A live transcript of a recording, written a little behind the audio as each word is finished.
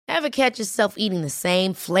Ever catch yourself eating the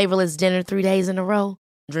same flavorless dinner 3 days in a row?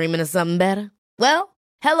 Dreaming of something better? Well,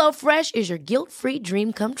 HelloFresh is your guilt-free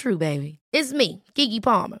dream come true, baby. It's me, Keke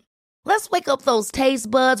Palmer. Let's wake up those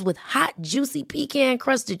taste buds with hot, juicy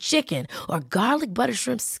pecan-crusted chicken or garlic butter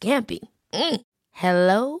shrimp scampi.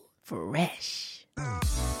 Hello Fresh.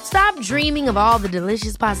 Stop dreaming of all the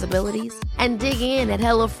delicious possibilities and dig in at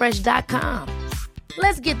HelloFresh.com.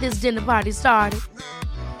 Let's get this dinner party started.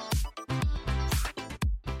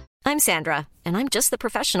 I'm Sandra, and I'm just the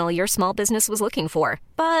professional your small business was looking for.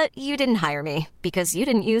 But you didn't hire me because you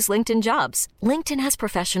didn't use LinkedIn Jobs. LinkedIn has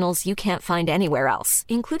professionals you can't find anywhere else,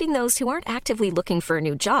 including those who aren't actively looking for a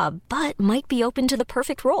new job, but might be open to the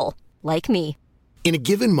perfect role, like me. In a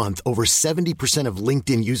given month, over 70% of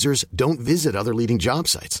LinkedIn users don't visit other leading job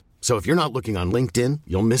sites. So if you're not looking on LinkedIn,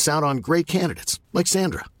 you'll miss out on great candidates like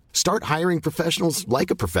Sandra. Start hiring professionals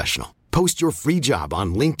like a professional. Post your free job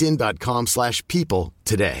on linkedin.com/people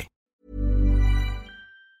today.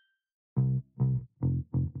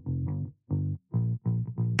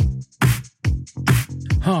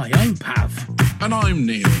 Hi, I'm Pav. And I'm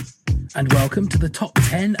Neil. And welcome to the Top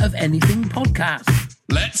 10 of Anything podcast.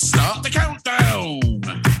 Let's start the countdown.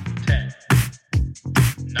 10,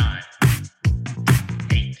 9,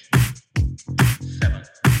 8, 7,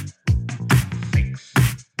 6,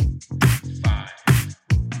 5,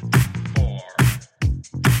 4,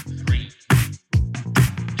 3,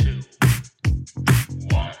 2,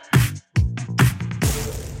 1.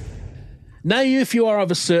 Now, if you are of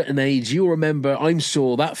a certain age, you'll remember, I'm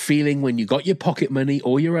sure, that feeling when you got your pocket money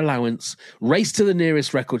or your allowance, raced to the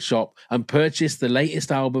nearest record shop and purchased the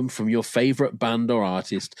latest album from your favourite band or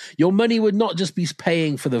artist. Your money would not just be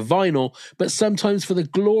paying for the vinyl, but sometimes for the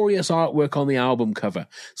glorious artwork on the album cover.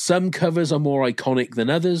 Some covers are more iconic than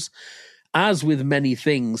others. As with many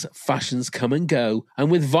things, fashions come and go, and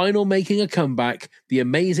with vinyl making a comeback, the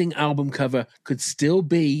amazing album cover could still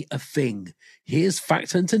be a thing. Here's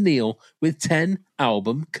Fact Hunter Neil with 10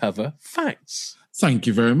 album cover facts. Thank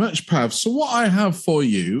you very much, Pav. So what I have for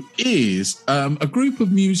you is a group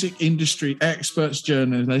of music industry experts,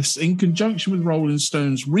 journalists, in conjunction with Rolling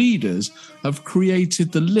Stone's readers, have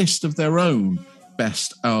created the list of their own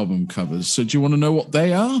best album covers. So do you want to know what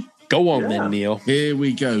they are? Go on then, Neil. Here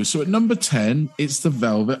we go. So at number 10, it's the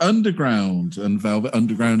Velvet Underground. And Velvet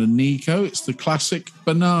Underground and Nico, it's the classic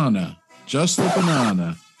Banana. Just the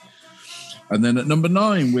Banana. And then at number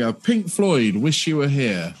 9, we have Pink Floyd, Wish You Were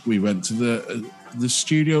Here. We went to the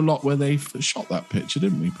studio lot where they shot that picture,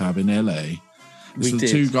 didn't we, Pav, in LA? It's the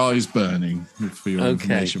two guys burning, for your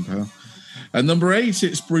information, pal. And number 8,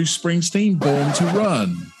 it's Bruce Springsteen, Born to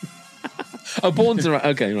Run. Oh, Born to Run.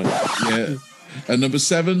 Okay, right. Yeah. And number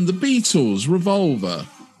 7, the Beatles, Revolver.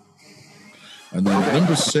 And then at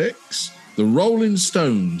number 6, the Rolling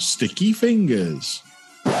Stones, Sticky Fingers.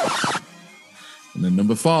 And then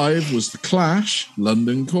number 5 was the Clash,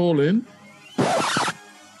 London Calling.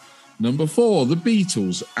 Number 4, the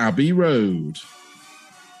Beatles, Abbey Road.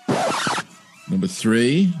 Number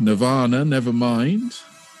 3, Nirvana, Nevermind.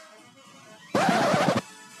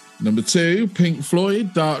 Number 2, Pink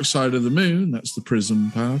Floyd, Dark Side of the Moon. That's the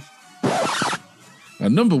Prism, Pav.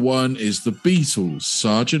 And number 1 is the Beatles,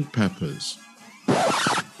 Sgt. Pepper's.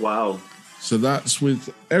 Wow. So that's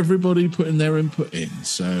with everybody putting their input in.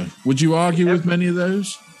 So would you argue with many of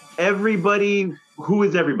those? Everybody. Who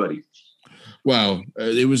is everybody? Well,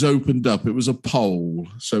 it was opened up. It was a poll.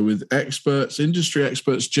 So with experts, industry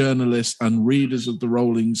experts, journalists, and readers of the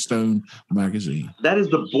Rolling Stone magazine. That is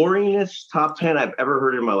the boringest top 10 I've ever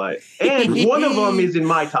heard in my life. And one of them is in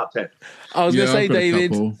my top 10. I was going to say,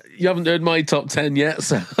 David, you haven't heard my top 10 yet,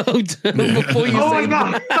 so before you my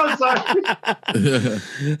God, I'm sorry.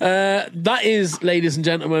 That is, ladies and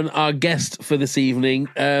gentlemen, our guest for this evening.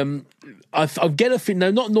 I get a feeling,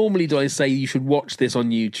 now, not normally do I say you should watch this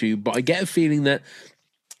on YouTube, but I get a feeling that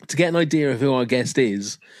to get an idea of who our guest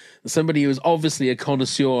is, somebody who is obviously a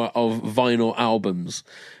connoisseur of vinyl albums,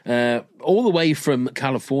 all the way from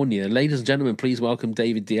California. Ladies and gentlemen, please welcome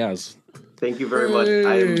David Diaz. Thank you very much.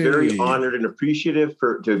 I am very honored and appreciative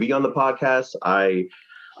to be on the podcast. I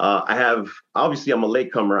have, obviously, I'm a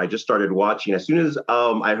latecomer. I just started watching. As soon as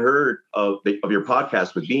I heard of your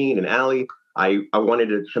podcast with Bean and Allie, I wanted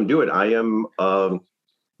to come do it. I am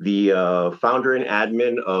the founder and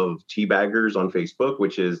admin of Teabaggers on Facebook,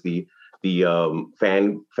 which is the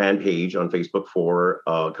fan page on Facebook for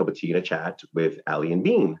a cup of tea and a chat with Allie and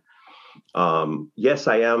Bean. Yes,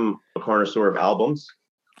 I am a connoisseur of albums.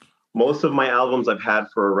 Most of my albums I've had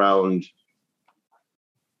for around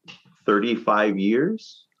 35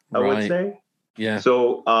 years, I would say. Yeah.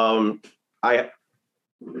 So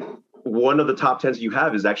one of the top 10s you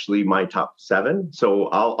have is actually my top 7. So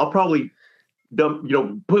I'll probably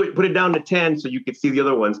put it down to 10 so you can see the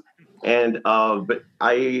other ones. And but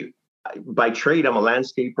I by trade, I'm a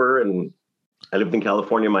landscaper, and I lived in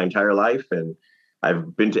California my entire life, and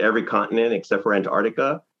I've been to every continent except for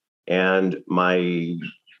Antarctica. And my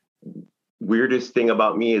weirdest thing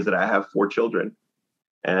about me is that I have 4 children,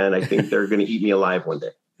 and I think they're going to eat me alive one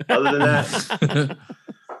day. Other than that,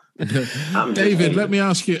 David, let me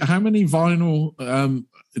ask you, how many vinyl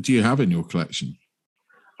do you have in your collection?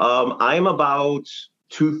 I'm about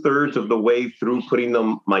 2/3 of the way through putting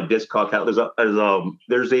my Discog out.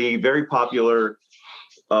 There's a very popular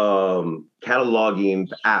cataloging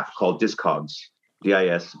app called Discogs,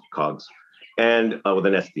 Discogs, and with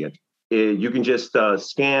an S at the end. You can just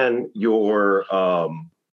scan your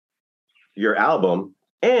album,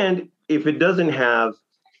 and if it doesn't have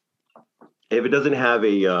a,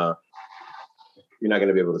 you're not going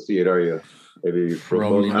to be able to see it, are you? Maybe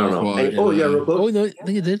probably I don't know. Real close. Oh no, I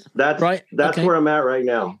think it did. That's right. That's okay. Where I'm at right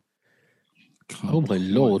now. Can't my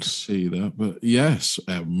Lord! See that, but yes,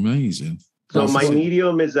 amazing. So my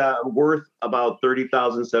medium is worth about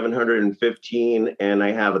 30,715, and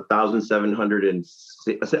I have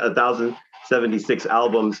 1,076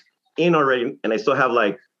 albums in already, and I still have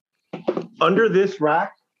like under this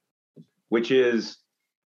rack, which is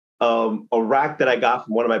a rack that I got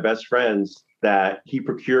from one of my best friends that he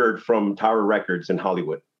procured from Tower Records in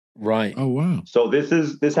Hollywood. Right. Oh wow! So this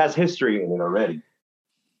has history in it already,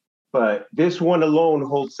 but this one alone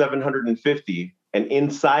holds 750. And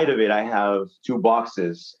inside of it, I have 2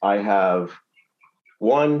 boxes. I have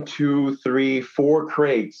 1, 2, 3, 4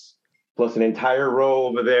 crates, plus an entire row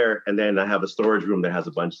over there. And then I have a storage room that has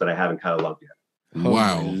a bunch that I haven't cataloged yet.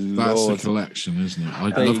 Wow, that's a collection, isn't it?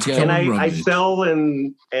 I'd love to come and and I sell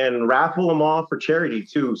and raffle them off for charity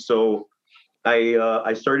too. So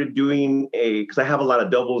I started doing because I have a lot of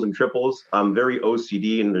doubles and triples. I'm very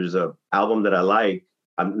OCD, and there's an album that I like.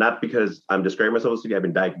 I'm not because I'm describing myself as OCD. I've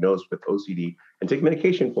been diagnosed with OCD and take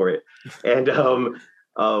medication for it. And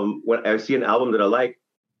when I see an album that I like,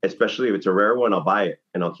 especially if it's a rare one, I'll buy it,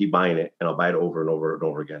 and I'll keep buying it, and I'll buy it over and over and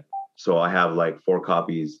over again. So I have like 4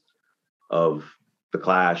 copies of The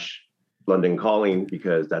Clash, London Calling,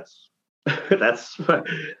 because that's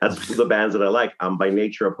the bands that I like. I'm by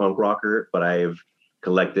nature a punk rocker, but I've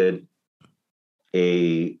collected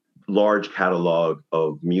a large catalog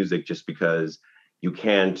of music just because you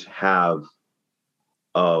can't have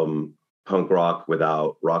punk rock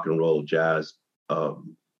without rock and roll, jazz,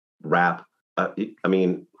 rap. I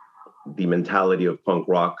mean, the mentality of punk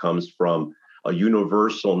rock comes from a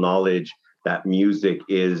universal knowledge that music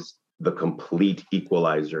is the complete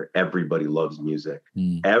equalizer. Everybody loves music.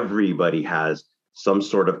 Everybody has some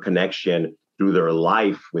sort of connection through their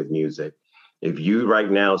life with music. If you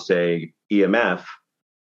right now say EMF,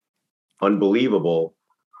 Unbelievable,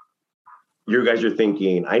 you guys are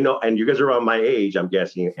thinking, I know, and you guys are around my age, I'm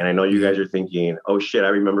guessing, and I know you guys are thinking, oh shit, I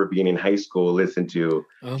remember being in high school, listen to,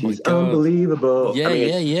 she's unbelievable. Yeah,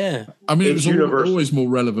 yeah. I mean, it was always more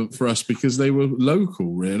relevant for us because they were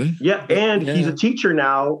local, really. Yeah, and he's a teacher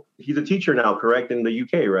now. He's a teacher now, correct, in the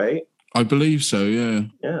UK, right? I believe so, yeah.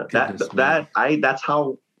 Yeah, that's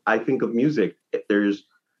how I think of music. There's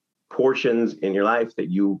portions in your life that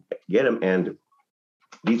you get them, and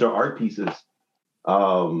these are art pieces.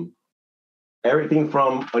 Everything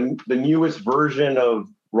from the newest version of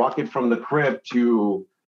Rocket from the Crypt to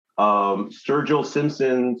Sturgill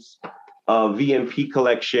Simpson's VMP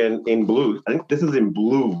collection in blue. I think this is in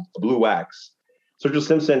blue wax. Sturgill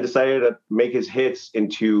Simpson decided to make his hits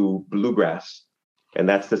into bluegrass. And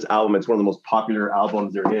that's this album. It's one of the most popular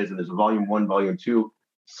albums there is. And there's a volume 1, volume 2,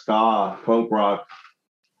 ska, punk rock,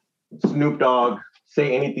 Snoop Dogg,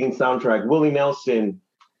 Say Anything soundtrack, Willie Nelson,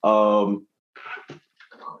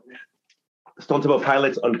 Stone Temple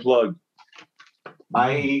Pilots Unplugged.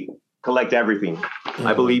 I collect everything.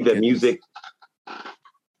 I believe that music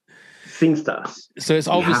sings to us. So it's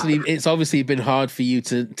obviously been hard for you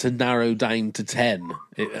to narrow down to 10.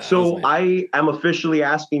 So I am officially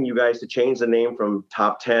asking you guys to change the name from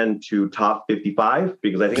top 10 to top 55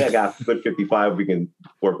 because I think I got good 55 we can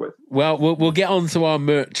work with. Well, we'll get on to our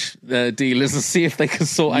merch dealers and see if they can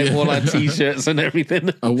sort out all our t-shirts and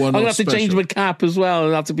everything. I'm going to have to change my cap as well.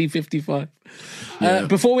 It'll have to be 55. Yeah.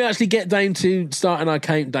 Before we actually get down to starting our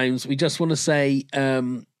countdowns, we just want to say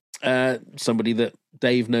somebody that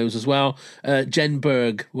Dave knows as well, Jen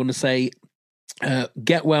Berg, want to say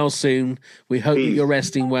Get well soon. We hope that you're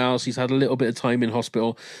resting well. She's had a little bit of time in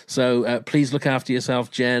hospital, so please look after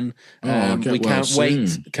yourself, Jen. We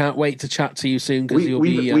can't wait to chat to you soon because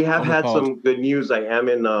we have had some good news. I am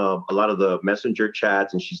in a lot of the messenger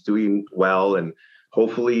chats, and she's doing well. And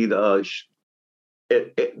hopefully,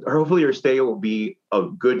 hopefully her stay will be a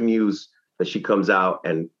good news that she comes out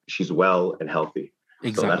and she's well and healthy.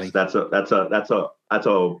 Exactly. So that's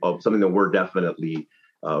something that we're definitely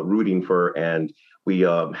rooting for. And we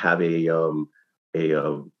have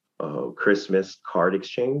a Christmas card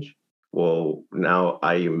exchange. Well, now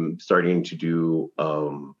I am starting to do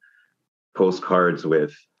postcards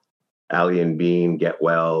with Ali and Bean. Get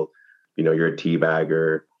well, you're a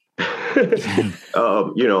teabagger.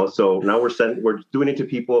 So now we're doing it to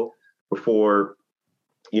people before,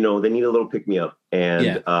 they need a little pick me up.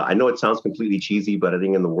 And I know it sounds completely cheesy, but I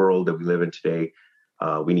think in the world that we live in today,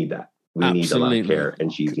 we need that. We need a lot of care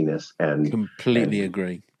and cheesiness. And completely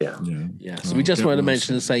agree. Yeah. So we just wanted to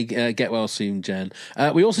mention and say, get well soon, Jen.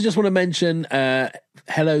 We also just want to mention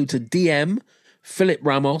hello to DM, Philip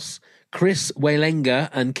Ramos, Chris Wailenga,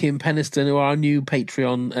 and Kim Peniston, who are our new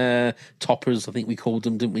Patreon toppers. I think we called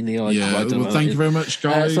them, didn't we, Neil? Thank you very much,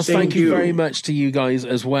 guys. So thank you very much to you guys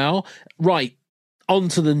as well. Right, on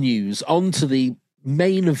to the news, on to the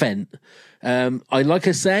main event.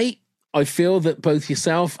 I feel that both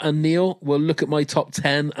yourself and Neil will look at my top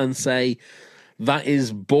 10 and say, that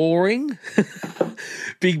is boring.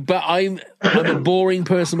 But I'm a boring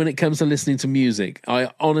person when it comes to listening to music.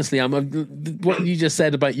 I honestly am. What you just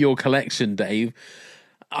said about your collection, Dave,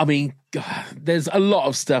 I mean, there's a lot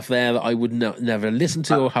of stuff there that I would never listen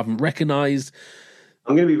to or haven't recognized.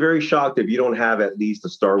 I'm going to be very shocked if you don't have at least a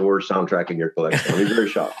Star Wars soundtrack in your collection. I'll be very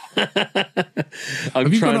shocked.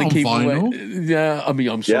 I'm trying to keep vinyl? Away. Yeah, I mean,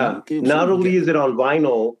 I'm sure. Yeah. Not only is it on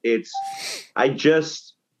vinyl, I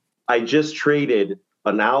just traded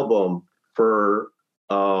an album for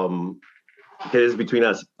it is between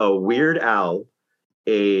us, a Weird Al,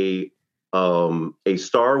 a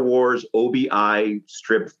Star Wars OBI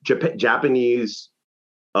strip Japanese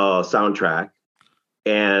soundtrack,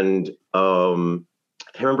 and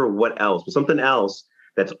I can't remember what else, but something else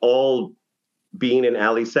that's all being an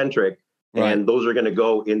Ali centric, right. And those are going to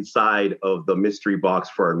go inside of the mystery box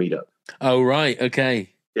for our meetup. Oh, right, okay.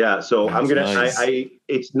 Yeah, so That's I'm gonna. Nice.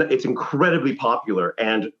 It's incredibly popular,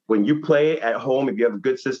 and when you play at home, if you have a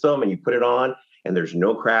good system and you put it on, and there's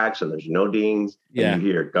no cracks and there's no dings, and you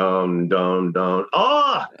hear dum dum dum.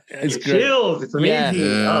 Oh, it's it chills. It's amazing.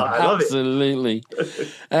 Yeah. I love Absolutely.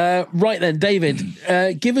 Right then, David,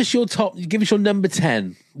 give us your number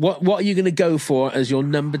 10. What are you going to go for as your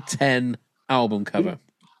number 10 album cover?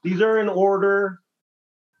 These are in order.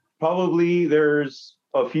 Probably there's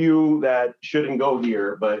a few that shouldn't go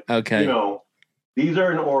here, but okay. These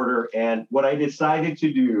are in order. And what I decided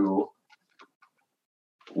to do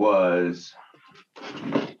was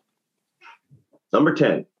number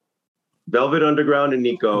 10, Velvet Underground and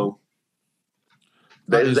Nico.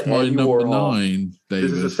 That is my number 9, David.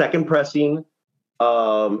 This is the second pressing.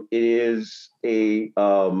 It is a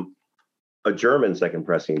German second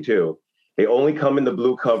pressing too. They only come in the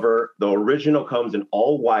blue cover. The original comes in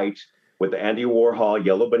all white with the Andy Warhol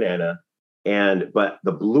yellow banana. But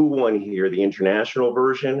the blue one here, the international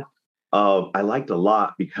version, I liked a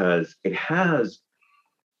lot because it has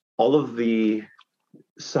all of the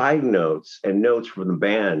side notes and notes from the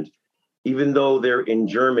band. Even though they're in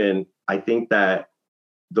German, I think that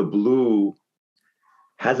the blue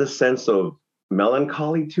has a sense of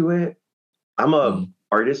melancholy to it. I'm an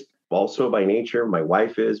artist also by nature. My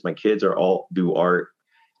wife is, my kids are all do art.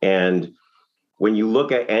 And when you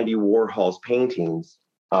look at Andy Warhol's paintings,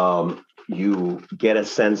 you get a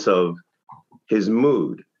sense of his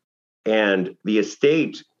mood. And the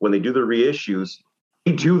estate, when they do the reissues,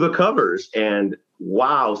 they do the covers. And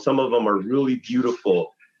wow, some of them are really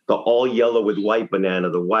beautiful. The all yellow with white banana,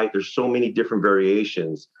 the white, there's so many different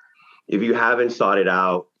variations. If you haven't sought it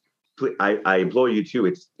out, I implore you to.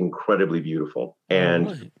 It's incredibly beautiful.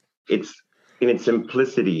 And it's in its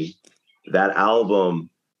simplicity, that album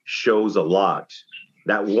shows a lot.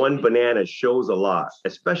 That one banana shows a lot,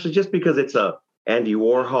 especially just because it's a Andy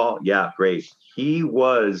Warhol. Yeah, great. He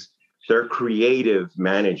was their creative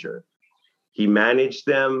manager. He managed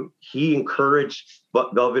them. He encouraged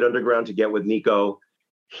Velvet Underground to get with Nico.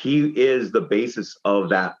 He is the basis of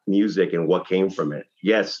that music and what came from it.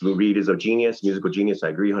 Yes, Lou Reed is a genius, musical genius. I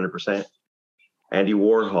agree 100%. Andy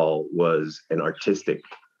Warhol was an artistic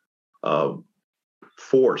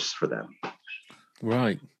force for them.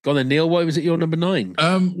 Right. Go on then, Neil. Why was it your number 9?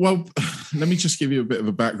 Well, let me just give you a bit of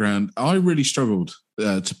a background. I really struggled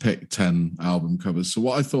to pick 10 album covers. So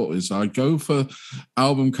what I thought is I go for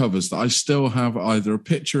album covers that I still have either a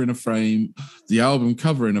picture in a frame, the album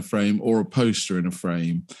cover in a frame, or a poster in a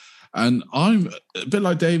frame. And I'm a bit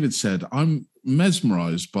like David said, I'm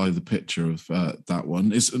mesmerized by the picture of that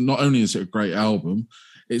one. It's not only is it a great album,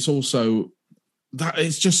 it's also that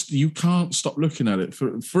it's just, you can't stop looking at it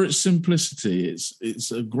for its simplicity.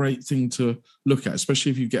 It's a great thing to look at,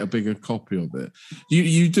 especially if you get a bigger copy of it.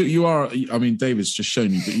 You are. I mean, David's just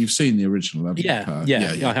shown you, but you've seen the original, haven't you?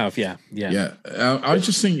 Yeah, I have. Yeah. I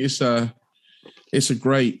just think it's a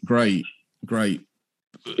great.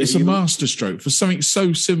 It's a masterstroke for something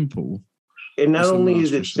so simple. And not only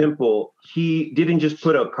is it simple, he didn't just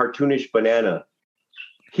put a cartoonish banana.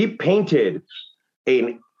 He painted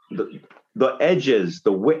the edges,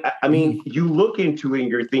 the way. I mean, you look into it and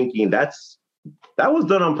you're thinking that was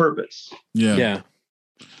done on purpose. Yeah.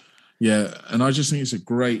 And I just think it's a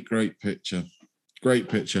great picture. Great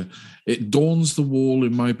picture. It adorns the wall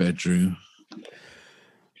in my bedroom.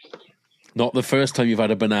 Not the first time you've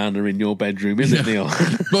had a banana in your bedroom, is it, Neil?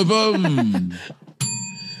 Ba-boom!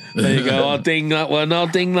 There you go. I'll ding that one.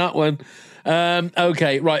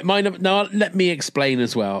 Okay, right. Now, let me explain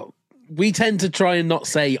as well. We tend to try and not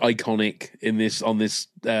say iconic on this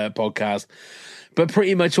podcast, but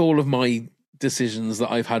pretty much all of my decisions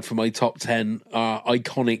that I've had for my top 10 are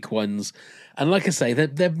iconic ones. And like I say,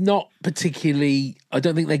 they're not particularly, I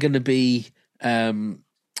don't think they're going to be,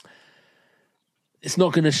 it's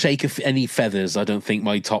not going to shake any feathers, I don't think,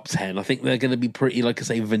 my top 10. I think they're going to be pretty, like I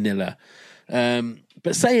say, vanilla.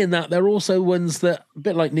 But saying that, they're also ones that, a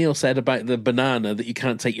bit like Neil said about the banana, that you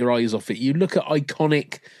can't take your eyes off it. You look at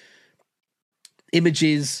iconic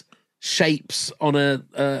images, shapes on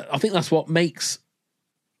I think that's what makes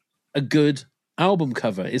a good album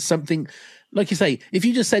cover, is something, like you say, if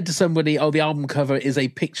you just said to somebody, oh, the album cover is a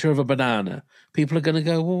picture of a banana, people are going to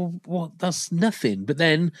go, well, what? That's nothing. But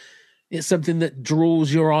then it's something that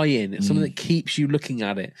draws your eye in. It's something that keeps you looking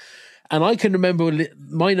at it. And I can remember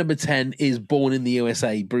my number 10 is Born in the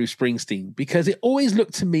USA, Bruce Springsteen, because it always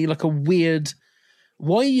looked to me like a weird,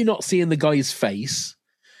 why are you not seeing the guy's face?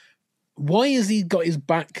 Why has he got his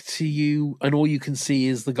back to you and all you can see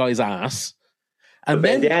is the guy's ass? And the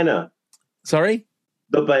bandana. Sorry?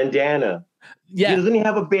 The bandana. Yeah. Doesn't he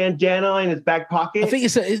have a bandana in his back pocket? I think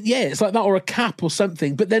it's like that, or a cap or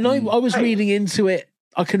something. But then I was reading into it,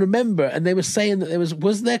 I can remember, and they were saying that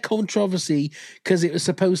was there controversy because it was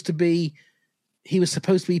supposed to be, he was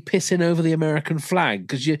supposed to be pissing over the American flag,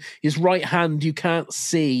 because his right hand, you can't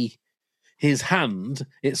see his hand.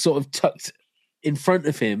 It's sort of tucked in front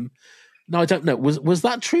of him. No, I don't know. Was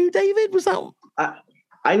that true, David? Was that?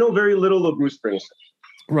 I know very little of Bruce Springsteen.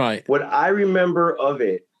 Right. What I remember of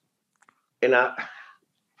it, and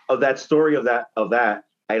of that story of that,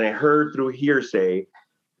 and I heard through hearsay,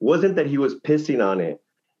 wasn't that he was pissing on it,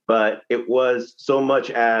 but it was so much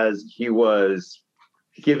as he was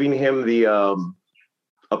giving him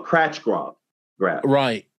a crotch grab.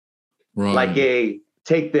 Right. Like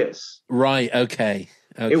take this. Right. Okay.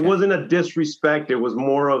 It wasn't a disrespect. It was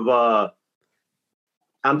more of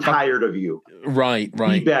I'm tired of you. Right.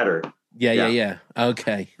 Be better. Yeah.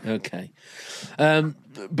 Okay.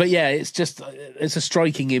 But yeah, it's a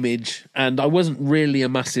striking image, and I wasn't really a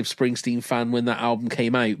massive Springsteen fan when that album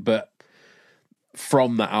came out, but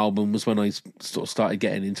from that album was when I sort of started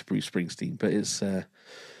getting into Bruce Springsteen. But it's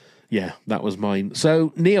that was mine.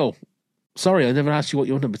 So Neil, sorry, I never asked you what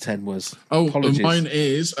your number 10 was. Oh, apologies. Mine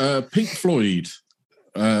is Pink Floyd.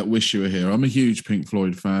 Wish You Were Here. I'm a huge Pink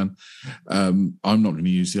Floyd fan. I'm not going to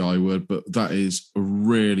use the I word, but that is a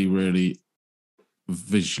really, really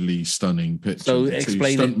visually stunning picture. So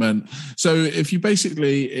explain stuntmen. So if you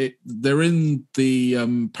basically, they're in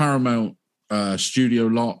the Paramount studio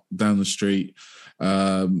lot down the street,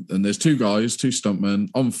 and there's two stuntmen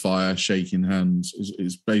on fire, shaking hands.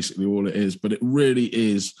 Is basically all it is. But it really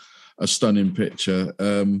is a stunning picture.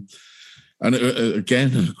 And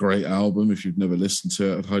again, a great album. If you've never listened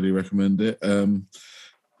to it, I'd highly recommend it. I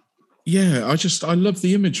love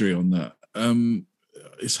the imagery on that.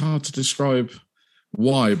 It's hard to describe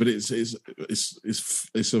why, but it's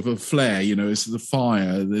of a flare. You know, it's the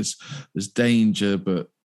fire. There's danger, but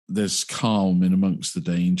there's calm in amongst the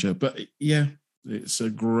danger. But yeah, it's a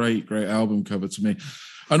great album cover to me.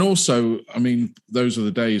 And also, I mean, those are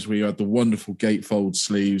the days where you had the wonderful gatefold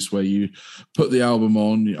sleeves where you put the album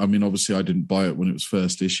on. I mean, obviously, I didn't buy it when it was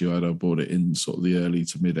first issue. I bought it in sort of the early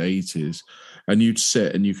to mid 80s. And you'd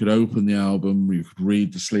sit and you could open the album, you could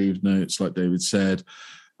read the sleeve notes, like David said.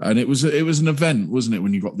 And it was an event, wasn't it,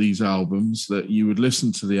 when you got these albums, that you would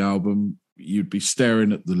listen to the album, you'd be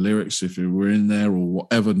staring at the lyrics if it were in there, or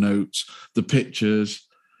whatever notes, the pictures,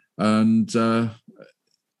 and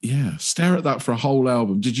stare at that for a whole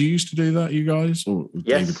album. Did you used to do that, you guys? Or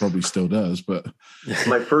Yes. David probably still does, but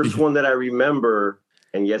My first one that I remember,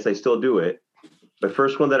 and yes, I still do it. The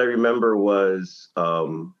first one that I remember was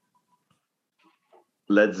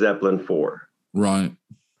Led Zeppelin 4. right.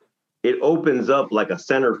 It opens up like a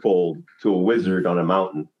centerfold to a wizard on a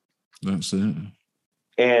mountain. That's it.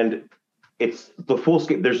 And it's the full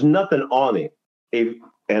scale. There's nothing on it.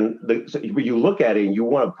 So when you look at it and you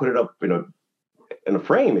want to put it up in a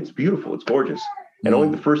frame, it's beautiful. It's gorgeous. And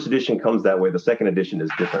only the first edition comes that way. The second edition is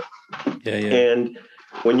different. Yeah. And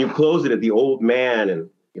when you close it at the old man and,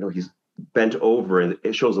 he's bent over and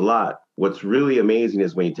it shows a lot. What's really amazing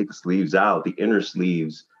is when you take the sleeves out, the inner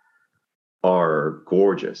sleeves are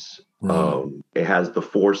gorgeous. Right. It has the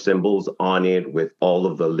 4 symbols on it with all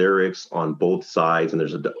of the lyrics on both sides, and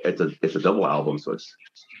it's a double album, so it's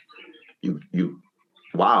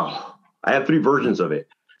wow. I have 3 versions of it,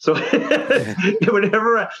 so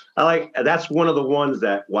whenever I like, that's one of the ones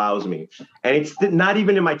that wows me, and it's not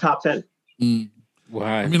even in my top 10. Wow.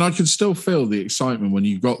 I mean, I can still feel the excitement when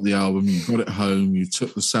you got the album, you got it home, you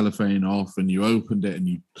took the cellophane off, and you opened it, and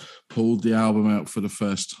you pulled the album out for the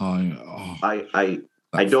first time. Oh,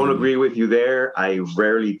 I don't agree with you there. I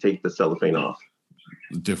rarely take the cellophane off.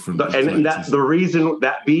 Different. And that's the reason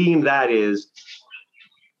that being that is,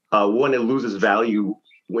 one, it loses value.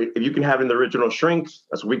 If you can have it in the original shrink,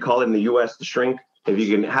 that's what we call it in the US, the shrink. If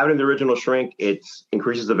you can have it in the original shrink, it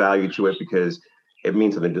increases the value to it because it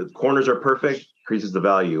means something. The corners are perfect, increases the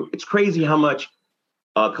value. It's crazy how much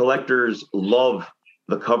collectors love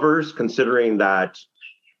the covers, considering that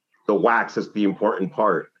the wax is the important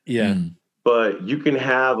part. Yeah. But you can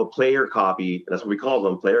have a player copy. That's what we call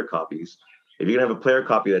them, player copies. If you can have a player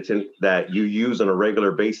copy that you use on a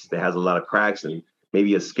regular basis that has a lot of cracks and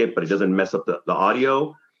maybe a skip, but it doesn't mess up the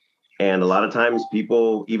audio. And a lot of times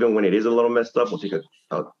people, even when it is a little messed up, will take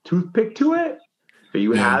a toothpick to it. So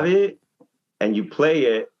you have it and you play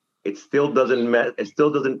it. It still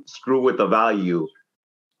doesn't screw with the value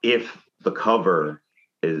if the cover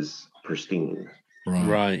is pristine.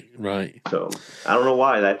 Right. So I don't know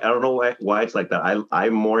why it's like that.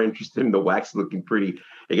 I'm more interested in the wax looking pretty.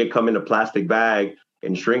 It can come in a plastic bag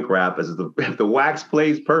and shrink wrap. If the wax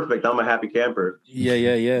plays perfect, I'm a happy camper. Yeah.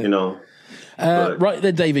 Right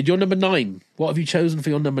then, David, you're number 9. What have you chosen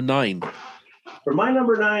for your number 9? For my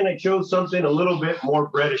number 9, I chose something a little bit more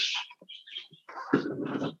British.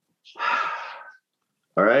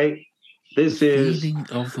 All right. This is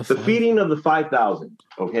the Feeding of the 5,000.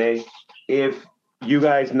 Okay. If you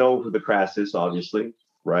guys know who the Crass is, obviously,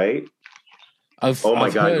 right? I've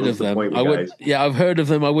heard of them. I've heard of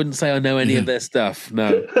them. I wouldn't say I know any of their stuff.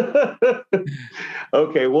 No.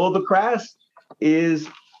 Okay. Well, the Crass is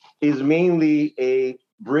mainly a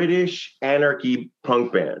British anarchy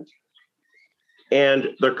punk band. And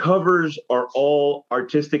their covers are all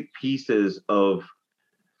artistic pieces of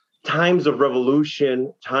times of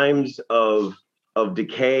revolution, times of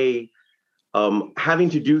decay, having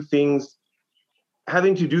to do things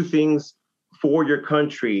for your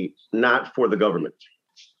country, not for the government.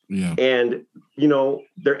 Yeah. And,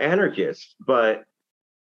 they're anarchists, but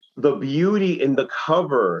the beauty in the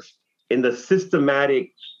cover, in the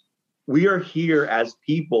systematic, we are here as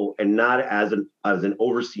people and not as an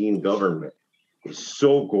overseeing government, is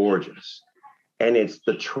so gorgeous. And it's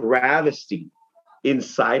the travesty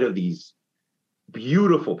inside of these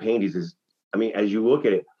beautiful paintings as you look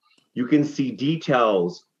at it, you can see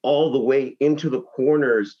details all the way into the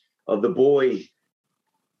corners of the boy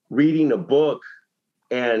reading a book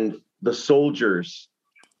and the soldiers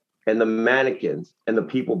and the mannequins and the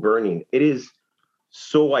people burning. It is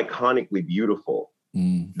so iconically beautiful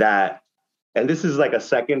that, and this is like a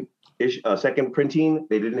second printing.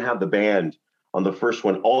 They didn't have the band on the first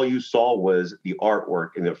one. All you saw was the artwork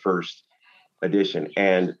in the first edition.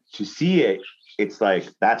 And to see it, it's like,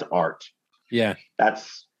 that's art. Yeah.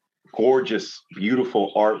 That's gorgeous,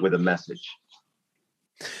 beautiful art with a message.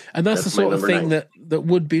 And that's the sort of thing that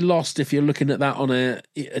would be lost if you're looking at that on a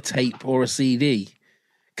tape or a CD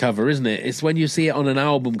cover, isn't it? It's when you see it on an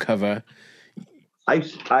album cover. I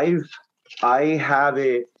have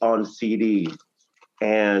it on CD,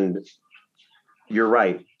 and you're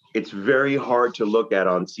right. It's very hard to look at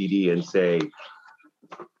on CD and say,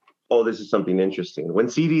 oh, this is something interesting. When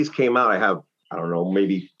CDs came out, I have, I don't know,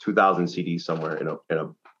 maybe 2,000 CDs somewhere in a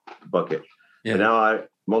bucket. Yeah. And now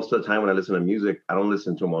most of the time when I listen to music, I don't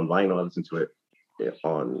listen to them on vinyl. I listen to it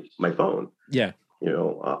on my phone. Yeah.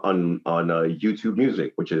 On YouTube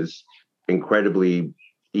Music, which is incredibly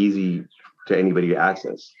easy to anybody to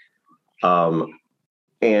access.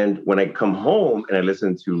 And when I come home and I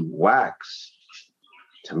listen to Wax,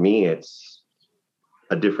 to me, it's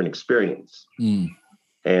a different experience.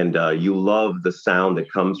 And you love the sound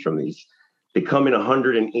that comes from these. They come in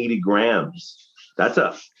 180 grams. That's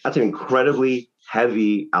an incredibly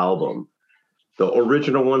heavy album. The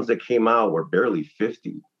original ones that came out were barely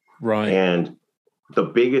 50. Right. And the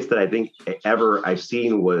biggest that I think ever I've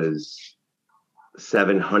seen was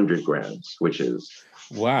 700 grams, which is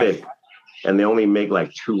thick. And they only make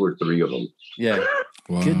like 2 or 3 of them. Yeah.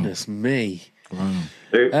 Wow. Goodness me.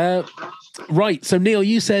 Wow. Right. So, Neil,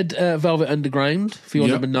 you said Velvet Underground for your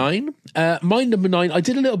number 9. My number 9, I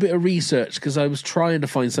did a little bit of research because I was trying to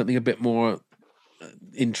find something a bit more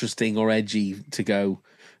interesting or edgy to go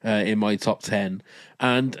in my top 10.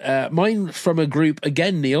 And mine from a group,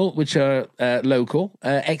 again, Neil, which are local,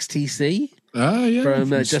 XTC. From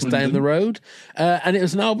just down the road. And it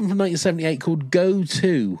was an album from 1978 called Go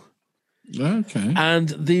To. Okay. And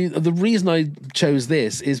the reason I chose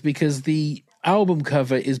this is because the album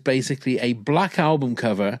cover is basically a black album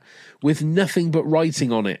cover with nothing but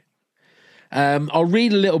writing on it. I'll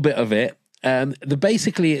read a little bit of it.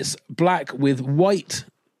 Basically, it's black with white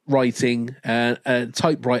writing,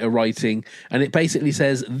 typewriter writing, and it basically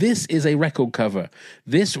says, "This is a record cover.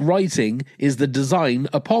 This writing is the design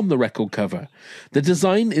upon the record cover. The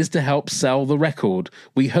design is to help sell the record.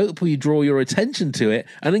 We hope we draw your attention to it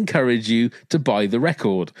and encourage you to buy the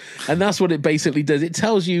record." And that's what it basically does. It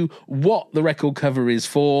tells you what the record cover is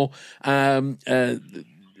for.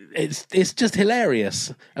 It's just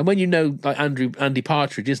hilarious. And when you know, like Andy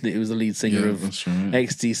Partridge, isn't it, who was the lead singer of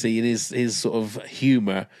XTC, and his sort of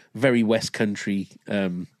humour, very West Country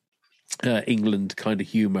England kind of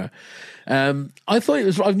humour. I thought it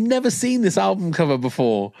was. I've never seen this album cover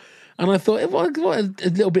before, and I thought, what a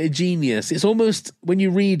little bit of genius. It's almost, when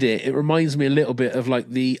you read it, it reminds me a little bit of like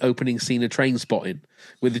the opening scene of Trainspotting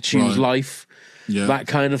with the Choose Life, that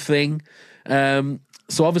kind of thing.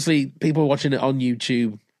 So obviously, people watching it on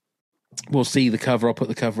YouTube will see the cover. I'll put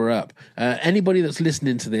the cover up. Anybody that's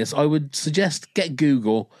listening to this, I would suggest get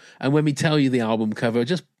Google, and when we tell you the album cover,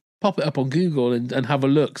 just pop it up on Google and have a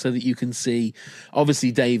look so that you can see.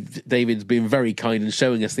 Obviously, David's been very kind in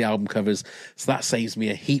showing us the album covers, so that saves me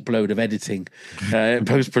a heap load of editing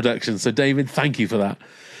post-production. So, David, thank you for that.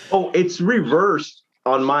 Oh, it's reversed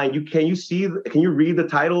on mine. Can you read the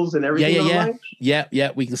titles and everything online?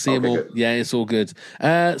 Yeah, we can see them all. Good. Yeah, it's all good.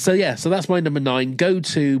 So that's my number 9, Go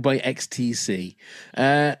To by XTC.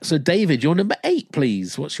 So David, your number 8,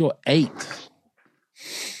 please. What's your 8?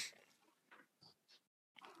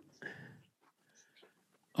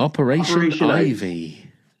 Operation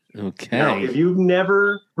Ivy. Okay. Now, if you've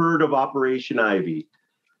never heard of Operation Ivy,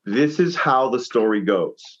 this is how the story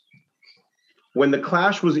goes. When The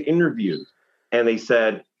Clash was interviewed, and they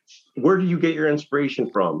said, "Where do you get your inspiration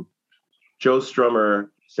from?" Joe Strummer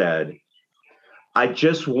said, "I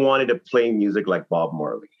just wanted to play music like Bob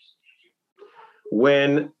Marley."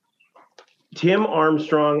 When Tim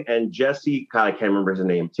Armstrong and Jesse, God, I can't remember his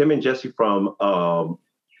name, Tim and Jesse from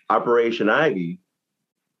Operation Ivy,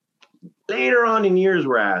 later on in years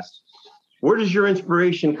were asked, "Where does your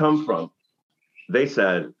inspiration come from?" They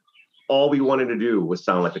said, "All we wanted to do was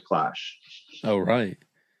sound like The Clash." Oh, right.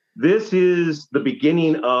 This is the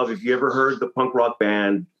beginning of, if you ever heard the punk rock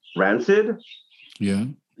band Rancid,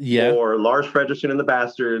 or Lars Frederiksen and the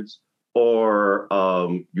Bastards, or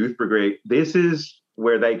Youth Brigade, this is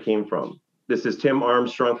where they came from. This is Tim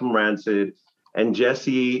Armstrong from Rancid and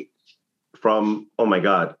Jesse from, oh my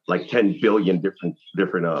God, like 10 billion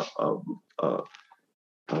different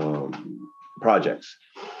projects.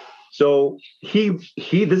 So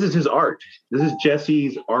this is his art. This is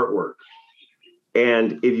Jesse's artwork.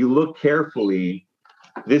 And if you look carefully,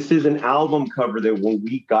 this is an album cover that when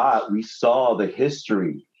we saw the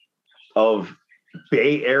history of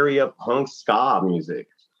Bay Area punk ska music.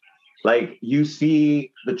 Like, you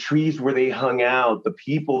see the trees where they hung out, the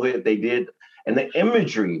people that they did, and the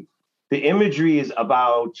imagery. The imagery is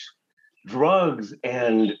about drugs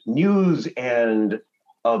and news and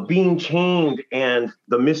being chained and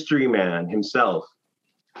the mystery man himself.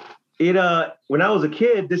 When I was a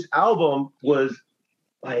kid, this album was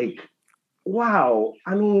like, wow.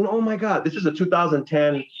 I mean, oh my God, this is a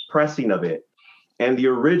 2010 pressing of it. And the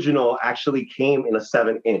original actually came in a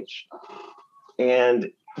 7-inch.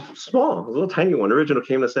 And small, a little tiny one. The original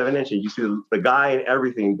came in a 7-inch, and you see the guy and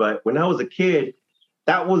everything. But when I was a kid,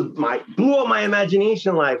 that was blew up my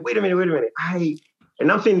imagination. Like, wait a minute.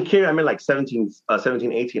 And I'm saying kid, I mean like 17,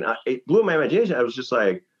 18. It blew my imagination. I was just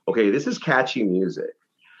like, okay, this is catchy music.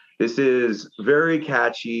 This is very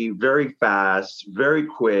catchy, very fast, very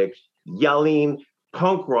quick, yelling,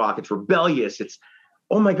 punk rock, it's rebellious, it's,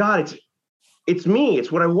 oh my God, it's me,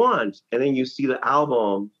 it's what I want. And then you see the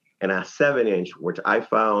album and a 7-inch, which I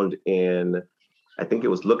found in, I think it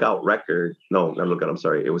was Lookout Record. No, not Lookout, I'm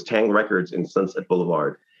sorry. It was Tang Records in Sunset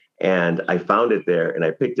Boulevard. And I found it there and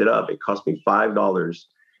I picked it up. It cost me $5.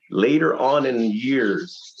 Later on in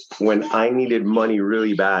years, when I needed money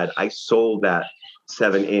really bad, I sold that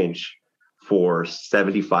 7-inch for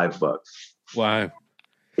 $75. Wow.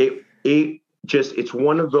 It's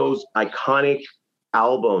one of those iconic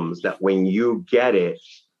albums that when you get it,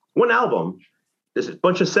 one album, there's a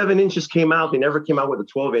bunch of 7-inches came out. They never came out with a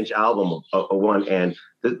 12-inch album of one. And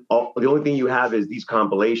the only thing you have is these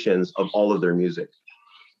compilations of all of their music.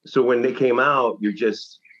 So when they came out, you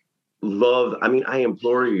just love. I mean, I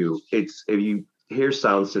implore you. If you hear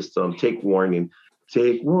Sound System, Take Warning.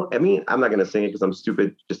 I mean, I'm not going to sing it because I'm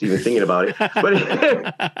stupid just even thinking about it.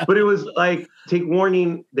 But it was like, Take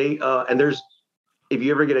Warning. And there's, if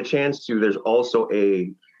you ever get a chance to, there's also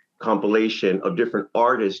a compilation of different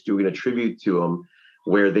artists doing a tribute to them,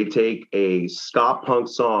 where they take a ska punk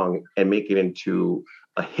song and make it into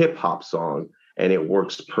a hip hop song, and it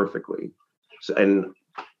works perfectly. So, and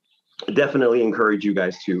definitely encourage you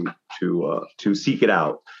guys to seek it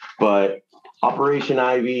out. But Operation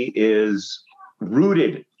Ivy is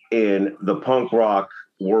rooted in the punk rock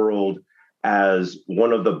world as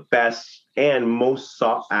one of the best and most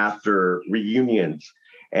sought after reunions.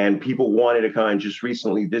 And people wanted to kind of, just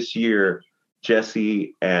recently this year,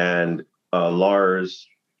 Jesse and Lars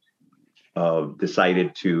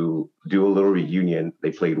decided to do a little reunion.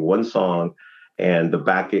 They played one song, and the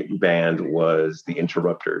backing band was the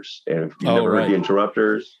Interrupters. And if you've never heard the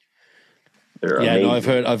Interrupters, they're amazing. No, I've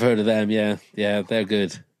heard of them. Yeah, they're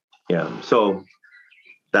good. Yeah, so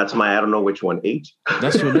that's my, I don't know which one, 8.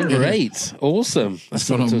 That's your number 8. Awesome. That's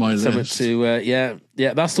not on my list. Yeah.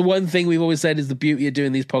 That's the one thing we've always said is the beauty of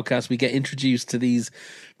doing these podcasts. We get introduced to this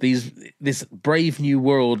brave new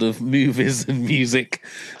world of movies and music.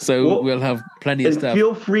 So we'll have plenty of stuff.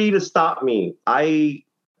 Feel free to stop me. I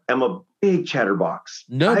am a big chatterbox.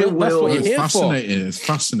 No, that's what you're here for. It's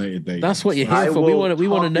fascinating, Dave. That's what you're here for. We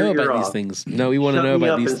want to know about these things. No, we want to know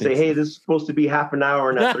about these things. Say, hey, this is supposed to be half an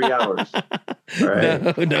hour, not 3 hours. All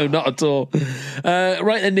right. No, not at all.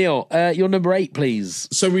 Right then, Neil, your number 8, please.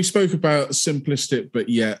 So we spoke about simplistic, but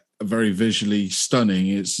yet very visually stunning.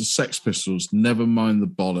 It's the Sex Pistols. Never mind the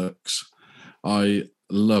bollocks. I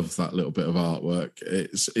love that little bit of artwork.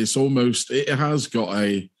 It's almost, it has got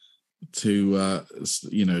to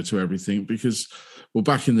everything, because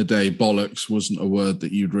back in the day, bollocks wasn't a word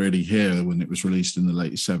that you'd really hear when it was released in the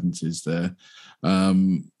late 70s there.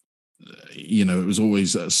 It was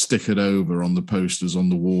always stickered over on the posters on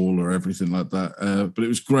the wall or everything like that. But it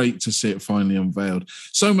was great to see it finally unveiled.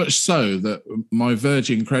 So much so that my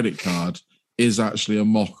Virgin credit card is actually a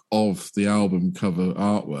mock of the album cover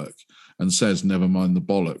artwork and says "Never mind the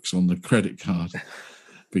bollocks" on the credit card.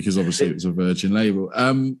 Because obviously it was a Virgin label.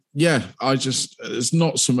 There's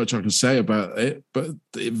not so much I can say about it, but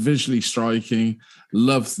it visually striking.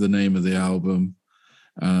 Love the name of the album.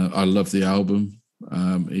 I love the album,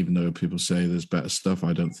 even though people say there's better stuff.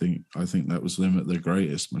 I think that was them at their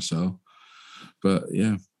greatest myself. But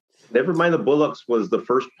yeah. Never Mind the Bullocks was the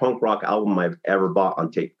first punk rock album I've ever bought on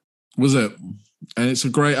tape. Was it? And it's a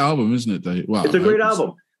great album, isn't it, Dave? Well, it's a great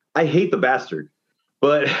album. I hate the bastard,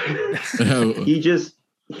 but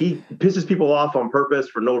he pisses people off on purpose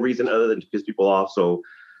for no reason other than to piss people off. So,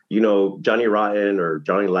 Johnny Rotten or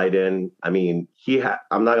Johnny Lydon, I mean,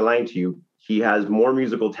 I'm not lying to you. He has more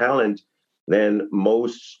musical talent than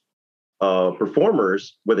most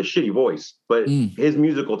performers with a shitty voice. But his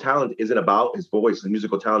musical talent isn't about his voice. His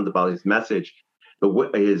musical talent is about his message,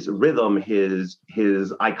 his rhythm, his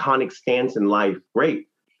iconic stance in life. Great.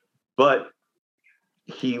 But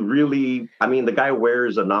he really, the guy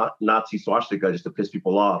wears a Nazi swastika just to piss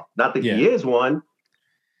people off. Not that he is one,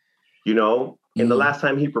 And the last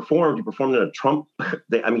time he performed in a Trump.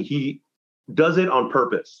 He does it on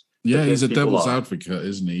purpose. Yeah, he's a devil's advocate,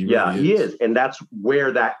 isn't he? He is. And that's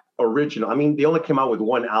where that original, they only came out with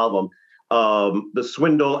one album. The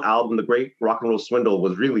Swindle album, The Great Rock and Roll Swindle,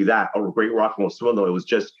 was really that, a Great Rock and Roll Swindle. It was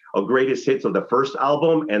just a greatest hits of the first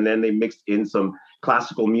album. And then they mixed in some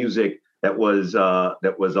classical music that was out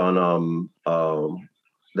of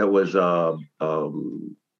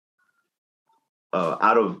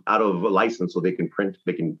a license, so they can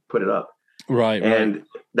put it up. Right. And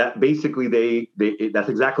that basically that's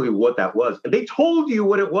exactly what that was. And they told you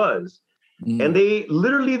what it was. And they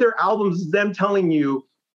literally, their albums is them telling you,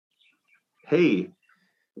 hey,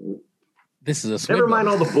 this is a swindle. Never mind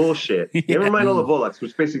all the bullshit. Never mind all the bullocks,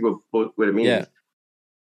 which basically what it means. Yeah.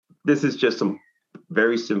 This is just some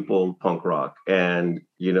very simple punk rock. And,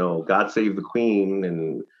 you know, God Save the Queen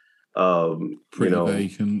and, Pretty you know,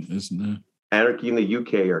 Vacant, isn't there? Anarchy in the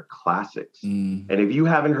UK are classics. Mm. And if you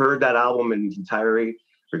haven't heard that album in its entirety,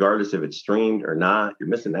 regardless if it's streamed or not, you're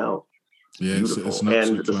missing out. Yeah, Beautiful. it's an And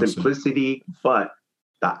absolute the classic. simplicity, but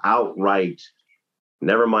the outright,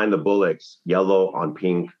 never mind the bullets, yellow on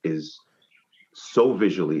pink is so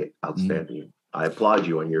visually outstanding. I applaud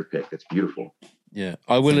you on your pick. It's beautiful. Yeah,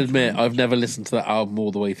 I will Thank you admit very I've never listened to that album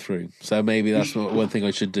all the way through, so maybe that's one thing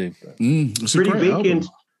I should do. It's a Pretty great Vacant. album.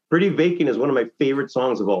 Pretty Vacant is one of my favorite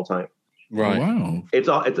songs of all time. Right. Oh, wow. It's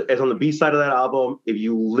on the B side of that album. If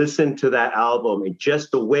you listen to that album and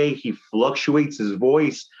just the way he fluctuates his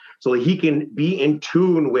voice so that he can be in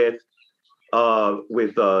tune with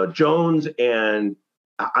Jones, and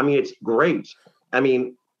I mean, it's great. I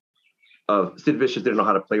mean, Sid Vicious didn't know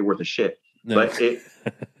how to play worth a shit, No.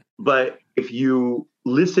 but if you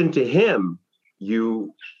listen to him,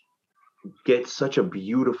 you get such a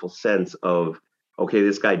beautiful sense of, okay,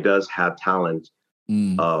 this guy does have talent.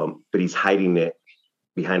 But he's hiding it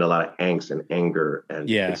behind a lot of angst and anger, and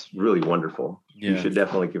it's really wonderful. Yeah. You should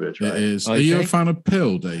definitely give it a try. It is. Okay. Are you a fan of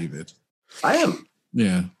Pill, David? I am.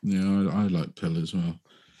 Yeah, I like Pill as well.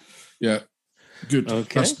 Yeah, good.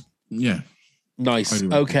 Okay. Yeah. Nice. I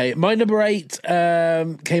do. Okay. My number 8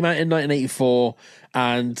 came out in 1984,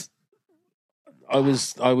 and I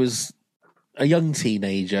was a young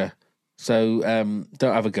teenager, so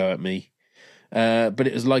don't have a go at me. But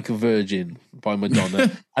it was Like a Virgin by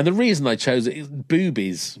Madonna. And the reason I chose it is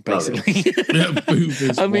boobies, basically. Yeah,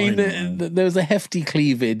 boobies. I mean, why not? there was a hefty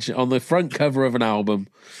cleavage on the front cover of an album.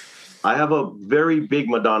 I have a very big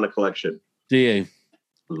Madonna collection. Do you?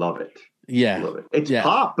 Love it. Yeah. Love it. It's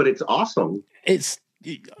pop, but it's awesome. It's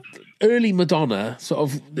early Madonna, sort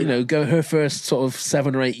of, you know, her first sort of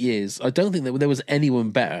 7 or 8 years. I don't think that there was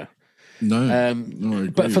anyone better. No, I agree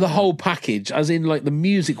But for the with whole package, as in, like, the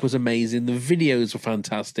music was amazing, the videos were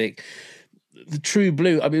fantastic. The True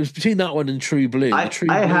Blue, I mean, it was between that one and True Blue. I The True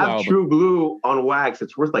Blue have album. True Blue on wax.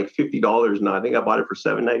 It's worth like $50 now. I think I bought it for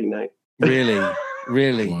 $7.99.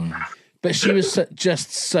 Really. that. Wow. But she was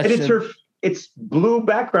just such And it's blue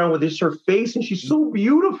background with her face, and she's so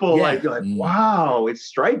beautiful. Yeah. Like wow, it's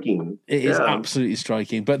striking. It is absolutely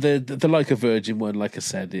striking. But the Like a Virgin one, like I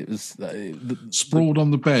said, it was Sprawled on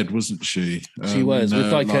the bed, wasn't she? she was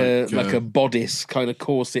with like a like bodice kind of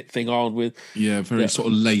corset thing on with very sort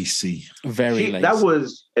of lacy. very lacy. That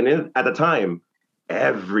was, and at the time,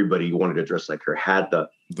 everybody wanted to dress like her. Had the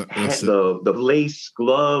lace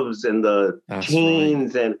gloves and the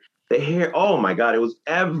chains and the hair. Oh my God, it was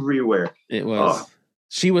everywhere. It was. Oh.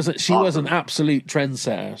 She was an absolute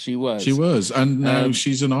trendsetter. She was, and now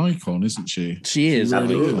she's an icon, isn't she? She is.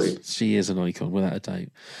 Absolutely. She is an icon without a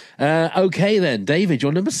doubt. Okay, then, David,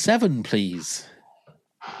 your number 7, please.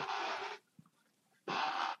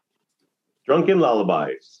 Drunken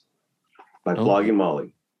Lullabies by Flogging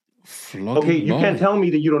Molly. Okay, you can't tell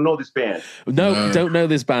me that you don't know this band. No, don't know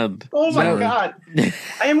this band. Oh my God.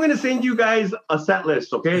 I am going to send you guys a set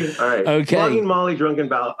list, okay? All right. Okay. Flogging Molly, Drunken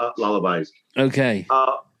Lullabies. Okay.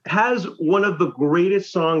 Has one of the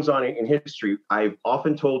greatest songs on it in history. I've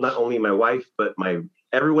often told not only my wife, but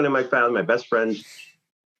everyone in my family, my best friends,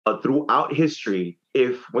 throughout history,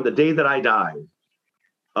 when the day that I die,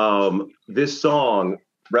 this song,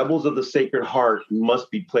 Rebels of the Sacred Heart,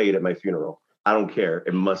 must be played at my funeral. I don't care.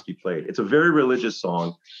 It must be played. It's a very religious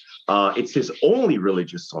song. It's his only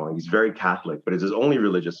religious song. He's very Catholic, but it's his only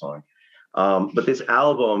religious song. But this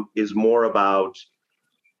album is more about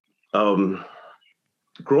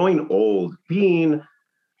growing old, being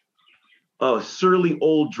a surly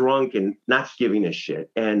old drunk and not giving a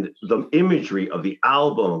shit. And the imagery of the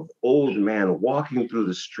album, old man walking through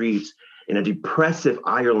the streets in a depressive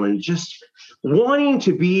Ireland, just wanting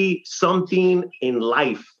to be something in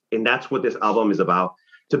life. And that's what this album is about,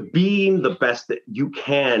 to being the best that you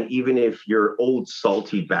can, even if you're old,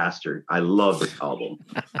 salty bastard. I love this album.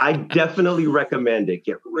 I definitely recommend it.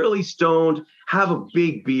 Get really stoned, have a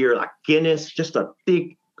big beer, like Guinness, just a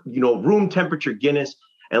thick, room temperature Guinness,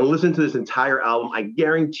 and listen to this entire album. I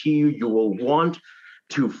guarantee you will want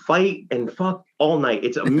to fight and fuck all night.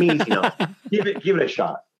 It's amazing. Give it a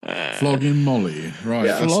shot. Flogging Molly, right?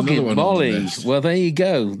 Yeah. That's another Flogging one on the Molly. list. Well, there you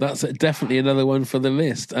go. That's definitely another one for the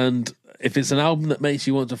list. And if it's an album that makes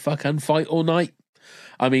you want to fuck and fight all night,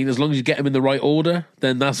 I mean, as long as you get them in the right order,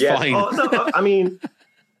 then that's fine. Oh, no, I mean,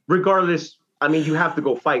 regardless, you have to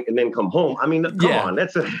go fight and then come home. I mean, come on.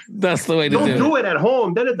 That's the way to don't do do it at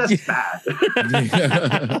home. Then that's bad.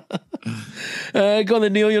 Go on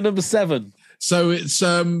then, Neil, you're number 7. So it's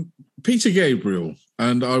Peter Gabriel.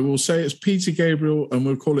 And I will say it's Peter Gabriel, and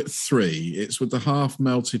we'll call it 3. It's with the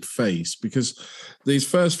half-melted face, because these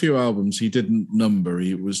first few albums he didn't number.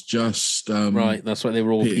 He was just... right, that's why they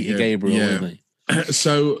were all Peter Gabriel, weren't they?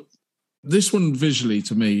 So this one visually,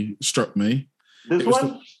 to me, struck me. This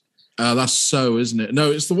one? That's So, isn't it?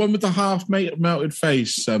 No, it's the one with the half-melted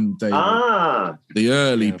face, David. The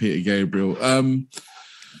early Peter Gabriel.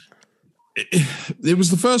 It was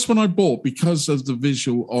the first one I bought because of the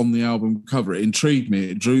visual on the album cover. It intrigued me.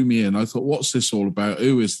 It drew me in. I thought, what's this all about?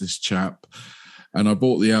 Who is this chap? And I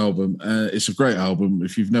bought the album. It's a great album.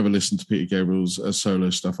 If you've never listened to Peter Gabriel's solo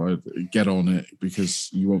stuff, I'd get on it because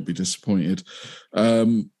you won't be disappointed.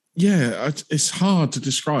 It's hard to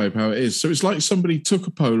describe how it is. So it's like somebody took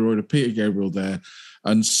a Polaroid of Peter Gabriel there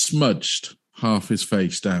and smudged half his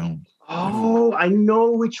face down. Oh, I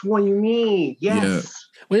know which one you mean. Yes. Yeah.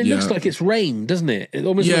 Well, it looks like it's rain, doesn't it? It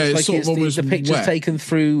almost looks like it's the picture's wet. taken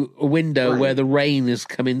through a window where the rain is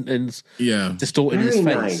coming and distorting his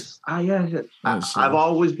face. Nice. I've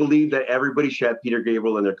always believed that everybody should have Peter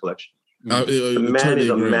Gabriel in their collection. The man totally is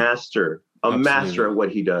a agree. master at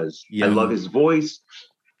what he does. Yeah. I love his voice.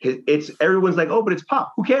 Everyone's like, oh, but it's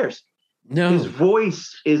pop. Who cares? No. His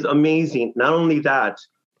voice is amazing. Not only that,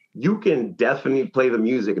 you can definitely play the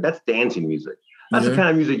music. That's dancing music. That's the kind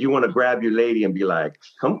of music you want to grab your lady and be like,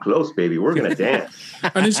 come close, baby. We're going to dance.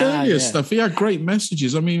 And his earlier stuff, he had great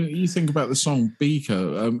messages. I mean, you think about the song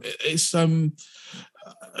Beaker. It's I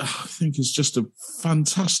think it's just a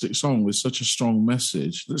fantastic song with such a strong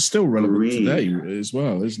message that's still relevant today as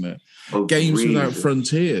well, isn't it? Games Without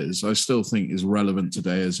Frontiers, I still think is relevant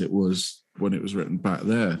today as it was when it was written back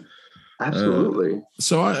there. Absolutely.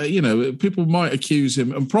 So people might accuse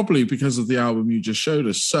him, and probably because of the album you just showed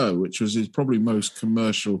us, So, which was his probably most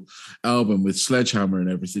commercial album with Sledgehammer and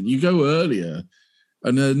everything. You go earlier,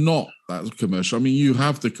 and they're not that commercial. I mean, you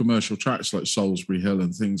have the commercial tracks like Salisbury Hill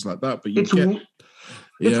and things like that, but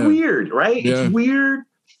it's weird, right? Yeah. It's weird,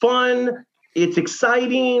 fun. It's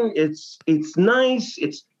exciting. It's nice.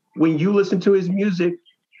 It's when you listen to his music,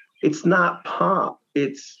 it's not pop.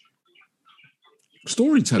 It's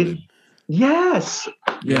storytelling. Yes.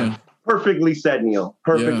 Yeah. Perfectly said, Neil.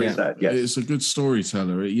 Perfectly said. Yes. It's a good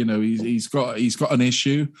storyteller. He's got an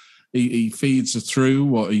issue. He feeds through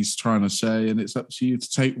what he's trying to say, and it's up to you to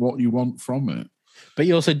take what you want from it. But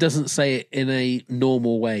he also doesn't say it in a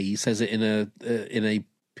normal way. He says it in a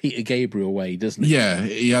Peter Gabriel way, doesn't he? Yeah,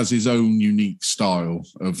 he has his own unique style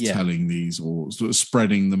of telling these or sort of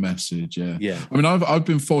spreading the message. Yeah. I mean, I've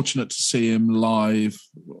been fortunate to see him live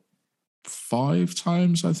 5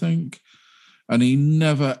 times, I think. And he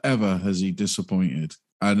never, ever has he disappointed.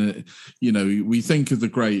 And, we think of the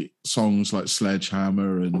great songs like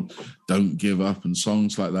Sledgehammer and Don't Give Up and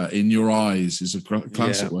songs like that. In Your Eyes is a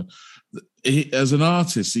classic one. As an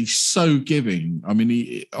artist, he's so giving. I mean,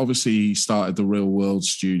 he started the Real World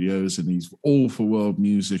Studios and he's all for world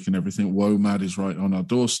music and everything. WOMAD is right on our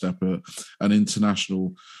doorstep at an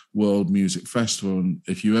international world music festival. And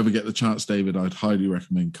if you ever get the chance, David, I'd highly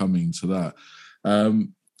recommend coming to that.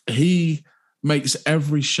 He makes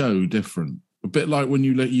every show different. A bit like when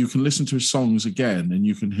you can listen to his songs again and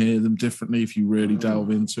you can hear them differently if you really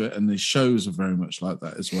delve into it. And the shows are very much like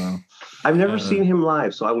that as well. I've never seen him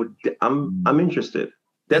live, so I'm interested.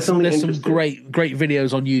 Definitely there's interested. some great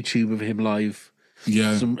videos on YouTube of him live.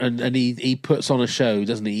 Yeah, and he puts on a show,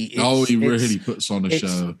 doesn't he? He really puts on a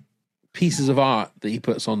show. Pieces of art that he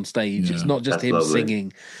puts on stage. Yeah. It's not just him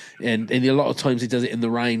singing, and a lot of times he does it in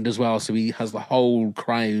the round as well. So he has the whole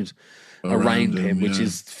crowd around him, which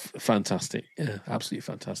is fantastic. Yeah, absolutely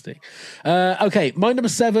fantastic. Okay, my number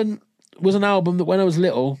 7 was an album that when I was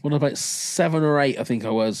little, when I was about 7 or 8, I think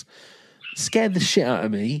I was, scared the shit out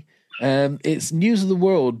of me. It's News of the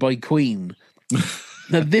World by Queen.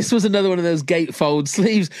 Now this was another one of those gatefold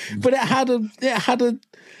sleeves, but it had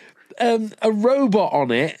a robot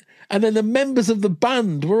on it, and then the members of the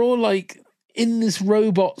band were all like in this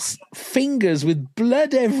robot's fingers with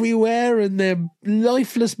blood everywhere and their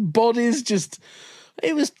lifeless bodies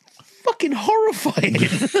it was fucking horrifying.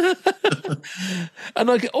 And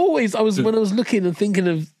when I was looking and thinking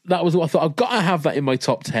of that was what I thought, I've got to have that in my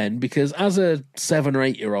top 10 because as a 7 or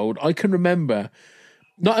 8 year old, I can remember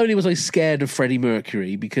not only was I scared of Freddie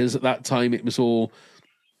Mercury because at that time it was all,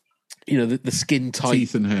 the skin tight.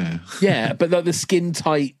 Teeth and hair. Yeah, but like the skin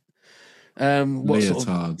tight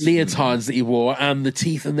leotards that he wore and the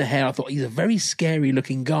teeth and the hair. I thought he's a very scary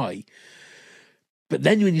looking guy. But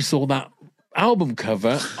then when you saw that album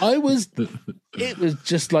cover, it was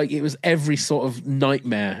just like it was every sort of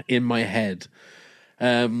nightmare in my head.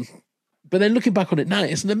 But then looking back on it now,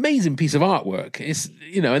 it's an amazing piece of artwork. It's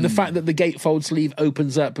and the fact that the gatefold sleeve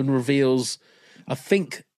opens up and reveals I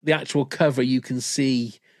think the actual cover you can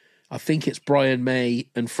see, I think it's Brian May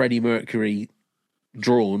and Freddie Mercury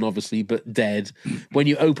drawn, obviously, but dead. When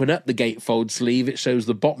you open up the gatefold sleeve, it shows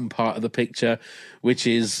the bottom part of the picture, which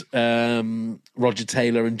is Roger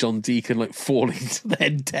Taylor and John Deacon like falling to their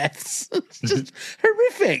deaths. It's just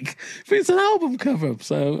horrific. But it's an album cover,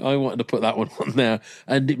 so I wanted to put that one on there.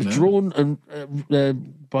 And it was drawn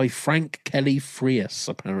by Frank Kelly Frias,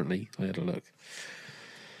 apparently. I had a look.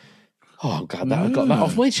 Oh, God, I got that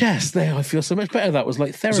off my chest there. I feel so much better. That was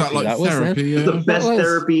like therapy. Was that like therapy? The best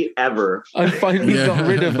therapy ever. I finally got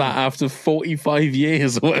rid of that after 45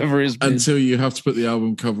 years or whatever it's been. Until you have to put the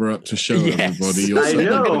album cover up to show everybody. You're I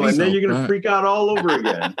know, and then you're going to freak out all over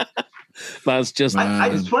again. That's just...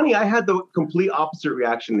 It's funny, I had the complete opposite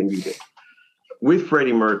reaction than you did. With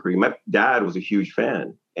Freddie Mercury, my dad was a huge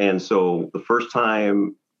fan. And so the first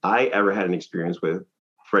time I ever had an experience with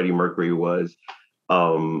Freddie Mercury was...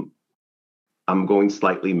 I'm Going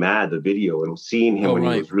Slightly Mad, the video, and seeing him when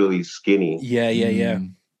he was really skinny. Yeah.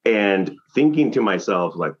 And thinking to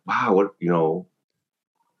myself, like, wow, what,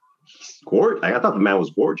 he's gorgeous. I thought the man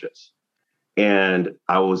was gorgeous. And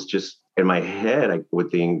I was just, in my head, I would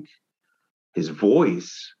think his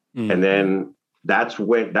voice. And then that's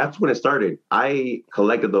when it started. I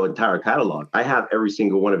collected the entire catalog. I have every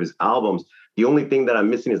single one of his albums. The only thing that I'm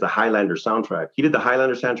missing is the Highlander soundtrack. He did the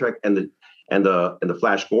Highlander soundtrack and the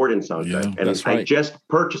Flash Gordon soundtrack. And that's right. I just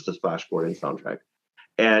purchased the Flash Gordon soundtrack.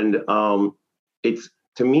 And it's,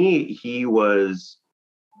 to me, he was,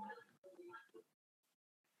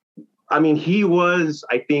 I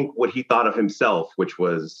think, what he thought of himself, which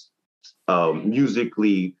was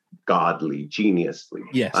musically godly, geniusly.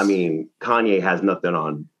 Yes. Kanye has nothing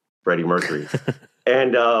on Freddie Mercury.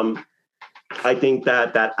 And I think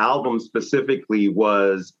that album specifically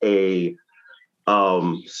was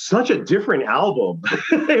such a different album.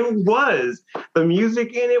 It was. The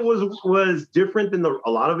music in it was different than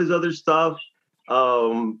a lot of his other stuff.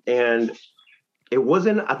 And it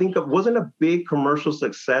wasn't a big commercial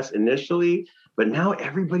success initially, but now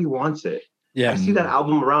everybody wants it. Yeah. I see that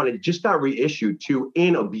album around. It just got reissued too,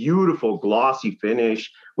 in a beautiful glossy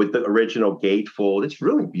finish with the original gatefold. It's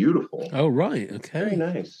really beautiful. Oh, right. Okay. Very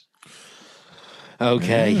nice.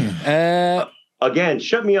 Okay. Again,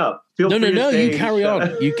 shut me up. No. You carry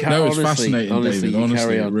on. You carry on. It's fascinating, David.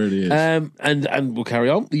 Honestly, it really is. And we'll carry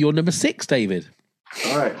on. Your number 6, David.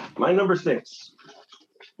 All right, my number 6.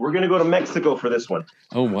 We're gonna go to Mexico for this one.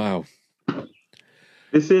 Oh wow.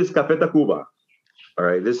 This is Café Tacuba. All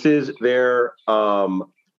right, this is their I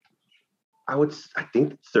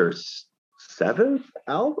think it's their 7th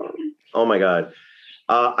album. Oh my God.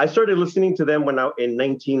 I started listening to them in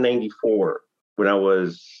 1994 when I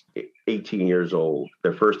was 18 years old.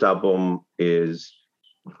 Their first album is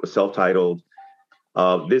self-titled.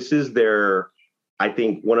 This is I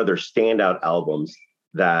think, one of their standout albums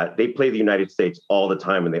that they play the United States all the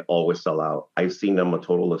time and they always sell out. I've seen them a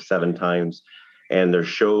total of 7 times, and their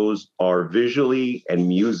shows are visually and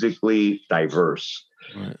musically diverse.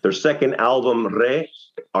 Right. Their second album,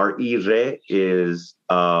 R-E, is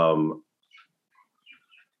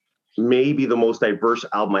maybe the most diverse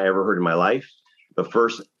album I ever heard in my life. The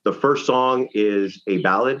first song is a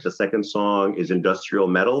ballad. The second song is industrial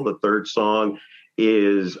metal. The third song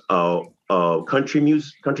is a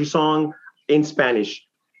country song in Spanish.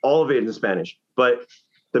 All of it in Spanish. But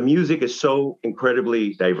the music is so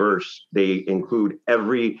incredibly diverse. They include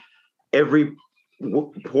every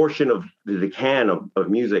portion of the can of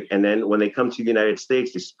music. And then when they come to the United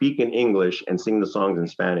States, they speak in English and sing the songs in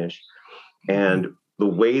Spanish. And the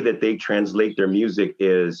way that they translate their music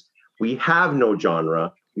is, we have no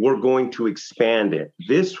genre. We're going to expand it.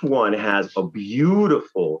 This one has a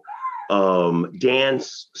beautiful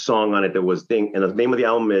dance song on it and the name of the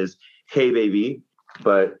album is Hey Baby,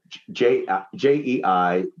 but J-E-I-B-E-I-B-I,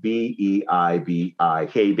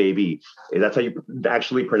 Hey Baby. That's how you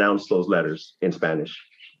actually pronounce those letters in Spanish.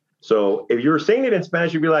 So if you were saying it in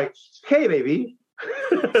Spanish, you'd be like, Hey Baby.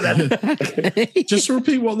 Just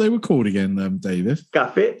repeat what they were called again, David.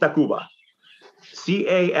 Café Tacuba.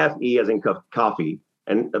 C-A-F-E as in coffee,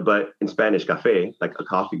 but in Spanish, café, like a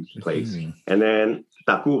coffee place. And then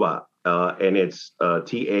Tacuba, and it's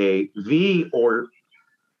T-A-V or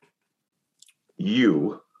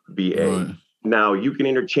U-B-A. Right. Now, you can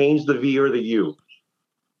interchange the V or the U.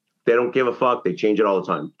 They don't give a fuck. They change it all the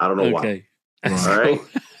time. I don't know why. All right?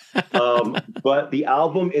 But the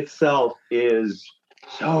album itself is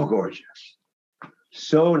so gorgeous.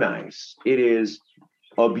 So nice. It is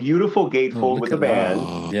a beautiful gatefold with a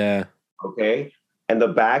band. Yeah. Okay. And the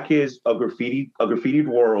back is a graffitied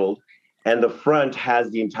world. And the front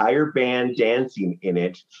has the entire band dancing in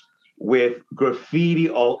it with graffiti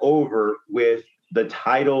all over with the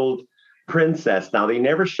titled princess. Now, they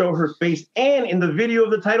never show her face. And in the video of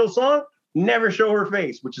the title song, never show her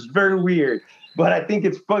face, which is very weird. But I think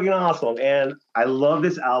it's fucking awesome. And I love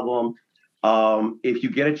this album. If you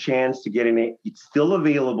get a chance to get in it, it's still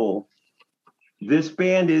available. This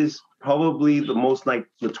band is probably the most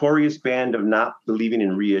notorious band of not believing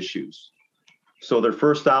in reissues. So their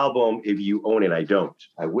first album, if you own it, I don't.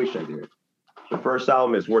 I wish I did. The first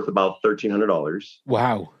album is worth about $1,300.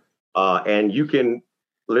 Wow. And you can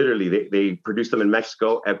literally, they produce them in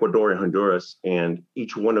Mexico, Ecuador, and Honduras, and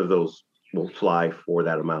each one of those will fly for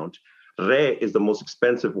that amount. Re is the most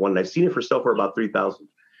expensive one. I've seen it for sale for about $3,000.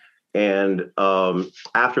 And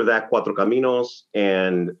after that, Cuatro Caminos,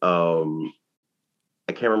 and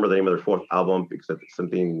I can't remember the name of their fourth album because it's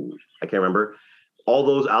something I can't remember. All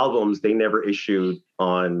those albums, they never issued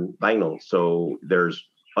on vinyl. So there's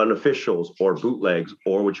unofficials or bootlegs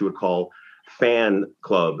or what you would call fan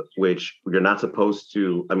club, which you're not supposed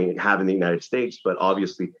to, have in the United States, but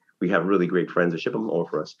obviously we have really great friends that ship them over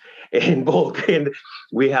for us in bulk, and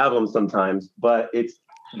we have them sometimes, but it's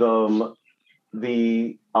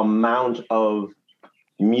the amount of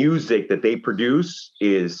music that they produce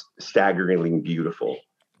is staggeringly beautiful.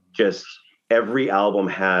 Just every album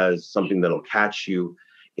has something that'll catch you.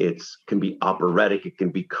 It can be operatic, it can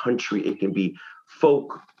be country, it can be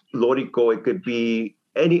folk, lorico, it could be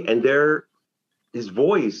his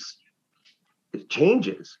voice, it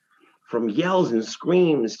changes from yells and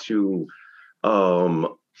screams to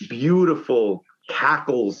beautiful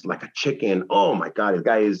cackles like a chicken. Oh my God, this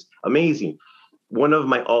guy is amazing. One of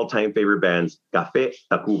my all-time favorite bands, Café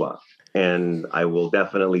Tacuba. And I will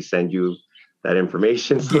definitely send you that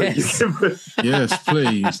information. So yes. Yes,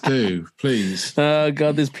 please do. Please. Oh,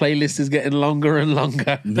 God, this playlist is getting longer and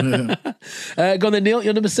longer. Yeah. Go on then, Neil,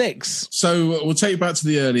 you're number 6. So we'll take you back to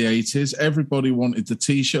the early 80s. Everybody wanted the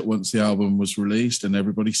T-shirt once the album was released, and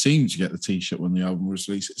everybody seemed to get the T-shirt when the album was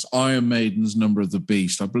released. It's Iron Maiden's Number of the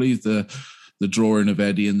Beast. I believe the drawing of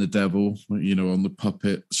Eddie and the Devil, on the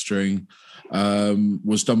puppet string,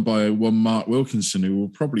 was done by one Mark Wilkinson, who will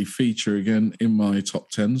probably feature again in my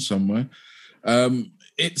top 10 somewhere.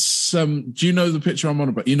 It's do you know the picture I'm on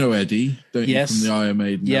about? You know Eddie, don't you? Yes. From the Iron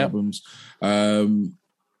Maiden albums.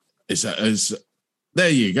 There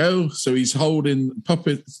you go. So he's holding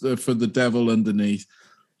puppets for the Devil underneath.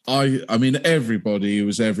 I mean, everybody who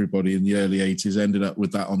was everybody in the early 80s ended up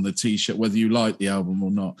with that on the T-shirt, whether you like the album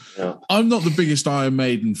or not. Yeah. I'm not the biggest Iron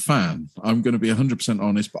Maiden fan. I'm going to be 100%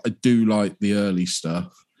 honest, but I do like the early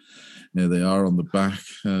stuff. There they are on the back,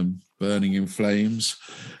 burning in flames.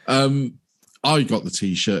 I got the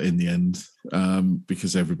T-shirt in the end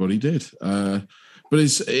because everybody did. But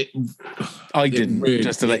I didn't. Really,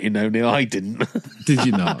 just to let you know, Neil, I didn't. Did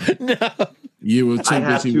you not? No. You were too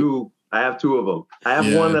busy. I have two of them. I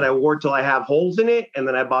have one that I wore till I have holes in it, and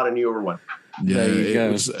then I bought a newer one. Yeah, there you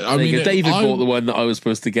go. David bought the one that I was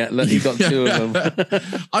supposed to get. Look, he got two of them.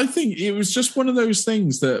 I think it was just one of those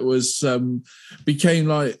things that was became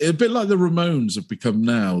like a bit like the Ramones have become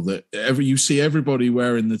now. That you see everybody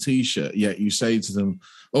wearing the T-shirt, yet you say to them,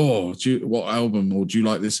 "Oh, what album? Or do you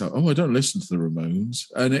like this album?" "Oh, I don't listen to the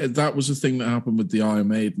Ramones." And that was a thing that happened with the Iron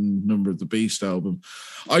Maiden Number of the Beast album.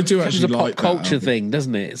 I do actually like that. It's a pop culture thing,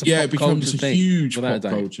 doesn't it? It's it becomes a huge pop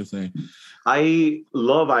culture thing. I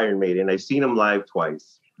love Iron Maiden. I've seen them live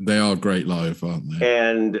twice. They are great live, aren't they?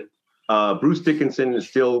 And Bruce Dickinson is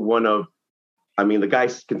still the guy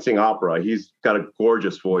can sing opera. He's got a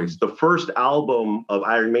gorgeous voice. The first album of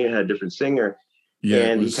Iron Maiden had a different singer. Yeah,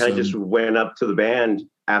 and he kind of just went up to the band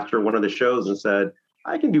after one of the shows and said,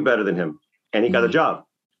 I can do better than him. And he got a job.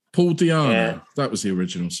 Paul Di'Anno. That was the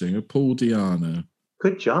original singer. Paul Di'Anno.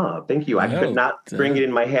 Good job. Thank you. I could not bring it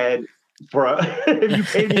in my head if you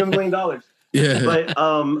paid me $1 million. Yeah. But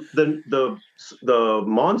the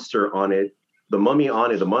monster on it, the mummy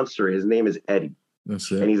on it, the monster, his name is Eddie.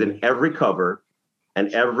 That's it. And he's in every cover.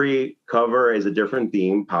 And every cover is a different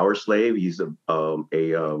theme. Power Slave, he's a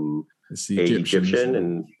Egyptian,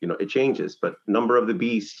 and it changes. But Number of the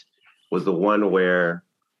Beast was the one where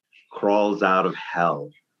crawls out of hell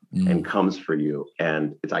and comes for you,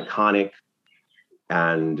 and it's iconic.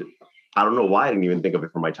 And I don't know why I didn't even think of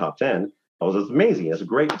it for my top 10. It's amazing. It's a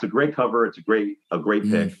great cover. It's a great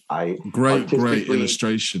pick. Great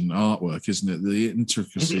illustration artwork, isn't it? The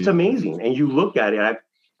intricacy. It's amazing. And you look at it.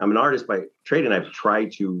 I'm an artist by trade, and I've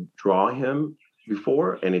tried to draw him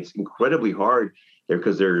before, and it's incredibly hard there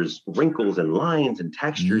because there's wrinkles and lines and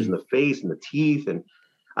textures in the face and the teeth. And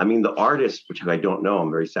the artist, which I don't know, I'm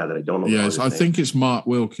very sad that I don't know. Yes, I think it's Mark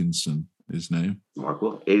Wilkinson, his name. Mark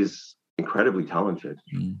is incredibly talented.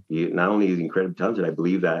 Not only is he incredibly talented, I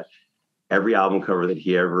believe that every album cover that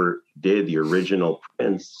he ever did, the original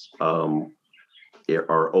prints,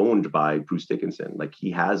 are owned by Bruce Dickinson. Like, he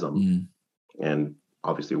has them, and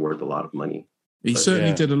obviously worth a lot of money. He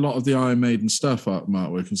certainly did a lot of the Iron Maiden stuff, Mark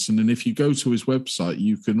Wilkinson. And if you go to his website,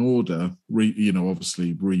 you can order,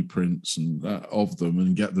 obviously reprints and of them,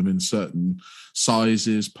 and get them in certain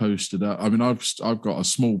sizes, posted up. I mean, I've got a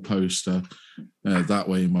small poster that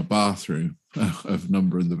way in my bathroom of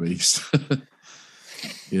Number and the Beast.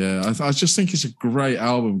 Yeah, I just think it's a great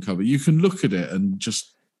album cover. You can look at it and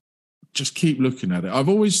just keep looking at it. I've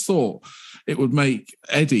always thought it would make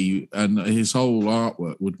Eddie and his whole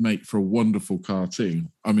artwork would make for a wonderful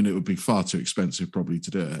cartoon. I mean, it would be far too expensive probably to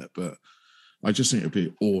do it, but I just think it would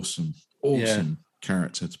be awesome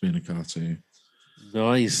character to be in a cartoon.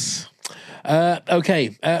 Nice.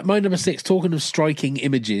 Okay, my number 6, talking of striking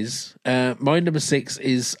images, my number 6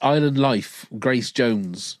 is Island Life, Grace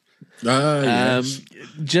Jones. Yes.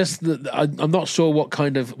 Just that I'm not sure what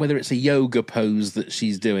kind of, whether it's a yoga pose that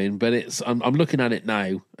she's doing, but I'm looking at it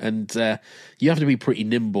now, and you have to be pretty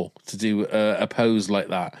nimble to do a pose like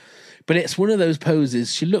that. But it's one of those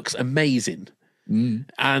poses. She looks amazing,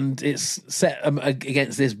 and it's set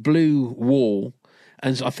against this blue wall,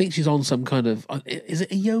 and I think she's on some kind of, is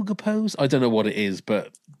it a yoga pose? I don't know what it is, but.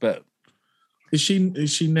 Is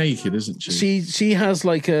she naked, isn't she? She has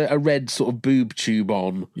like a red sort of boob tube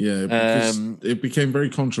on. Yeah, because it became very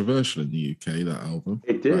controversial in the UK, that album.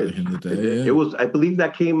 It did. Back in the day, It was, I believe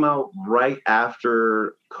that came out right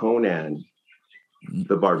after Conan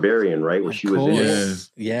the Barbarian, right? Where she was in it.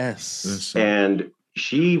 Yes. And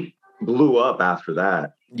she blew up after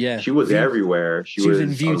that. Yeah. She was everywhere. She was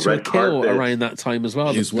in View to a Kill around that time as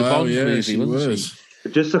well. The Bond movie, wasn't she?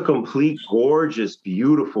 Just a complete, gorgeous,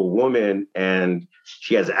 beautiful woman, and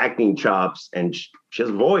she has acting chops, and she has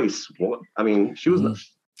voice. I mean, she was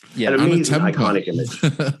an amazing, iconic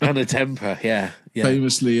image. Anna Temper, yeah.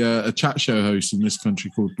 Famously, a chat show host in this country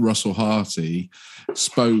called Russell Harty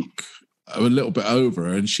spoke a little bit over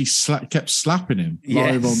her, and she kept slapping him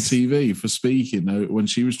live on TV for speaking when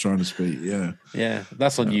she was trying to speak. Yeah,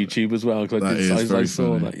 that's on YouTube as well. I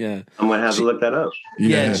saw that. Yeah, I'm gonna have to look that up.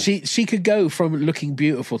 Yeah, she could go from looking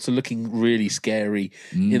beautiful to looking really scary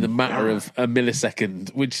in the matter of a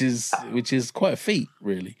millisecond, which is quite a feat,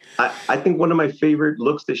 really. I think one of my favorite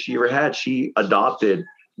looks that she ever had. She adopted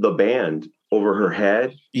the band over her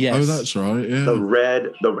head. Yes. Oh, that's right. Yeah. The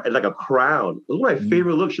red, like a crown. It was one of my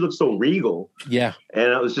favorite looks. She looked so regal. Yeah.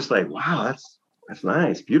 And I was just like, wow, that's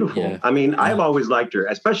nice, beautiful. Yeah. I mean, I've always liked her,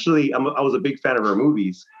 especially I was a big fan of her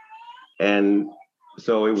movies, and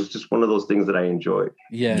so it was just one of those things that I enjoyed.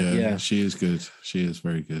 Yeah. She is good. She is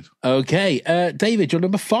very good. Okay, David, your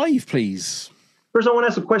number 5, please. First, I want to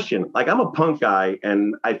ask a question. Like, I'm a punk guy,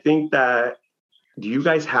 and I think that, do you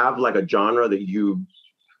guys have like a genre that you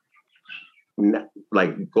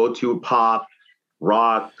like go to? Pop,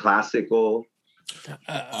 rock, classical?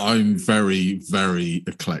 I'm very, very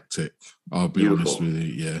eclectic. I'll be honest with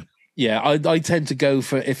you. Yeah, I tend to go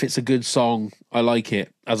for, if it's a good song, I like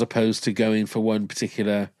it, as opposed to going for one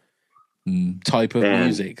particular type of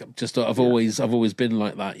music. Just I've always been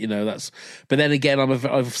like that, That's. But then again,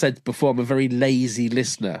 I've said before, I'm a very lazy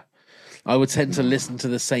listener. I would tend to listen to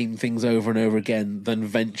the same things over and over again than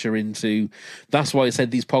venture into. That's why I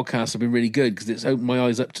said these podcasts have been really good, because it's opened my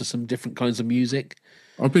eyes up to some different kinds of music.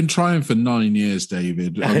 I've been trying for 9 years,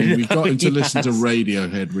 David. I mean, we've got him to listen to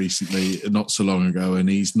Radiohead recently, not so long ago, and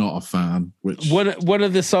he's not a fan. Which one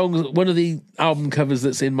of the album covers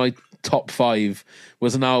that's in my top 5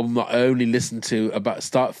 was an album that I only listened to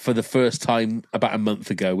for the first time about a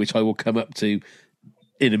month ago, which I will come up to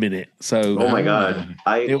in a minute. So, oh my god,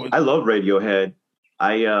 I love Radiohead.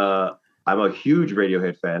 I'm a huge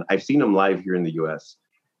Radiohead fan. I've seen them live here in the U.S.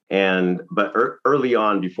 but early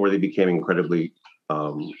on, before they became incredibly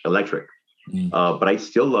electric. But I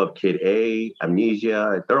still love Kid A,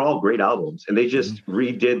 Amnesia. They're all great albums, and they just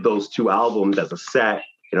redid those 2 albums as a set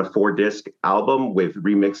in a 4-disc album with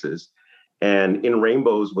remixes. And In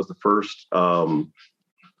Rainbows was the first.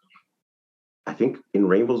 I think In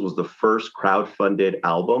Rainbows was the first crowd-funded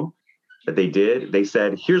album that they did. They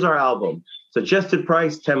said, "Here's our album. Suggested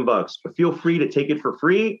price $10, but feel free to take it for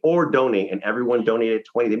free or donate." And everyone donated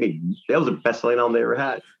 20. That was the best-selling album they ever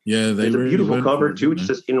had. Yeah, it's a beautiful cover too. It's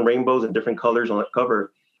just in rainbows and different colors on that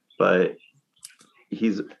cover. But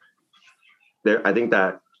he's there. I think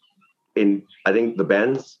the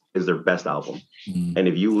Bends is their best album. And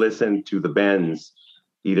if you listen to the Bends,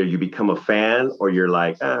 either you become a fan or you're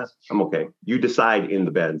like, I'm okay. You decide in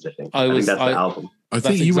the Bends, I think. I think that's the album. I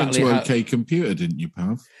think you went to OK Computer, didn't you,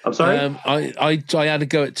 Pav? I'm sorry? I had to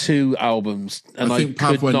go at 2 albums. And I think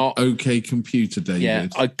Pav went OK Computer, David. Yeah,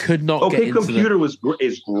 I could not get into them. OK Computer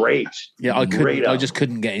is great. Yeah, I just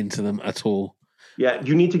couldn't get into them at all. Yeah,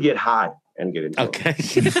 you need to get high and get into them. Okay.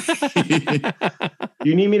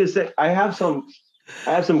 You need me to say, I have some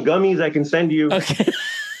gummies I can send you. Okay.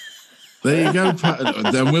 There you go,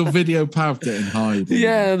 Pav. Then we'll video Pav getting high.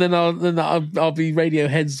 Yeah, then I'll be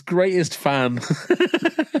Radiohead's greatest fan.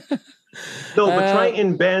 No, but try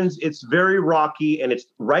in Bends. It's very rocky, and it's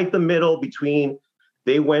right the middle between.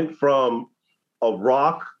 They went from a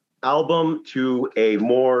rock album to a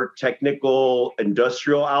more technical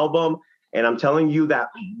industrial album, and I'm telling you that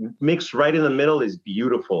mix right in the middle is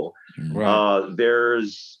beautiful. Right.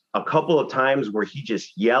 There's a couple of times where he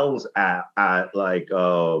just yells at like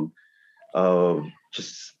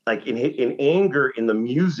just like in anger in the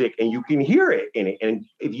music, and you can hear it in it. And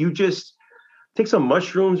if you just take some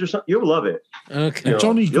mushrooms or something, you'll love it. Okay, you'll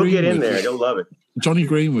get in there, you'll love it. Johnny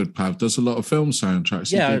Greenwood, Pav, does a lot of film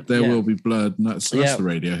soundtracks. Yeah, There Will Be Blood, and that's the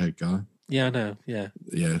Radiohead guy. Yeah, I know. Yeah.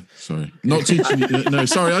 Sorry, not teaching you. No,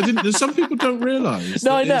 sorry, I didn't. Some people don't realise.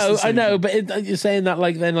 No, I know. But you're saying that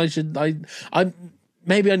like then I should.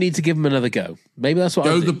 Maybe I need to give them another go. Maybe that's what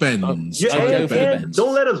I'll do. The Bends. Go for the Bends.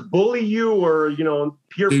 Don't let us bully you or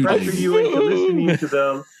peer pressure you into listening to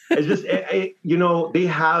them. It's just they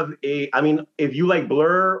have I mean, if you like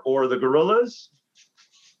Blur or the Gorillaz,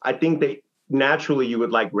 I think naturally you would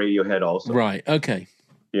like Radiohead also. Right. Okay.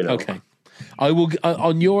 Okay. I will.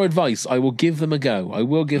 On your advice, I will give them a go. I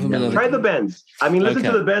will give them another. Try the Bends. I mean, listen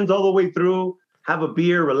to the Bends all the way through. Have a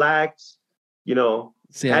beer, relax.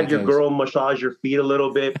 Have your girl massage your feet a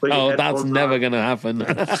little bit. That's never going to happen.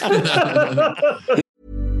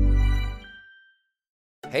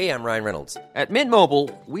 Hey, I'm Ryan Reynolds. At Mint Mobile,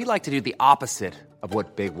 we like to do the opposite of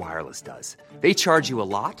what Big Wireless does. They charge you a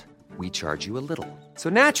lot. We charge you a little. So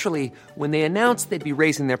naturally, when they announced they'd be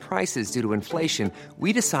raising their prices due to inflation,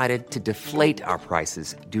 we decided to deflate our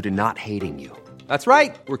prices due to not hating you. That's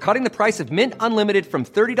right. We're cutting the price of Mint Unlimited from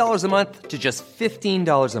 $30 a month to just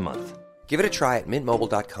 $15 a month. Give it a try at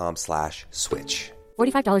mintmobile.com/switch.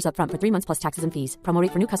 $45 up front for 3 months plus taxes and fees. Promo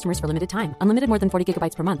rate for new customers for limited time. Unlimited more than 40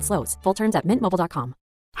 gigabytes per month. Slows full terms at mintmobile.com.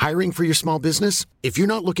 Hiring for your small business? If you're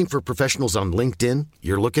not looking for professionals on LinkedIn,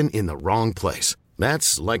 you're looking in the wrong place.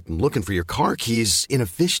 That's like looking for your car keys in a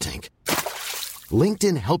fish tank.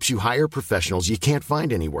 LinkedIn helps you hire professionals you can't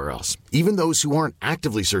find anywhere else, even those who aren't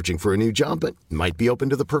actively searching for a new job but might be open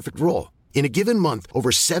to the perfect role. In a given month, over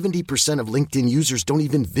 70% of LinkedIn users don't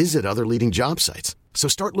even visit other leading job sites. So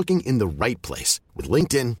start looking in the right place. With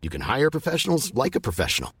LinkedIn, you can hire professionals like a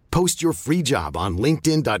professional. Post your free job on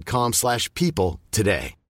linkedin.com/people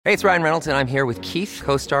today. Hey, it's Ryan Reynolds, and I'm here with Keith,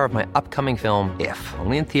 co-star of my upcoming film, If,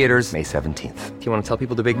 only in theaters May 17th. Do you want to tell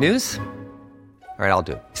people the big news? All right, I'll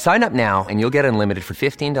do it. Sign up now and you'll get unlimited for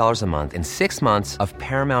 $15 a month and 6 months of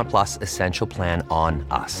Paramount Plus Essential Plan on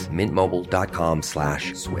us.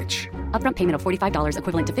 MintMobile.com/switch. Upfront payment of $45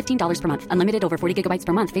 equivalent to $15 per month. Unlimited over 40 gigabytes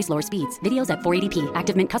per month. Face lower speeds. Videos at 480p.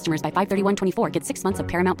 Active Mint customers by 531.24 get 6 months of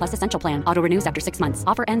Paramount Plus Essential Plan. Auto renews after 6 months.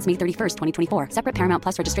 Offer ends May 31st, 2024. Separate Paramount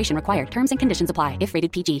Plus registration required. Terms and conditions apply if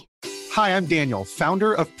rated PG. Hi, I'm Daniel,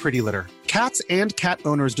 founder of Pretty Litter. Cats and cat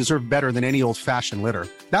owners deserve better than any old-fashioned litter.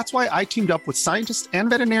 That's why I teamed up with scientists and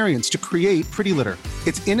veterinarians to create Pretty Litter.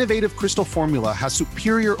 Its innovative crystal formula has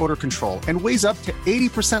superior odor control and weighs up to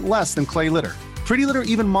 80% less than clay litter. Pretty Litter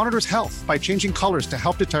even monitors health by changing colors to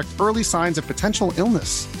help detect early signs of potential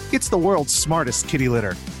illness. It's the world's smartest kitty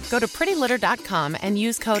litter. Go to prettylitter.com and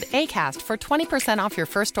use code ACAST for 20% off your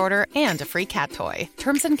first order and a free cat toy.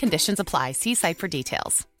 Terms and conditions apply. See site for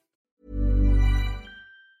details.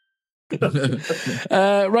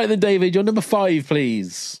 Right then, David, your number 5,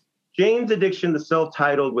 please. Jane's Addiction, the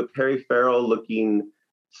self-titled, with Perry Farrell looking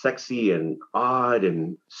sexy and odd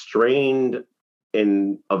and strained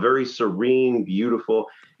in a very serene, beautiful.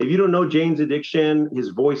 If you don't know Jane's Addiction, his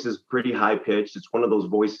voice is pretty high-pitched. It's one of those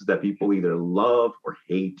voices that people either love or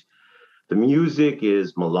hate. The music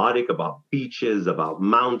is melodic, about beaches, about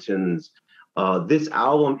mountains. This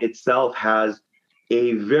album itself has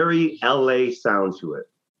a very LA sound to it.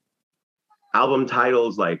 Album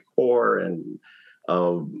titles like Core and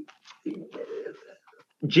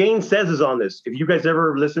Jane Says is on this. If you guys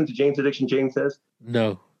ever listen to Jane's Addiction, Jane Says?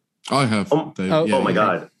 No. I have. Oh my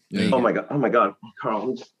God. Yeah. Oh my God.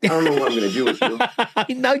 Carl, I don't know what I'm going to do with you.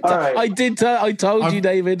 I told you,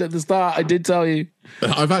 David, at the start. I did tell you.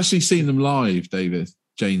 I've actually seen them live, David.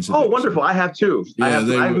 Jane's Oh, Addiction. wonderful. I have too. Yeah,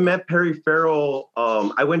 I've met Perry Farrell.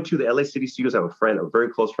 I went to the LA City Studios. I have a friend, a very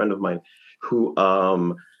close friend of mine, who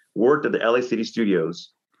worked at the LA City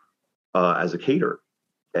Studios as a caterer.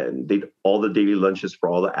 And they did all the daily lunches for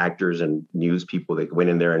all the actors and news people that went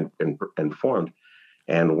in there and performed.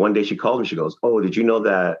 And one day she called me. She goes, "Oh, did you know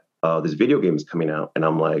that this video game is coming out?" And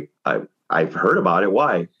I'm like, I've heard about it.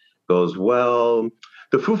 Why? Goes, "Well,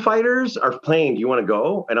 the Foo Fighters are playing. Do you want to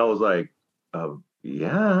go?" And I was like,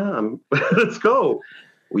 "Yeah, let's go."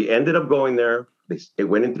 We ended up going there. It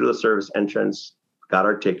went in through the service entrance, got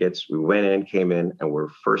our tickets. We went in, came in, and we're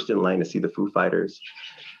first in line to see the Foo Fighters.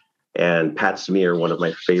 And Pat Smear, one of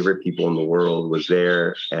my favorite people in the world, was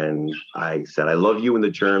there. And I said, "I love you and the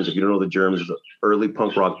Germs." If you don't know the Germs, it's an early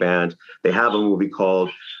punk rock band. They have a movie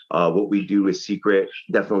called What We Do Is Secret.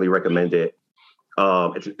 Definitely recommend it.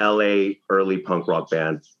 It's an LA early punk rock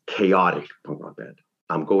band, chaotic punk rock band.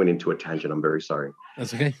 I'm going into a tangent. I'm very sorry.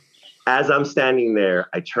 That's okay. As I'm standing there,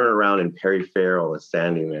 I turn around and Perry Farrell is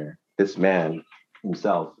standing there. This man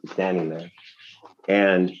himself is standing there.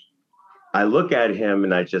 And I look at him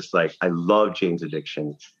and I love Jane's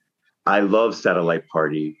Addiction. I love Satellite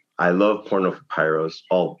Party. I love Porno for Pyros,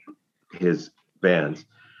 all his bands.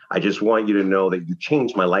 I just want you to know that you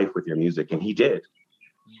changed my life with your music. And he did.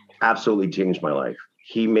 Absolutely changed my life.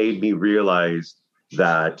 He made me realize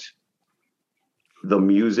that the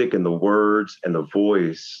music and the words and the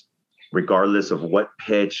voice, regardless of what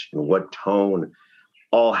pitch and what tone,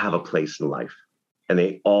 all have a place in life. And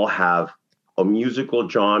they all have a musical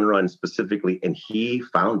genre and specifically, and he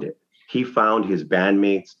found it. He found his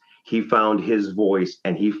bandmates, he found his voice,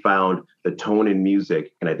 and he found the tone in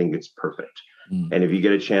music. And I think it's perfect. And if you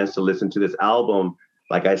get a chance to listen to this album,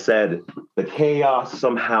 like I said, the chaos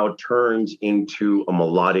somehow turns into a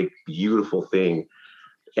melodic, beautiful thing.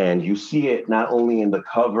 And you see it not only in the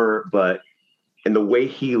cover, but in the way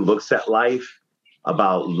he looks at life,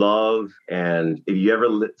 about love. And if you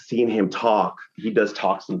ever seen him talk, he does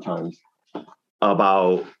talk sometimes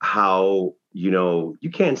about how, you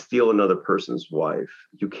can't steal another person's wife.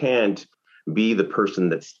 You can't be the person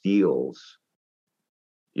that steals.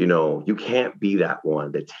 You can't be that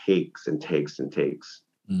one that takes and takes and takes.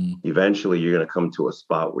 Eventually, you're going to come to a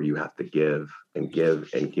spot where you have to give and give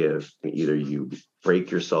and give. And either you break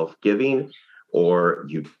yourself giving or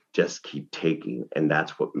you just keep taking. And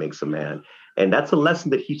that's what makes a man. And that's a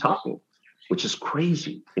lesson that he taught me, which is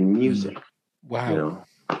crazy in music. Wow.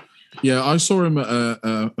 Yeah, I saw him at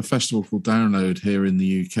a festival called Download here in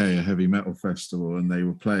the UK, a heavy metal festival, and they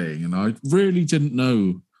were playing. And I really didn't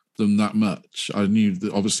know them that much. I knew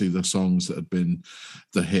obviously the songs that had been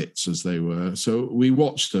the hits as they were. So we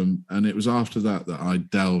watched them, and it was after that I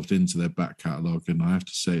delved into their back catalogue, and I have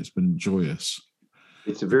to say it's been joyous.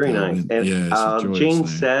 It's very nice. And Jane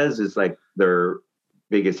Says is like their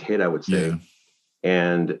biggest hit, I would say. Yeah.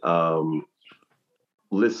 And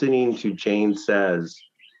listening to Jane Says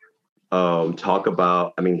talk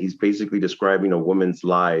about, he's basically describing a woman's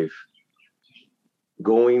life,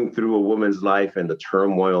 going through a woman's life and the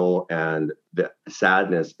turmoil and the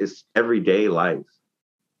sadness. It's everyday life.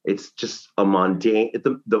 It's just a mundane,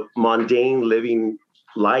 the mundane living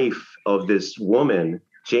life of this woman,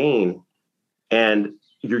 Jane. And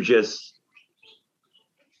you're just,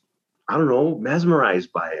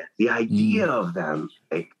 mesmerized by it. The idea of them,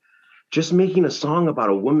 like just making a song about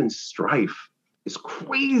a woman's strife is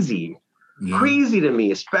crazy. Crazy to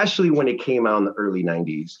me, especially when it came out in the early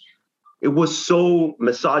 90s. It was so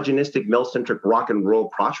misogynistic, male-centric rock and roll,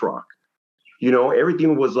 crotch rock.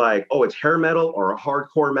 Everything was like, oh, it's hair metal or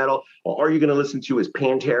hardcore metal, or all you're going to listen to is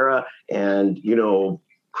Pantera and,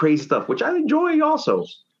 crazy stuff, which I enjoy also.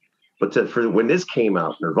 But for when this came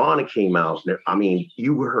out, Nirvana came out,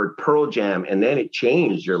 you heard Pearl Jam, and then it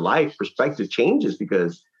changed. Your life perspective changes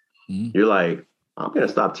because you're like, I'm going to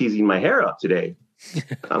stop teasing my hair up today.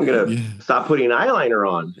 I'm going to stop putting eyeliner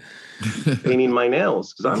on, painting my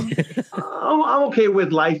nails, because I'm okay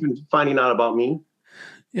with life and finding out about me.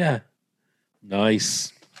 Yeah.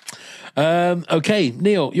 Nice. Okay,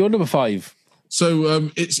 Neil, you're number 5. So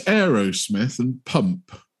it's Aerosmith and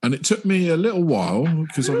Pump. And it took me a little while,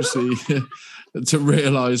 because obviously to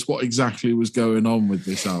realise what exactly was going on with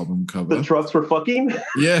this album cover. The trucks were fucking?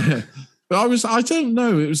 Yeah. But I don't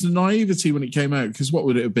know. It was the naivety when it came out, because what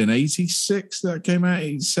would it have been? 86 that came out?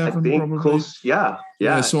 87 I think probably? Close.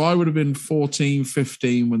 Yeah. So I would have been 14,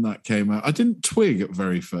 15 when that came out. I didn't twig at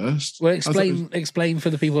very first. Well, explain for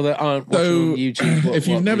the people that aren't watching on YouTube. If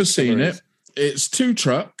you've never seen it, it's 2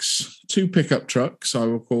 trucks, 2 pickup trucks, I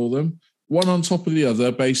will call them. One on top of the other,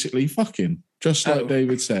 basically fucking, just like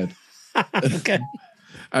David said. Okay.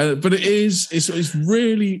 But it's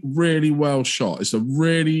really, really well shot. It's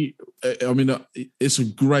it's a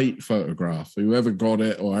great photograph. Whoever got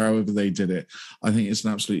it or however they did it, I think it's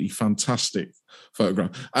an absolutely fantastic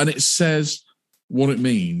photograph. And it says what it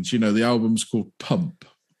means. You know, the album's called Pump,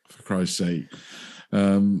 for Christ's sake.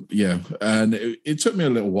 And it took me a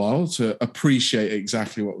little while to appreciate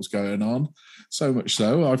exactly what was going on. So much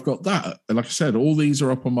so, I've got that. And like I said, all these are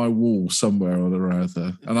up on my wall somewhere or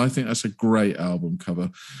other. And I think that's a great album cover.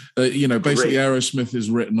 Basically Aerosmith is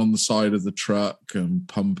written on the side of the truck and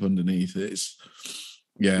Pump underneath it.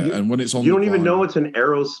 And when it's on, you don't even know it's an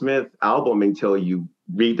Aerosmith album until you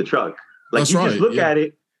read the truck. Like that's you right, just look at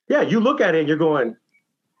it. Yeah, you look at it and you're going,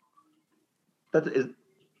 that is.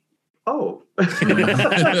 Oh,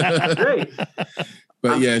 great.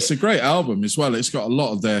 But yeah, it's a great album as well. It's got a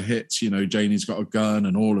lot of their hits, you know, Janie's Got a Gun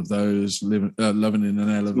and all of those, Loving in an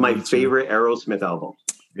Elevator. My favorite Aerosmith album.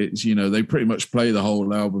 It's, you know, they pretty much play the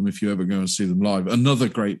whole album if you ever go and see them live. Another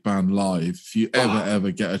great band live, if you ever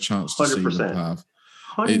get a chance to 100%. See them have.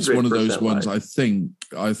 It's one of those ones live.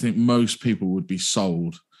 I think most people would be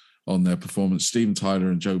sold on their performance. Steven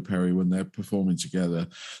Tyler and Joe Perry, when they're performing together,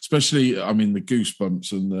 especially, I mean, the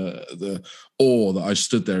goosebumps and the awe that I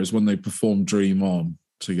stood there is when they performed Dream On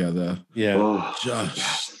together. Yeah.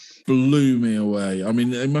 Blew me away. I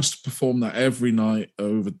mean, they must have performed that every night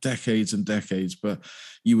over decades and decades, but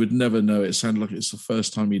you would never know. It sounded like it's the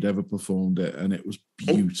first time he'd ever performed it, and it was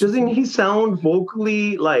beautiful. And doesn't he sound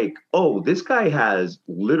vocally like, oh, this guy has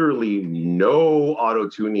literally no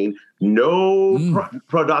auto-tuning, no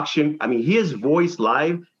production. I mean, his voice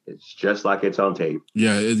live, it's just like it's on tape.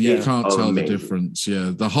 Yeah, you can't tell the difference.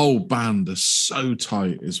 Yeah, the whole band is so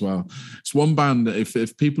tight as well. It's one band that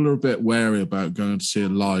if people are a bit wary about going to see a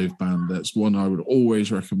live band, that's one I would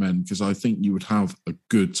always recommend because I think you would have a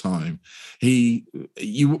good time. He's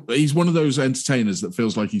one of those entertainers that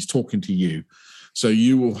feels like he's talking to you. So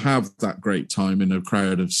you will have that great time in a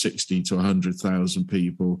crowd of 60 to 100,000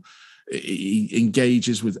 people. He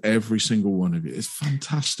engages with every single one of you. It's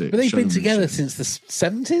fantastic. But they've been together since the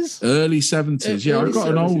 70s? Early 70s, yeah. I've got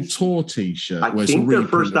an old tour T-shirt. I think their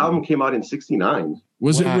first album came out in 1969.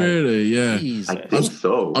 Was it really? Yeah. I think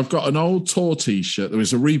so. I've got an old tour T-shirt. There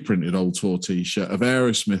was a reprinted old tour T-shirt of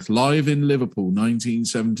Aerosmith live in Liverpool,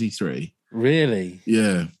 1973. Really?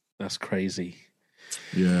 Yeah. That's crazy.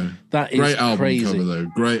 Yeah. That is great album crazy. cover, though.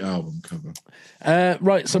 Great album cover.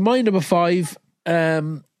 Right, so my number 5...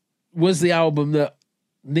 was the album that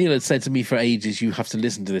Neil had said to me for ages, you have to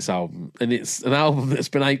listen to this album. And it's an album that's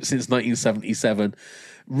been out since 1977.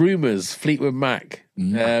 Rumours, Fleetwood Mac.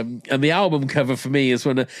 And the album cover for me is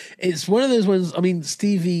it's one of those ones, I mean,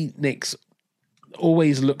 Stevie Nicks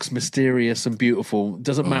always looks mysterious and beautiful.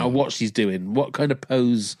 Doesn't matter what she's doing, what kind of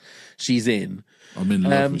pose she's in. I'm in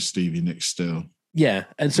love with Stevie Nicks still. Yeah,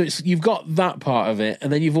 and so you've got that part of it,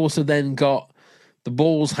 and then you've also then got the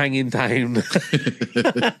balls hanging down.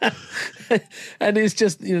 And it's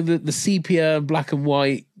just, you know, the sepia, black and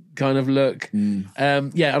white kind of look. And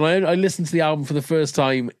I listened to the album for the first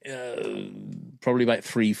time probably about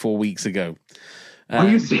 3-4 weeks ago.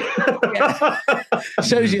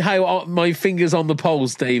 Shows you how my fingers on the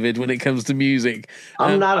pulse, David, when it comes to music.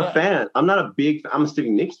 I'm not a fan. I'm a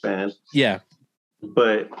Stevie Nicks fan. Yeah.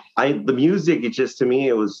 But the music, it just, to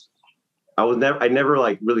me, I never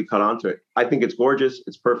like really caught on to it. I think it's gorgeous.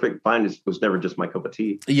 It's perfect. Fine. It was never just my cup of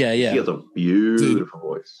tea. Yeah. She has a beautiful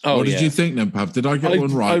voice. What did you think then, Pav? Did I get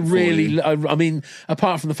one right? I mean,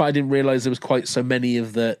 apart from the fact I didn't realize there was quite so many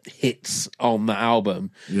of the hits on the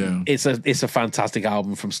album. Yeah. It's a fantastic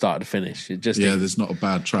album from start to finish. There's not a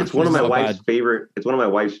bad track. It's one of my wife's favorite. It's one of my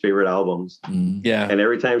wife's favorite albums. Yeah. And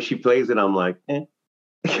every time she plays it, I'm like, eh.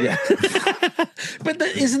 Yeah. But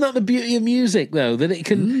isn't that the beauty of music, though, that it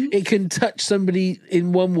can touch somebody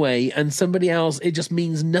in one way and somebody else it just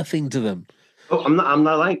means nothing to them? Oh, I'm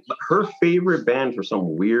not like, but her favorite band for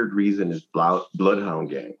some weird reason is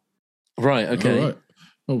Bloodhound Gang. Right. Okay. Right.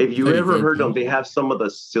 If you ever heard them, they have some of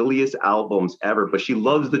the silliest albums ever, but she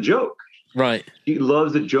loves the joke. Right. She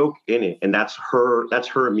loves the joke in it, and that's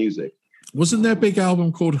her music. Wasn't there a big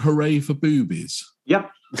album called Hooray for Boobies?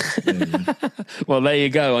 Yep. Well, there you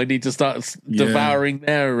go. I need to start devouring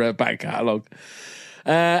their back catalogue.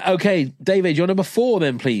 Okay, David, you're number 4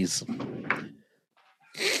 then, please.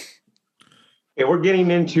 Okay, we're getting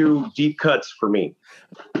into deep cuts for me.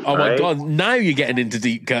 Oh my God, now you're getting into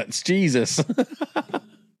deep cuts. Jesus.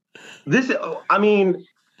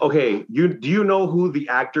 Okay, do you know who the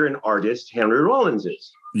actor and artist Henry Rollins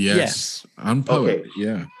is? Yes. And poet,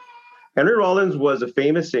 yeah. Henry Rollins was a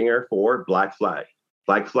famous singer for Black Flag.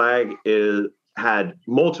 Black Flag had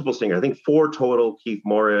multiple singers. I think 4 total: Keith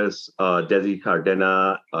Morris, Desi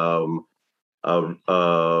Cardena,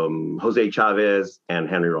 Jose Chavez, and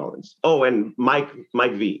Henry Rollins. Oh, and Mikey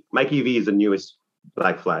V is the newest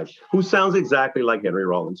Black Flag, who sounds exactly like Henry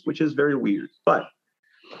Rollins, which is very weird. But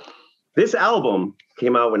this album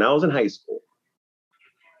came out when I was in high school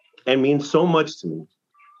and means so much to me.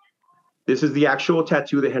 This is the actual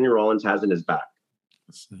tattoo that Henry Rollins has in his back.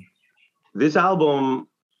 This album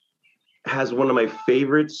has one of my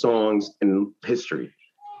favorite songs in history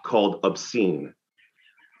called Obscene.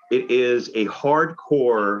 It is a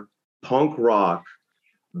hardcore punk rock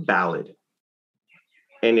ballad.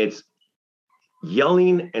 And it's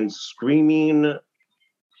yelling and screaming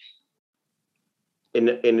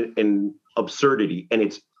in absurdity. And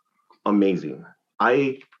it's amazing.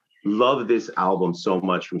 I love this album so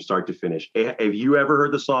much from start to finish. If you ever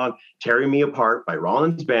heard the song Tearing Me Apart by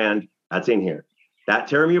Rollins Band, that's in here. That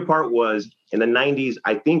Tearing Me Apart was in the 90s,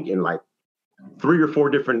 I think in like 3 or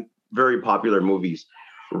 4 different very popular movies,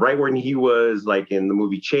 right when he was like in the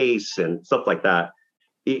movie Chase and stuff like that.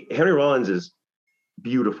 Henry Rollins is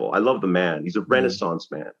beautiful. I love the man. He's a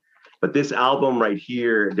Renaissance man. But this album right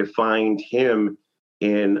here defined him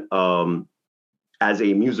in as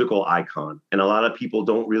a musical icon. And a lot of people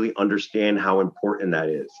don't really understand how important that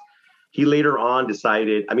is. He later on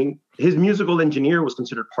decided, I mean, his musical engineer was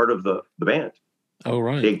considered part of the band. Oh,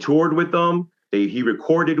 right. They toured with them. He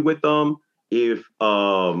recorded with them. If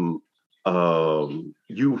you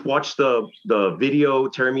watch the video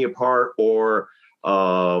Tearing Me Apart or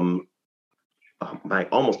almost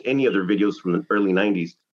any other videos from the early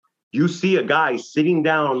 90s, you see a guy sitting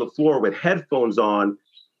down on the floor with headphones on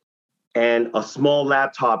and a small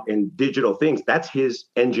laptop and digital things. That's his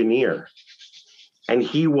engineer. And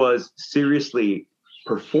he was seriously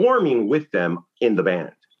performing with them in the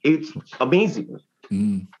band. It's amazing.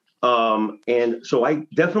 And so I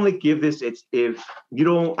definitely give this, if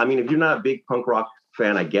you're not a big punk rock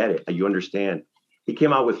fan, I get it. You understand. He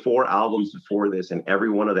came out with 4 albums before this, and every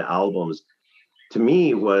one of the albums to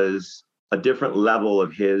me was a different level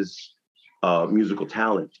of his musical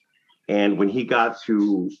talent. And when he got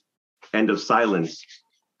to End of Silence,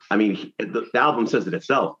 I mean, the album says it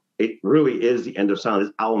itself. It really is the End of Silence.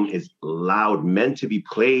 This album is loud, meant to be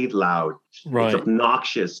played loud. Right. It's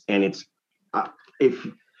obnoxious. And it's, if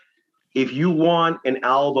you want an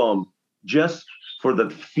album just for the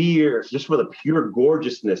pure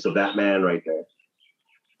gorgeousness of that man right there.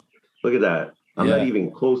 Look at that. I'm not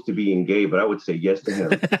even close to being gay, but I would say yes to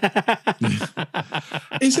him.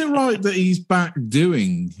 Is it right that he's back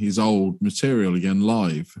doing his old material again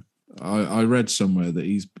live? I read somewhere that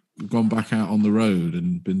he's gone back out on the road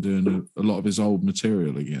and been doing a lot of his old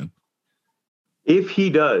material again. If he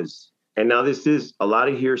does, and now this is a lot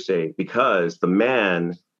of hearsay because the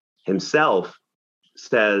man himself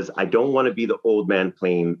says, I don't want to be the old man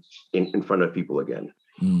playing in front of people again.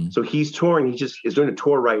 So he's touring. He just is doing a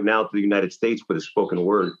tour right now to the United States with a spoken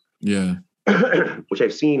word. Yeah. Which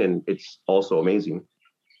I've seen, and it's also amazing.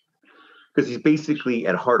 Because he's basically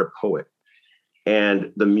at heart a poet.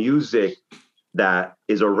 And the music that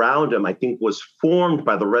is around him, I think, was formed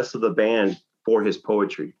by the rest of the band for his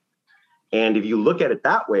poetry. And if you look at it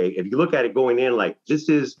that way, if you look at it going in like, this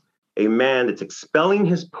is a man that's expelling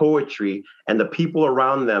his poetry and the people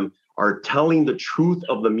around them are telling the truth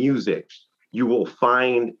of the music, you will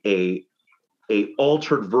find a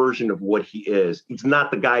altered version of what he is. He's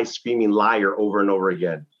not the guy screaming liar over and over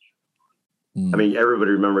again. I mean,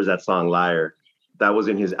 everybody remembers that song Liar. That was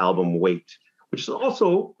in his album Wait, which is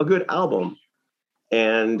also a good album.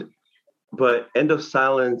 But End of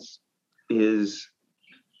Silence is,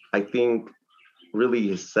 I think, really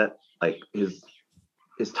his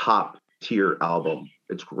top tier album.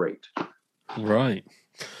 It's great. Right.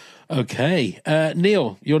 Okay.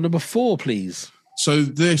 Neil, your number 4, please. So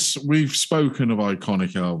we've spoken of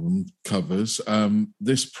iconic album covers.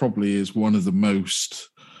 This probably is one of the most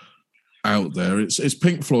out there. It's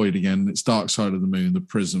Pink Floyd again. It's Dark Side of the Moon, The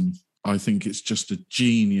Prism. I think it's just a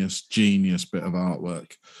genius bit of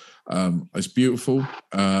artwork. It's beautiful.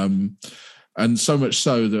 And so much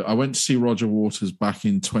so that I went to see Roger Waters back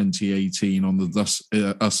in 2018 on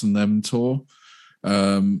the Us and Them tour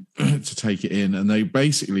to take it in. And they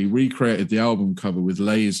basically recreated the album cover with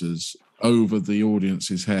lasers over the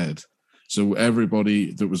audience's head. So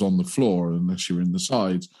everybody that was on the floor, unless you were in the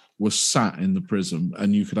sides, was sat in the prism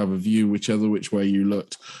and you could have a view which way you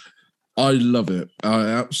looked. I love it. I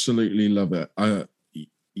absolutely love it.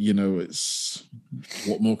 It's,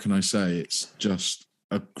 what more can I say? It's just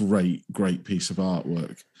a great piece of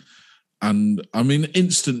artwork. And I mean,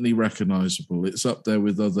 instantly recognizable. It's up there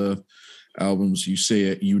with other albums, you see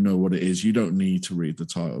it, you know what it is. You don't need to read the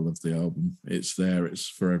title of the album. It's there. It's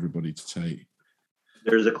for everybody to take.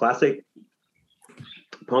 There's a classic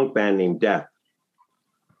punk band named Death.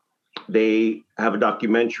 They have a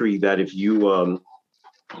documentary that if you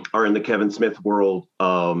are in the Kevin Smith world,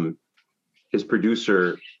 his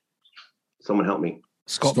producer, someone help me.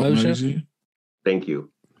 Scott Mosier. Thank you.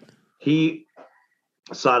 He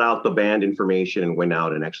sought out the band information and went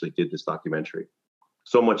out and actually did this documentary.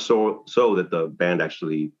 So much so that the band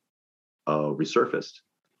actually resurfaced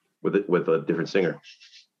with a different singer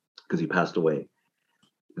because he passed away.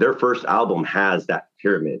 Their first album has that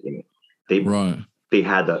pyramid in it. They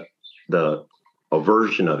had a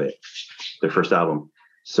version of it, their first album.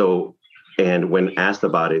 So, and when asked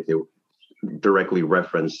about it, they directly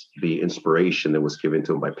referenced the inspiration that was given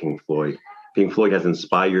to them by Pink Floyd. Pink Floyd has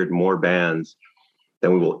inspired more bands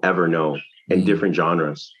than we will ever know in different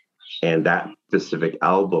genres. And that specific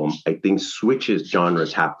album, I think, switches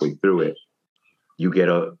genres halfway through it. You get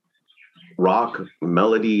a rock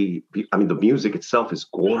melody. I mean, the music itself is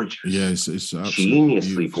gorgeous. Yes, it's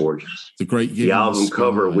geniusly gorgeous. The album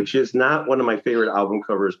cover, which is not one of my favorite album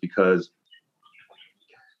covers because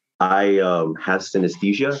I have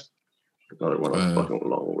synesthesia. Another one of those fucking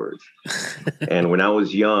long words. And when I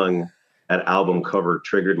was young, that album cover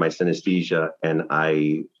triggered my synesthesia, and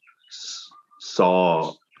I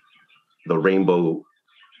saw the rainbow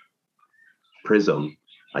prism.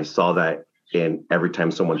 I saw that in every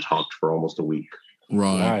time someone talked for almost a week.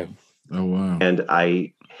 Right. Oh, wow. And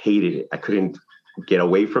I hated it. I couldn't get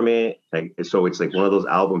away from it. So it's like one of those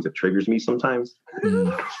albums that triggers me sometimes.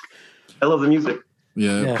 I love the music.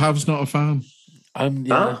 Yeah. Pav's not a fan.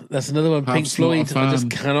 That's another one. Pav's Pink Floyd. not a I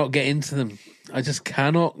just fan. cannot get into them. I just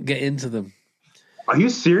cannot get into them. Are you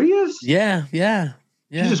serious? Yeah.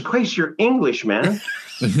 Jesus Christ, you're English, man.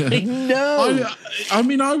 No. I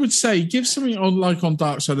mean, I would say give something on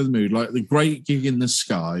Dark Side of the Moon, like The Great Gig in the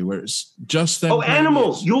Sky, where it's just them. Oh,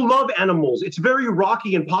 Animals. You'll love Animals. It's very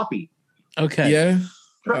rocky and poppy. Okay. Yeah.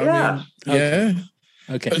 Yeah. Yeah.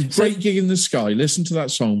 Okay. Great Gig in the Sky. Listen to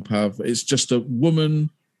that song, Pav. It's just a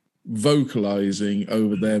woman vocalizing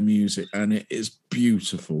over their music, and it is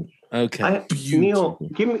beautiful. Okay. Neil,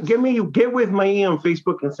 get with me on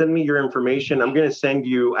Facebook and send me your information. I'm going to send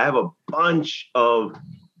you. I have a bunch of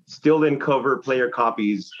still in cover player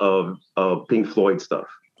copies of Pink Floyd stuff,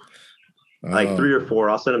 like 3 or 4.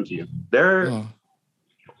 I'll send them to you.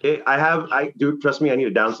 I do. Trust me, I need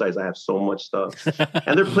to downsize. I have so much stuff,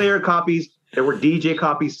 and they're player copies. There were DJ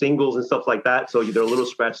copies, singles, and stuff like that. So they're a little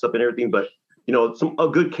scratched up and everything, but a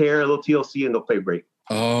good care, a little TLC, and they'll play great.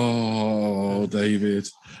 Oh, David.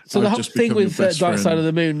 So the whole thing with Dark Side of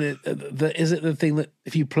the Moon, is it the thing that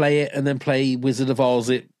if you play it and then play Wizard of Oz,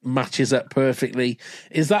 it matches up perfectly?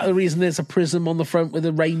 Is that the reason there's a prism on the front with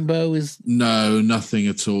a rainbow? No, nothing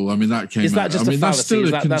at all. I mean, that came Is that out. just I mean, a that's fallacy? still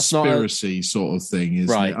a That's not conspiracy sort of thing,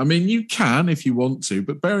 isn't Right. it? I mean, you can if you want to,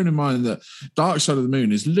 but bearing in mind that Dark Side of the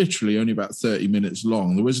Moon is literally only about 30 minutes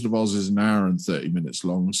long. The Wizard of Oz is an hour and 30 minutes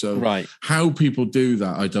long. So how people do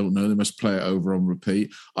that, I don't know. They must play it over on repeat.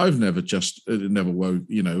 I've never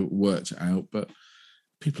worked it out, but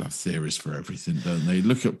people have theories for everything, don't they?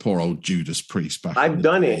 Look at poor old Judas Priest back. I've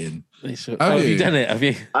done it. Have you done it? Have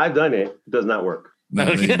you? I've done it. It does not work. No,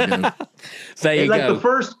 there you go. There you It's like go. the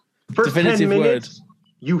first Definitive 10 minutes,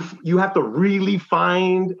 you have to really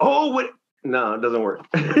find. No, it doesn't work.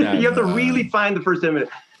 You have to really find the first 10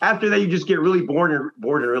 minutes. After that, you just get really bored and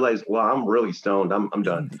realize, well, I'm really stoned. I'm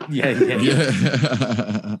done.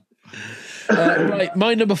 Yeah. Right,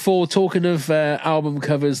 my number 4, talking of album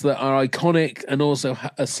covers that are iconic and also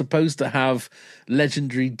are supposed to have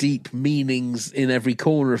legendary deep meanings in every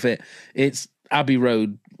corner of it, it's Abbey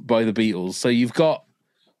Road by the Beatles. So you've got...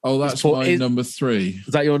 Oh, that's my number 3.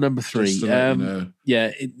 Is that your number 3? Just to let you know.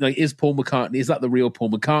 Yeah, is Paul McCartney, is that the real Paul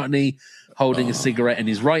McCartney holding a cigarette in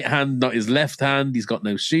his right hand, not his left hand? He's got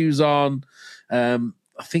no shoes on. I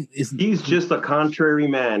think he's just a contrary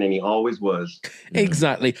man, and he always was.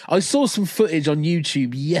 Exactly. I saw some footage on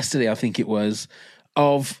YouTube yesterday, I think it was,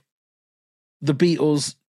 of the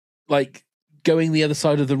Beatles going the other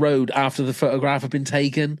side of the road after the photograph had been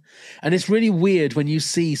taken. And it's really weird when you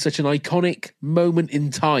see such an iconic moment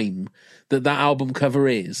in time that album cover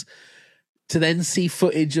is, to then see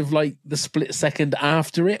footage of the split second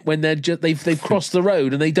after it when they've crossed the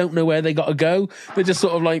road and they don't know where they got to go. They're just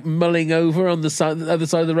sort of mulling over on the other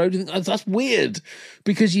side of the road. You think that's weird,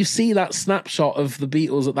 because you see that snapshot of the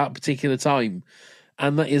Beatles at that particular time,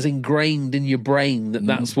 and that is ingrained in your brain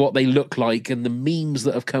that's what they look like, and the memes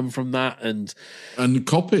that have come from that and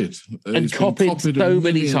copied so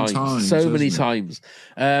many times.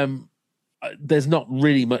 there's not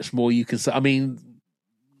really much more you can say. I mean,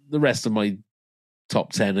 the rest of my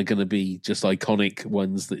top 10 are going to be just iconic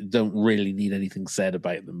ones that don't really need anything said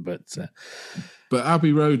about them. But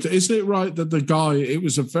Abbey Road, isn't it right that the guy, it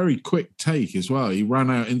was a very quick take as well. He ran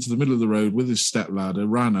out into the middle of the road with his stepladder,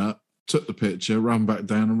 ran up, took the picture, ran back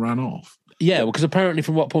down and ran off. Yeah, because apparently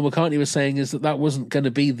from what Paul McCartney was saying is that wasn't going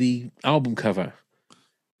to be the album cover.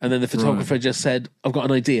 And then the photographer just said, I've got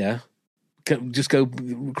an idea. Just go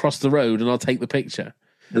across the road and I'll take the picture.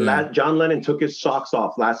 John Lennon took his socks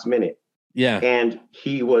off last minute. Yeah. And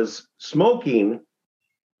he was smoking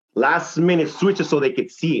last minute switches so they could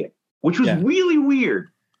see it, which was really weird.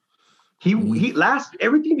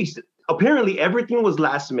 Apparently everything was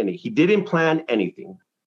last minute. He didn't plan anything.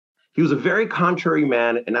 He was a very contrary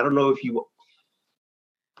man. And I don't know if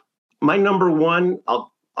my number one,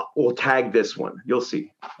 we'll tag this one. You'll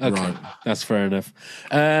see. Okay. Right. That's fair enough.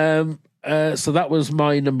 So that was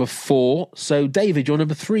my number 4. So David, your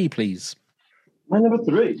number 3, please. My number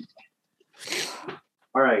 3.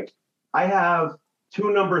 All right. I have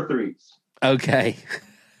 2 number 3s. Okay.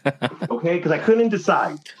 Okay, because I couldn't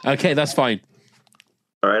decide. Okay, that's fine.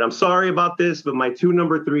 All right, I'm sorry about this, but my 2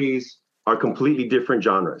 number 3s are completely different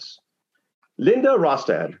genres. Linda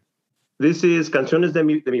Ronstadt. This is Canciones de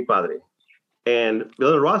mi Padre. And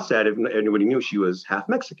Linda Ronstadt, if anybody knew, she was half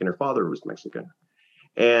Mexican. Her father was Mexican.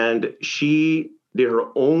 And she did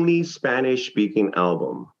her only Spanish-speaking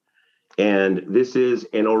album. And this is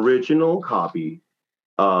an original copy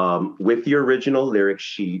with the original lyric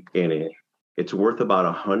sheet in it. It's worth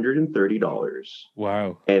about $130.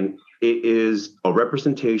 Wow. And it is a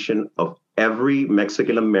representation of every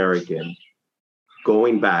Mexican American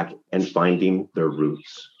going back and finding their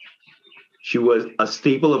roots. She was a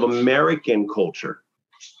staple of American culture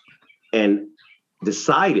and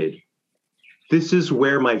decided this is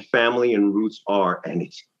where my family and roots are. And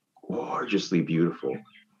it's gorgeously beautiful.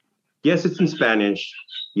 Yes, it's in Spanish.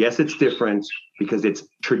 Yes, it's different because it's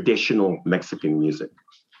traditional Mexican music.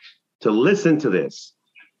 To listen to this,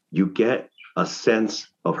 you get a sense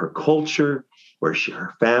of her culture, where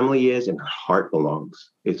her family is and her heart belongs.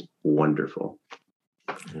 It's wonderful.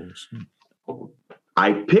 Awesome.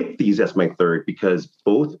 I picked these as my 3rd because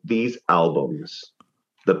both these albums,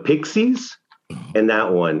 the Pixies and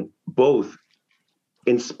that one, both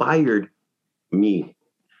inspired me.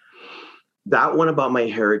 That one about my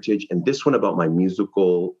heritage and this one about my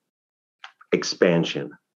musical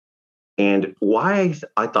expansion. And why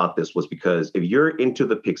I thought this was because if you're into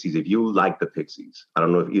the Pixies, if you like the Pixies, I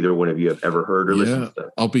don't know if either one of you have ever heard or listened to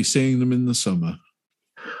them. I'll be seeing them in the summer.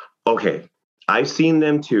 Okay. I've seen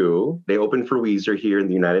them too. They opened for Weezer here in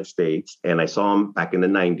the United States. And I saw them back in the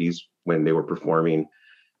 90s when they were performing.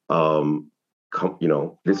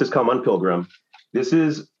 This is Come On Pilgrim. This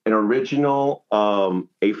is an original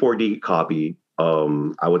A4D copy.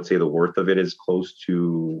 I would say the worth of it is close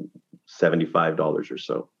to $75 or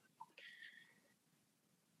so.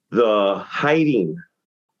 The hiding,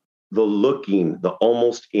 the looking, the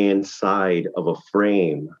almost inside of a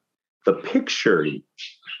frame, the picture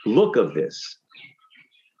look of this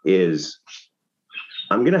is,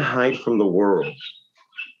 I'm going to hide from the world.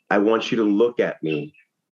 I want you to look at me,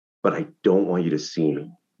 but I don't want you to see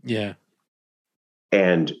me. Yeah.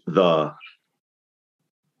 And I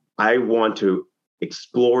want to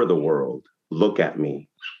explore the world, look at me,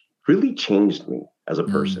 really changed me as a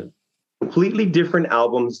person. Completely different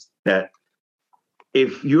albums that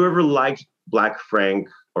if you ever liked Black Frank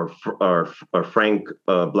or Frank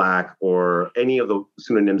Black or any of the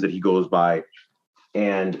pseudonyms that he goes by,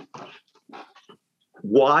 and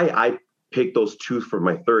why I picked those 2 for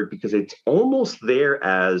my 3rd, because it's almost there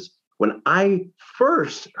as when I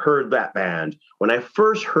first heard that band, when I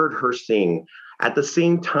first heard her sing, at the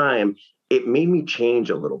same time, it made me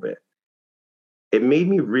change a little bit. It made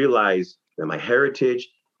me realize that my heritage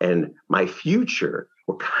and my future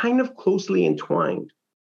were kind of closely entwined,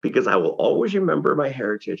 because I will always remember my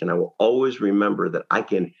heritage and I will always remember that I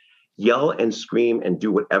can yell and scream and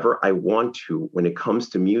do whatever I want to when it comes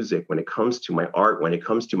to music, when it comes to my art, when it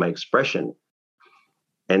comes to my expression.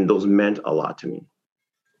 And those meant a lot to me.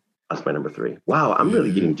 That's my number 3. Wow, I'm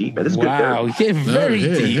really getting deep, man. This is good therapy. Wow, you're getting very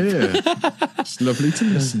deep. It's lovely to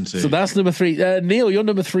listen to. So that's number 3. Neil, your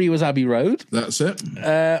number 3 was Abbey Road. That's it.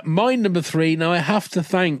 My number 3, now I have to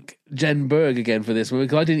thank Jen Berg again for this one,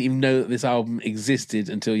 because I didn't even know that this album existed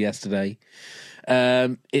until yesterday.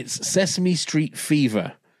 It's Sesame Street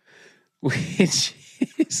Fever, which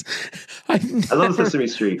is... I love Sesame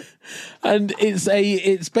Street. And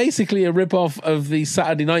it's basically a rip-off of the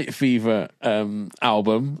Saturday Night Fever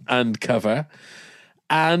album and cover.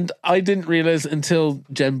 And I didn't realize until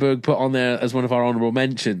Jen Berg put on there as one of our honorable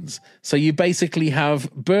mentions. So you basically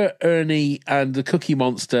have Bert, Ernie, and the Cookie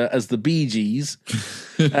Monster as the Bee Gees,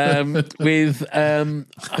 with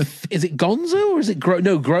is it Gonzo or is it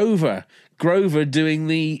Grover? Grover doing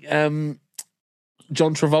the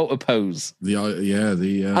John Travolta pose.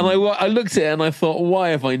 And I looked at it and I thought, why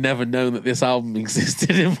have I never known that this album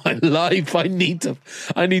existed in my life? I need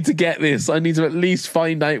to get this. I need to at least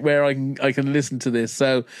find out where I can listen to this.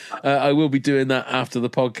 So I will be doing that after the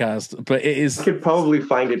podcast. But it is. I could probably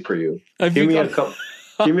find it for you. Give me a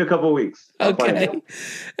couple of weeks. I'll find it.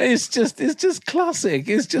 It's just classic.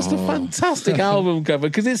 It's just a fantastic album cover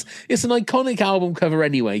because it's an iconic album cover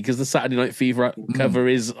anyway. Because the Saturday Night Fever cover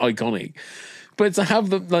is iconic. But to have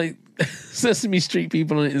them like Sesame Street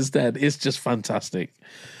people on it instead, it's just fantastic.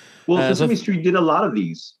 Well, Sesame Street did a lot of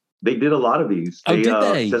these. They did a lot of these. Did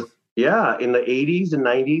they? Yeah, in the 80s and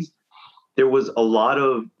 90s, there was a lot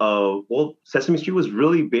of. Sesame Street was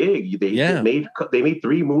really big. They made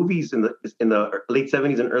 3 movies in the late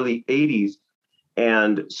 70s and early 80s,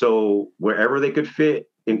 and so wherever they could fit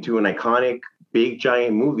into an iconic big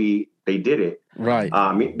giant movie, they did it. Right.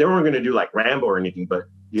 They weren't going to do like Rambo or anything, but.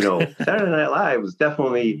 Saturday Night Live was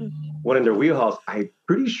definitely one in their wheelhouse. I'm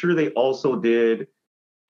pretty sure they also did.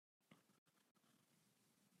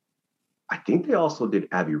 I think they also did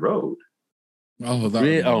Abbey Road. Oh, that!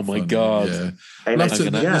 Really? Oh my God! Yeah. And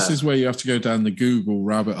this is where you have to go down the Google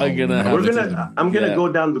rabbit hole. I'm gonna go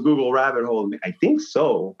down the Google rabbit hole. I think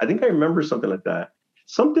so. I think I remember something like that.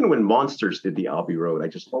 Something when Monsters did the Abbey Road. I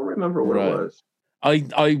just don't remember what it was.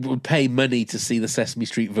 I would pay money to see the Sesame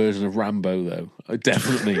Street version of Rambo, though.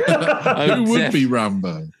 Definitely. Who would be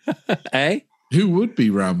Rambo? Eh? Who would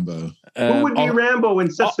be Rambo? Who would be Rambo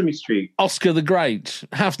in Sesame Street? Oscar the Grouch.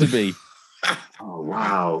 Have to be. Oh,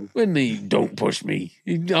 wow. Wouldn't he? Don't push me.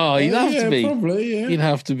 He'd have to be. Probably, yeah. He'd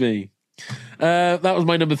have to be. That was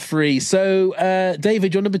my number 3. So,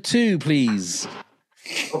 David, your number 2, please.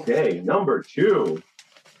 Okay, number 2.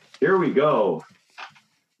 Here we go.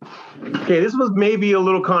 Okay, this was maybe a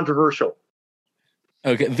little controversial.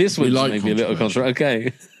 Okay, this was maybe a little controversial.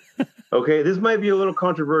 Okay. Okay, this might be a little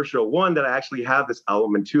controversial. 1, that I actually have this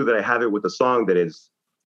album, and 2, that I have it with a song that is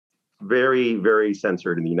very, very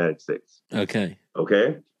censored in the United States. Okay.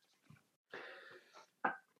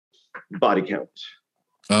 Body Count.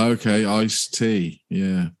 Okay, Ice-T.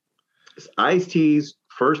 Yeah. It's Ice-T's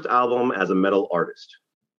first album as a metal artist.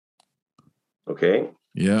 Okay?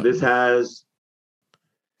 Yeah. This has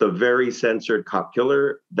the very censored Cop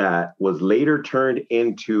Killer that was later turned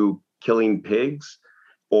into Killing Pigs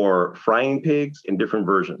or Frying Pigs in different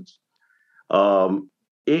versions.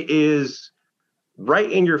 It is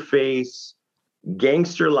right in your face,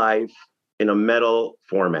 gangster life in a metal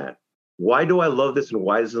format. Why do I love this and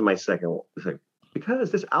why this is my second one? Because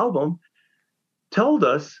this album told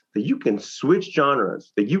us that you can switch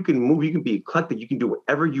genres, that you can move, you can be eclectic, you can do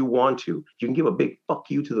whatever you want to. You can give a big fuck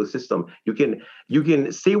you to the system. You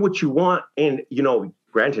can say what you want, and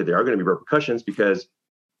granted, there are going to be repercussions because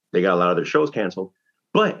they got a lot of their shows canceled.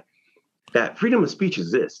 But that freedom of speech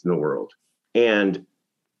exists in the world, and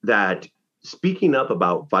that speaking up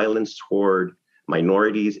about violence toward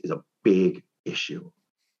minorities is a big issue.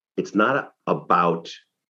 It's not about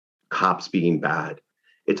cops being bad.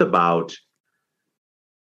 It's about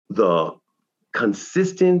the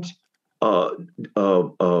consistent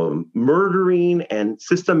murdering and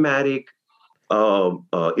systematic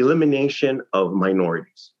elimination of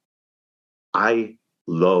minorities. I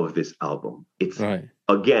love this album. It's,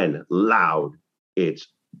 again, loud. It's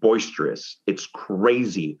boisterous. It's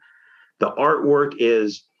crazy. The artwork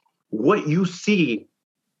is what you see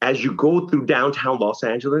as you go through downtown Los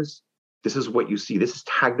Angeles. This is what you see. This is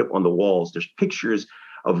tagged up on the walls. There's pictures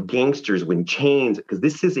of gangsters with chains, because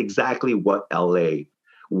this is exactly what LA,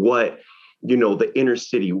 what, the inner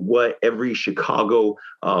city, what every Chicago,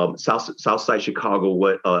 South Side Chicago,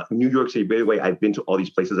 what New York City, by the way, I've been to all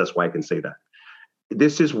these places. That's why I can say that.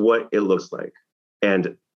 This is what it looks like.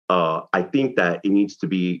 And I think that it needs to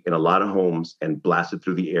be in a lot of homes and blasted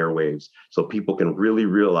through the airwaves so people can really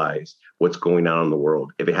realize what's going on in the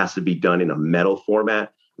world. If it has to be done in a metal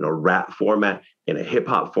format, in a rap format, in a hip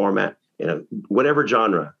hop format, in a whatever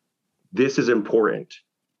genre, this is important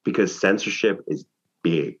because censorship is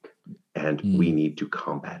big and we need to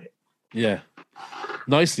combat it. Yeah.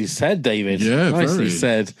 Nicely said, David. Yeah, nicely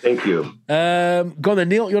said. Thank you. Go on then,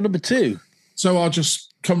 Neil, you're number 2. So I'll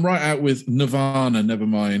just come right out with Nirvana,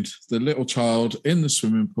 Nevermind. The little child in the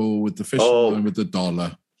swimming pool with the fish line with the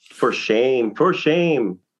dollar. For shame.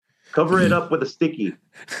 Cover it up with a sticky.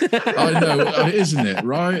 I know, isn't it,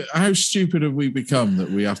 right? How stupid have we become that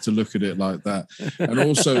we have to look at it like that? And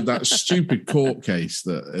also that stupid court case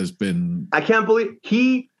that has been... I can't believe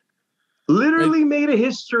he literally made a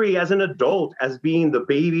history as an adult as being the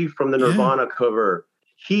baby from the Nirvana cover.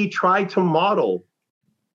 He tried to model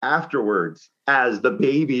afterwards as the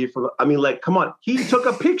baby from... I mean, like, come on. He took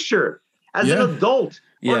a picture as an adult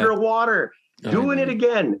underwater. Doing it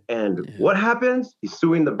again. And what happens? He's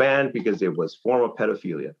suing the band because it was form of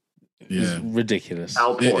pedophilia. Yeah. It's ridiculous.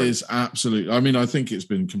 It is absolutely. I mean, I think it's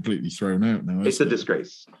been completely thrown out now. It's a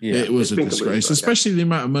disgrace. Yeah. It was a disgrace, especially the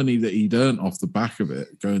amount of money that he'd earned off the back of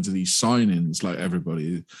it, going to these sign-ins like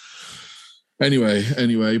everybody.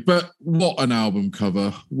 Anyway, but what an album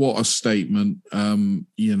cover. What a statement.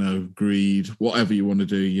 You know, greed, whatever you want to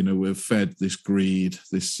do, you know, we're fed this greed,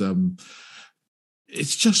 this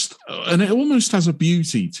it's just, and it almost has a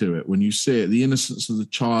beauty to it when you see it. The innocence of the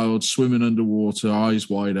child swimming underwater, eyes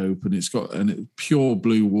wide open. It's got pure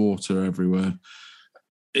blue water everywhere.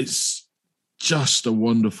 It's just a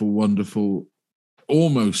wonderful, wonderful,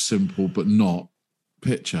 almost simple, but not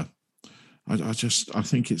picture. I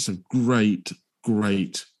think it's a great,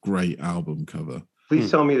 great, great album cover. Please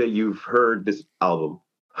tell me that you've heard this album.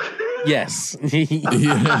 Yes. Yes.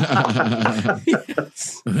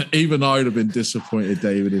 Even I'd have been disappointed,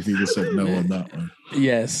 David, if he'd have said no on that one.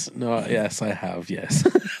 Yes, I have. Yes,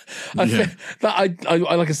 like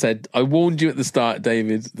I said, I warned you at the start,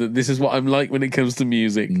 David, that this is what I'm like when it comes to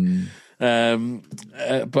music. But I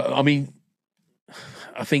mean,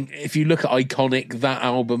 I think if you look at Iconic, that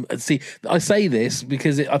album, see, I say this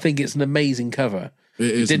because I think it's an amazing cover.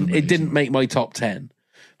 It didn't make my top 10.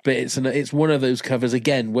 But it's one of those covers,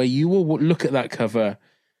 again, where you will look at that cover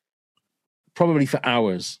probably for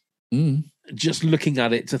hours, just looking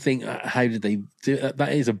at it to think, how did they do that?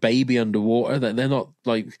 That is a baby underwater. That they're not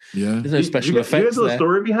like, there's no special effects. Do you know the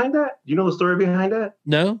story behind that? You know the story behind that?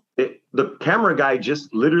 No. The camera guy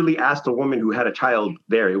just literally asked a woman who had a child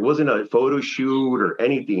there. It wasn't a photo shoot or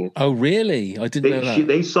anything. Oh, really? I didn't know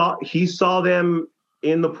that. He saw them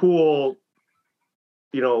in the pool.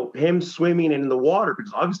 You know, him swimming in the water,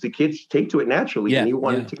 because obviously kids take to it naturally, and he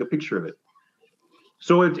wanted to take a picture of it.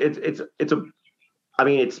 So it's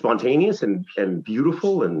spontaneous and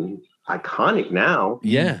beautiful and iconic now.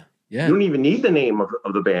 Yeah. You don't even need the name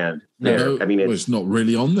of the band. No, I mean, it's not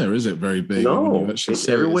really on there, is it? Very big. No,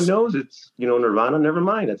 everyone knows it's, Nirvana. Never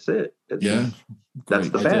mind, that's it. That's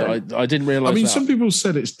the band. I didn't realize. I mean, that. some people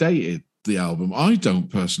said it's dated, the album. I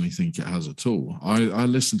don't personally think it has at all. I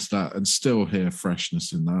listen to that and still hear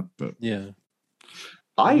freshness in that. But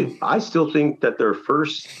I still think that their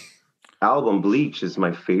first album, Bleach, is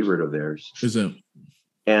my favorite of theirs. Is it?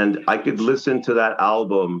 And I could listen to that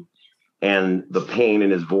album and the pain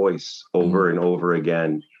in his voice over and over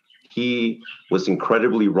again. He was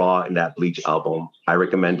incredibly raw in that Bleach album. I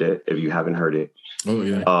recommend it if you haven't heard it. Oh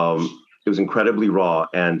yeah. It was incredibly raw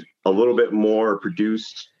and a little bit more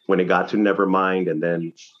produced when it got to Nevermind, and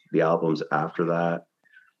then the albums after that.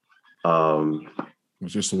 It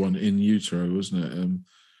was just the one In Utero, wasn't it?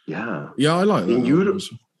 Yeah, I like that.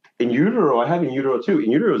 In Utero, I have In Utero too.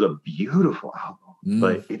 In Utero is a beautiful album,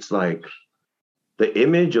 but it's like the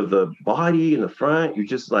image of the body in the front. You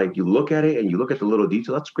just like, you look at it and you look at the little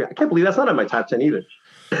detail. That's great. I can't believe that's not in my top 10 either.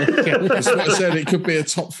 That's what I said. It could be a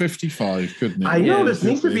top 55, couldn't it? I know, this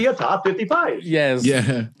needs to be a top 55. Yes.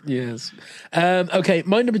 Yeah. Yes. Okay,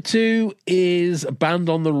 my number 2 is Band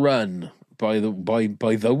on the Run by the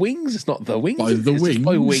Wings. It's not The Wings. By the Wings. Just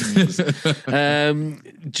by Wings.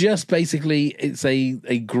 Just basically, it's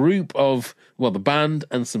a group of, the band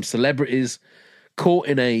and some celebrities caught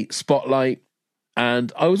in a spotlight.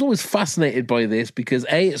 And I was always fascinated by this because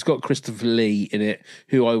it's got Christopher Lee in it,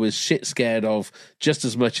 who I was shit scared of just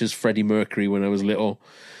as much as Freddie Mercury when I was little.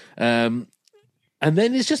 And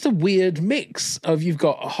then it's just a weird mix of, you've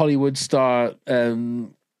got a Hollywood star,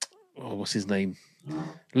 what's his name?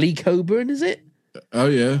 Lee Coburn, is it? Oh,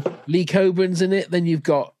 yeah. Lee Coburn's in it. Then you've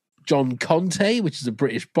got John Conte, which is a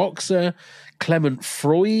British boxer, Clement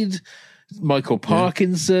Freud, Michael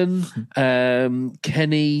Parkinson,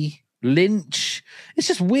 Kenny Lynch. It's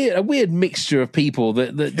just weird, a weird mixture of people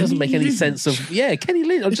that doesn't make any sense of. Yeah, Kenny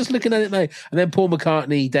Lynch. I'm just looking at it now. And then Paul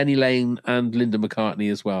McCartney, Denny Lane, and Linda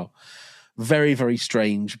McCartney as well. Very, very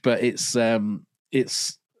strange, but it's. I mean,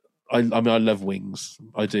 I love Wings.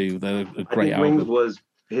 I do. They're a great album. Wings was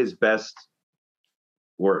his best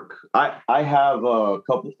work. I have a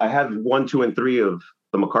couple. I have 1, 2, and 3 of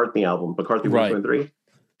the McCartney album. McCartney 1, 2, and 3,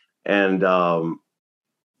 and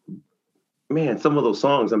man, some of those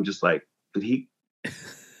songs, I'm just like, did he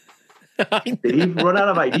run out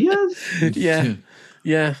of ideas?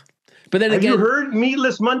 Yeah. But then have again, you heard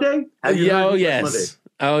Meatless Monday? Have you heard Meatless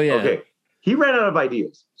Monday? Oh yeah. Okay. He ran out of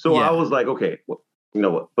ideas. So Yeah. I was like, okay, well, you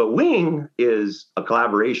know what? But Wing is a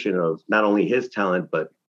collaboration of not only his talent, but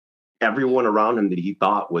everyone around him that he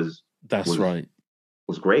thought was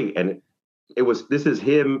great. And this is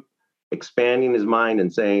him expanding his mind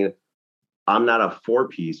and saying, I'm not a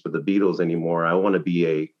 4-piece with the Beatles anymore. I want to be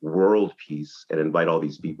a world piece and invite all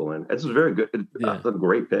these people in. It's very good. That's a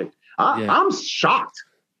great pick. I'm shocked.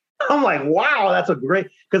 I'm like, wow, that's a great,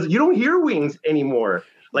 because you don't hear Wings anymore.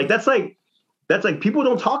 Like that's like people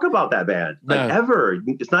don't talk about that band ever.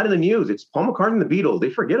 It's not in the news. It's Paul McCartney and the Beatles. They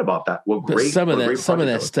forget about that. Some of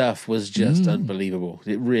their stuff was just unbelievable.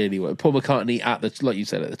 It really was. Paul McCartney like you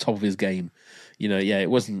said, at the top of his game. You know, it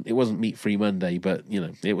wasn't Meat Free Monday, but you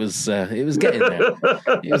know, it was getting there.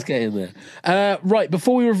 It was getting there. Right,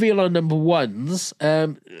 before we reveal our number ones,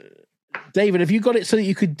 David, have you got it so that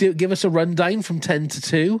you could give us a rundown from 10 to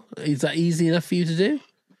 2? Is that easy enough for you to do?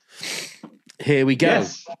 Here we go.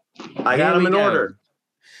 Yes, I got them in order.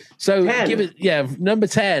 So 10. give it, number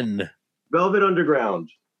 10. Velvet Underground,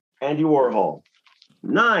 Andy Warhol.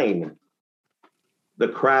 9, The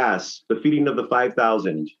Crass, The Feeding of the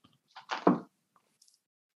 5,000.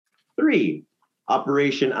 3,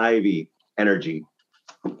 Operation Ivy, Energy.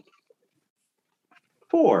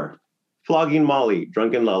 4, Flogging Molly,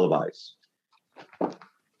 Drunken Lullabies.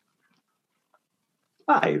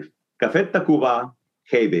 5, Café Tacuba,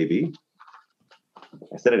 Hey Baby.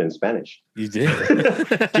 I said it in Spanish. You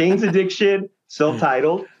did. Jane's Addiction,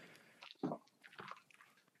 self-titled.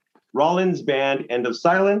 Rollins Band, End of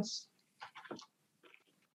Silence.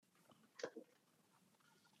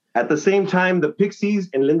 At the same time, the Pixies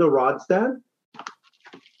and Linda Ronstadt.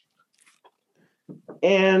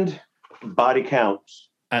 And Body Count.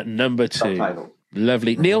 At number 2. Self-titled.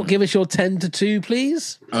 Lovely. Neil, give us your 10 to 2,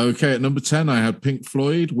 please. Okay, at number 10, I had Pink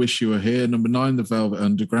Floyd, Wish You Were Here. Number 9, The Velvet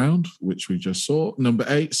Underground, which we just saw. Number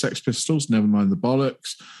 8, Sex Pistols, Nevermind the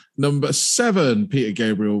Bollocks. Number 7, Peter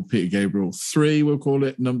Gabriel 3, we'll call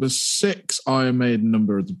it. Number 6, Iron Maiden,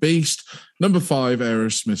 Number of the Beast. Number 5,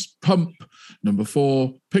 Aerosmith's Pump. Number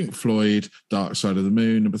 4, Pink Floyd, Dark Side of the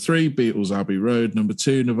Moon. Number 3, Beatles, Abbey Road. Number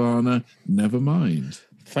 2, Nirvana, Nevermind.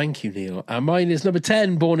 Thank you, Neil. And mine is number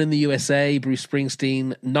 10, Born in the USA, Bruce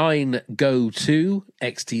Springsteen. 9, Go To,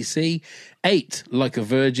 XTC. 8, Like a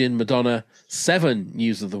Virgin, Madonna. 7,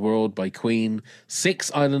 News of the World by Queen.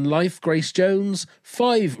 6, Island Life, Grace Jones.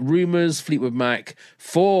 5, Rumours, Fleetwood Mac.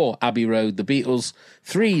 4, Abbey Road, The Beatles.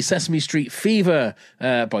 3, Sesame Street Fever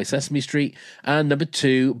by Sesame Street. And number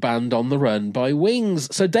 2, Band on the Run by Wings.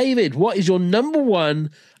 So, David, what is your number 1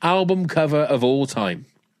 album cover of all time?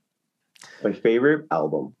 My favorite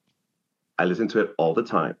album. I listen to it all the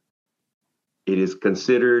time. It is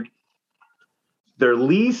considered their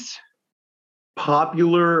least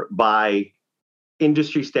popular by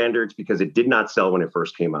industry standards because it did not sell when it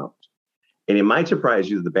first came out. And it might surprise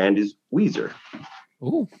you that the band is Weezer.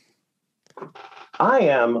 Ooh. I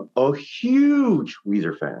am a huge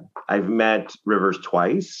Weezer fan. I've met Rivers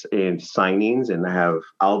twice in signings and I have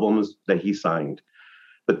albums that he signed.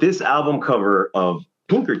 But this album cover of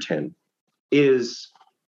Pinkerton is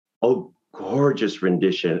a gorgeous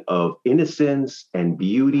rendition of innocence and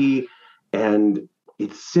beauty, and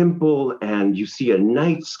it's simple, and you see a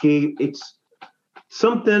nightscape. It's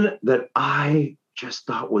something that I just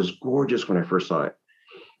thought was gorgeous when I first saw it.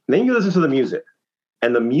 And then you listen to the music,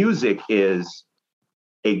 and the music is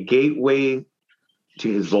a gateway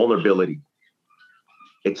to his vulnerability.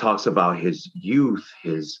 It talks about his youth,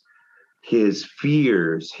 his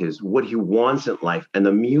fears, what he wants in life, and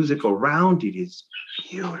the music around it is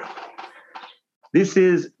beautiful. This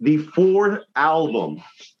is the 4th album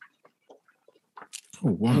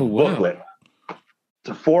booklet. It's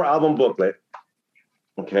a 4-album booklet,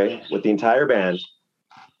 okay, with the entire band,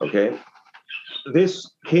 okay. This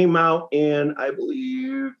came out in, I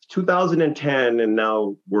believe, 2010, and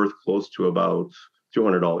now worth close to about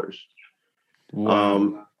 $200.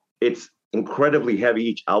 Wow. It's incredibly heavy.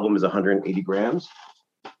 Each album is 180 grams.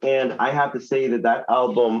 And I have to say that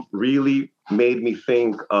album really made me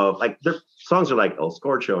think of, like, their songs are like El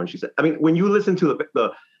Scorcho. And she said, I mean, when you listen to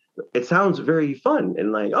the it sounds very fun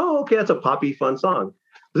and like, oh, okay, that's a poppy, fun song.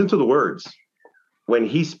 Listen to the words. When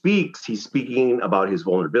he speaks, he's speaking about his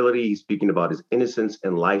vulnerability. He's speaking about his innocence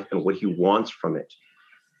in life and what he wants from it.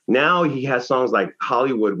 Now he has songs like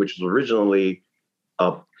Hollywood, which was originally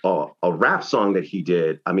a rap song that he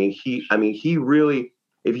did. He really,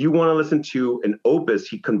 if you want to listen to an opus,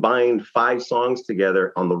 he combined 5 songs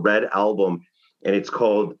together on the Red album, and it's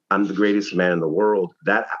called I'm the Greatest Man in the World.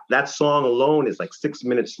 That song alone is like 6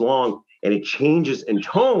 minutes long, and it changes in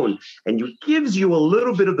tone and gives you a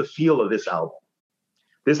little bit of the feel of this album.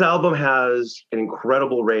 This album has an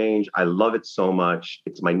incredible range. I love it so much.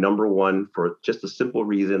 It's my number one for just the simple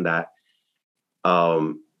reason that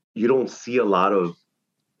you don't see a lot of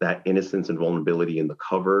that innocence and vulnerability in the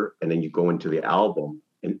cover, and then you go into the album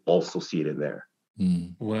and also see it in there.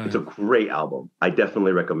 Wow. It's a great album. I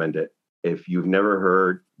definitely recommend it. If you've never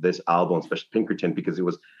heard this album, especially Pinkerton, because it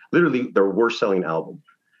was literally their worst selling album.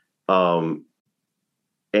 And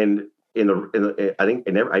I think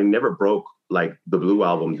I never broke like the Blue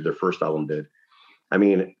album, their first album did. I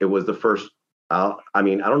mean, it was the first. I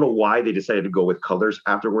don't know why they decided to go with colors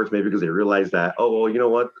afterwards. Maybe because they realized that, oh, well, you know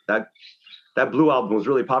what, that Blue album was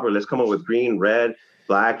really popular. Let's come up with green, red,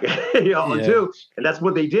 black, too. And that's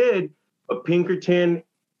what they did. But Pinkerton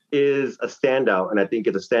is a standout, and I think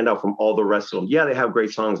it's a standout from all the rest of them. Yeah, they have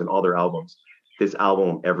great songs in all their albums. This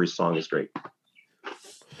album, every song is great.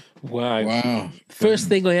 Wow. First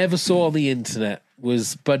thing I ever saw on the internet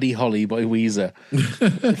was Buddy Holly by Weezer.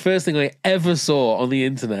 The first thing I ever saw on the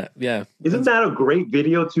internet. Yeah. Isn't that a great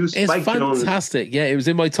video too? It's fantastic. Yeah, it was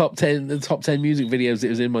in my top 10, the top 10 music videos. It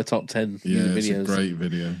was in my top 10 music videos. It's a great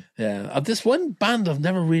video. Yeah. This one band I've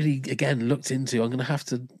never really, again, looked into. I'm going to have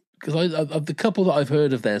to, because of the couple that I've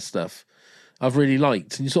heard of their stuff, I've really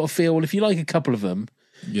liked. And you sort of feel, well, if you like a couple of them,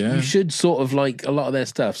 you should sort of like a lot of their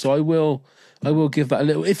stuff. So I will give that a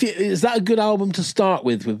little. Is that a good album to start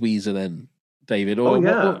with Weezer then, David? Or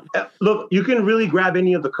what? Look, you can really grab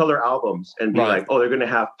any of the Color albums and be like, oh, they're going to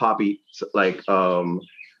have poppy, like the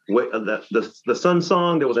Sun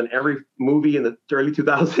song that was in every movie in the early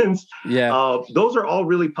 2000s. Yeah, those are all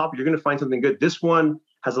really popular. You're going to find something good. This one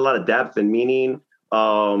has a lot of depth and meaning.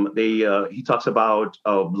 He talks about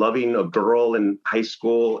loving a girl in high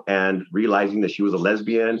school and realizing that she was a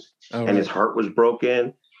lesbian, and his heart was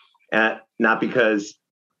broken. And not because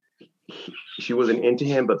she wasn't into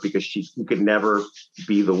him, but because he could never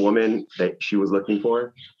be the woman that she was looking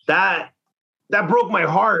for. That broke my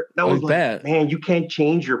heart. That was like, man, you can't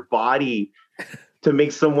change your body to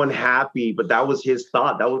make someone happy. But that was his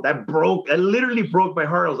thought. That literally broke my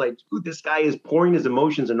heart. I was like, dude, this guy is pouring his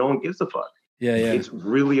emotions and no one gives a fuck. Yeah. It's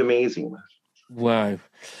really amazing. Wow.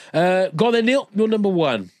 Go on then, Neil. You're number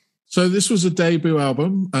one. So this was a debut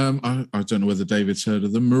album. I don't know whether David's heard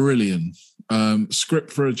of them. Marillion,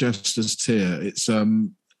 Script for a Jester's Tear. It's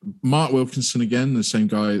Mark Wilkinson again, the same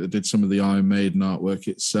guy that did some of the Iron Maiden artwork.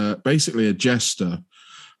 It's basically a jester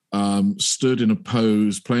stood in a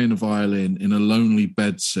pose, playing a violin in a lonely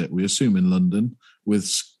bedsit, we assume in London,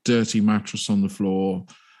 with dirty mattress on the floor,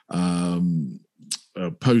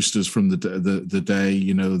 posters from the day,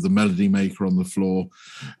 the Melody Maker on the floor,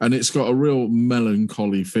 and it's got a real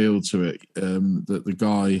melancholy feel to it. That the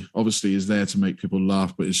guy obviously is there to make people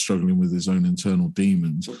laugh, but is struggling with his own internal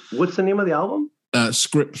demons. What's the name of the album?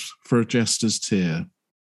 Script for a Jester's Tear.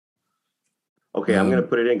 Okay, I'm going to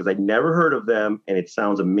put it in because I never heard of them, and it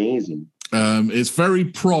sounds amazing. It's very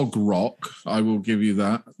prog rock. I will give you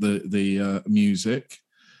that. The music.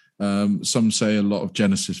 Some say a lot of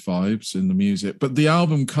Genesis vibes in the music, but the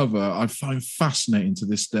album cover I find fascinating to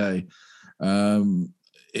this day.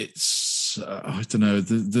 It's I don't know,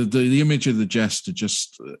 the image of the jester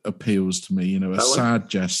just appeals to me. Sad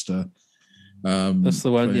jester. That's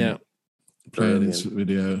the one, playing this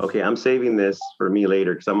video. Okay, I'm saving this for me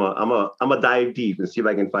later because I'm a dive deep and see if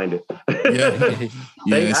I can find it.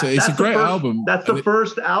 It's a great album. That's the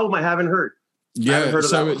first album I haven't heard. Yeah,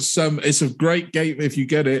 so it's a great gate. If you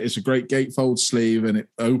get it, it's a great gatefold sleeve, and it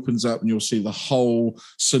opens up, and you'll see the whole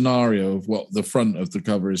scenario of what the front of the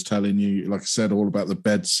cover is telling you. Like I said, all about the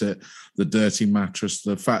bedsit, the dirty mattress,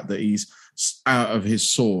 the fact that he's out of his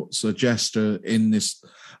sorts, a jester in this,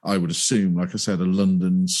 I would assume, like I said, a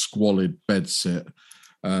London squalid bedsit,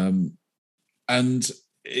 and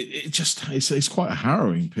it's quite a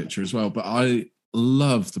harrowing picture as well. But I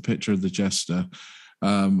love the picture of the jester.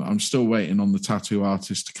 I'm still waiting on the tattoo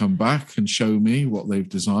artist to come back and show me what they've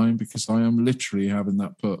designed, because I am literally having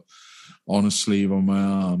that put on a sleeve on my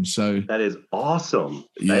arm. So that is awesome.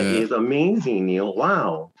 That is amazing, Neil.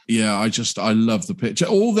 Wow. Yeah, I love the picture.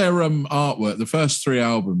 All their artwork, the first 3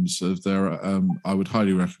 albums of their, I would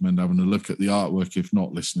highly recommend having a look at the artwork, if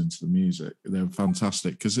not listening to the music. They're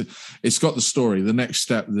fantastic because it's got the story. The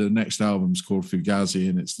next album's called Fugazi,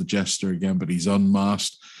 and it's the jester again, but he's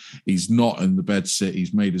unmasked. He's not in the bedsit.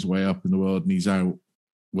 He's made his way up in the world, and he's out,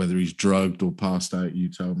 whether he's drugged or passed out, you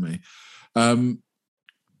tell me.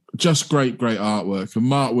 Just great artwork. And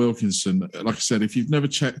Mark Wilkinson, like I said, if you've never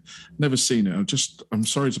seen it, I'm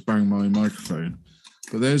sorry to bang my microphone,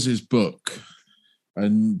 but there's his book,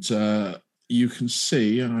 and you can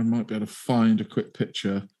see, and I might be able to find a quick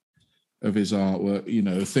picture of his artwork. You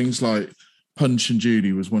know, things like Punch and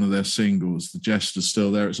Judy was one of their singles. The Jester's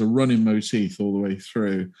still there. It's a running motif all the way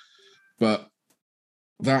through. But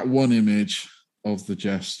that one image of the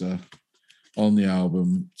Jester on the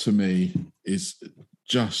album, to me, is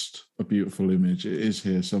just a beautiful image. It is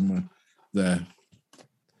here somewhere there.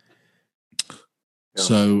 Yeah.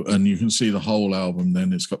 So, and you can see the whole album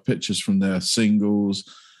then. It's got pictures from their singles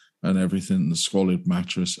and everything, the Squalid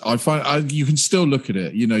Mattress. I find you can still look at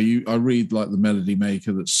it. You know, I read like the Melody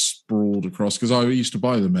Maker that's sprawled across, because I used to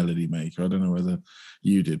buy the Melody Maker. I don't know whether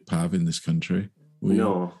you did, Pav, in this country.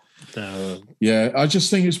 No. Yeah, I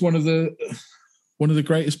just think it's one of the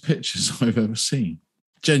greatest pictures I've ever seen.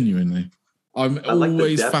 Genuinely. I'm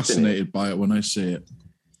always fascinated by it when I see it.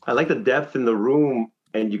 I like the depth in the room,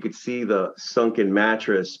 and you could see the sunken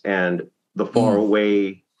mattress and the far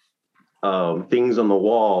away things on the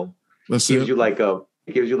wall. It gives you like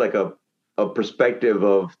a perspective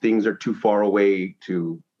of things are too far away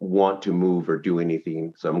to want to move or do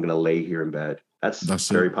anything. So I'm going to lay here in bed. That's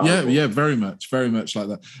very powerful. Yeah, very much like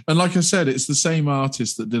that. And like I said, it's the same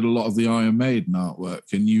artist that did a lot of the Iron Maiden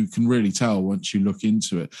artwork, and you can really tell once you look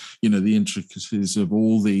into it. You know, the intricacies of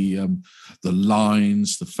all the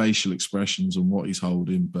lines, the facial expressions, and what he's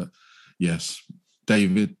holding. But yes,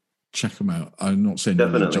 David, check them out. I'm not saying you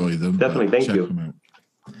enjoy them. Definitely, thank you. Them out.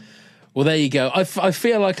 Well, there you go. I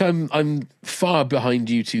feel like I'm far behind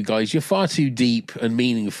you two guys. You're far too deep and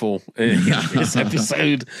meaningful in this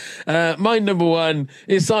episode. My number one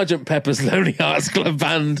is Sgt. Pepper's Lonely Hearts Club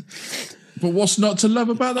Band. But what's not to love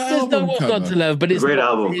about that album? There's no what's not to love, but it's great not,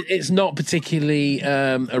 album. It's not particularly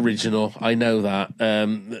original. I know that.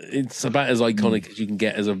 It's about as iconic as you can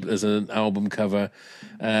get as an album cover.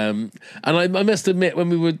 And I must admit,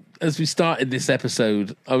 as we started this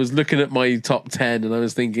episode, I was looking at my top 10 and I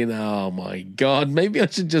was thinking, oh my God, maybe I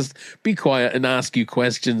should just be quiet and ask you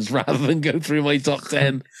questions rather than go through my top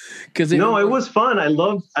 10. It was fun. I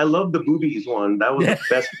love the boobies one. That was the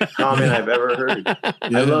best comment I've ever heard. Yeah. I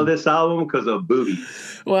love this album because of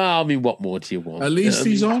boobies. Well, I mean, what more do you want? At least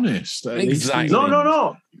he's honest. Exactly.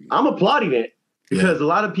 No. I'm applauding it because a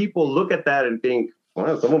lot of people look at that and think,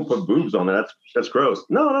 well, someone put boobs on there. That's gross.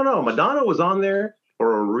 No. Madonna was on there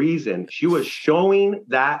for a reason. She was showing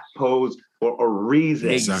that pose for a reason.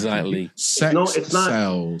 Exactly. Sex it's not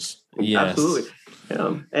sells. Yes. Absolutely.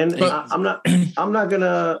 Yeah. And I'm not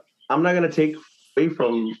gonna take away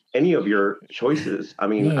from any of your choices. I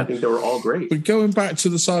mean, I think they were all great. But going back to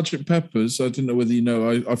the Sgt. Pepper's, I didn't know whether you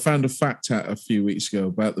know, I found a fact out a few weeks ago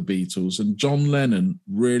about the Beatles, and John Lennon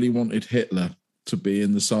really wanted Hitler to be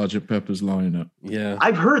in the Sgt. Pepper's lineup. Yeah.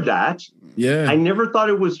 I've heard that. Yeah. I never thought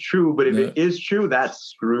it was true, but if it is true, that's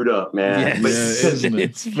screwed up, man. Yes. Isn't it?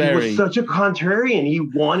 It's very... He was such a contrarian. He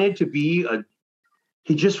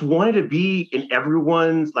just wanted to be in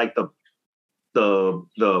everyone's, like the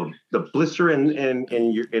blister in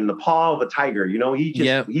the paw of a tiger. You know, he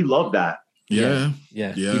loved that. Yeah.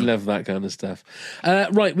 He loved that kind of stuff.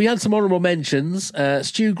 Right, we had some honourable mentions.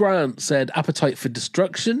 Stu Grant said Appetite for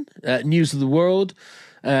Destruction, News of the World.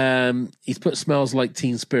 He's put Smells Like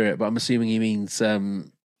Teen Spirit, but I'm assuming he means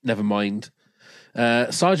Nevermind.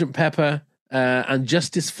 Sgt. Pepper and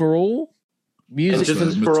Justice for All. Music.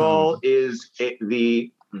 Justice for All is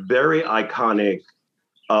the very iconic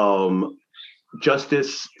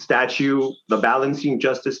Justice statue, the balancing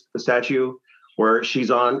Justice statue, where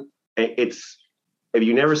she's on. It's, if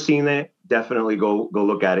you've never seen it, definitely go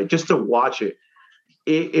look at it just to watch it.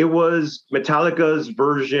 It was Metallica's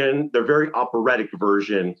version, their very operatic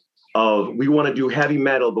version of, we want to do heavy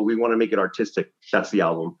metal, but we want to make it artistic. That's the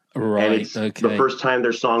album. Right. And it's the first time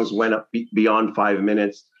their songs went up beyond 5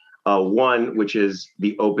 minutes. One, which is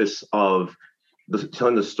the opus of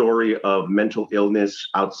telling the story of mental illness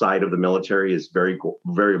outside of the military, is very cool,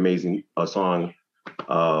 very amazing song.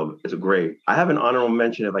 It's great. I have an honorable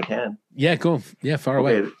mention if I can. Yeah, cool. Yeah, far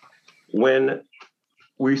away. When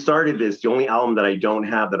we started this, the only album that I don't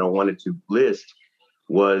have that I wanted to list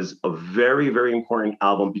was a very, very important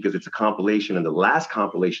album because it's a compilation, and the last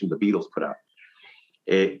compilation the Beatles put out.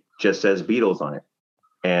 It just says Beatles on it,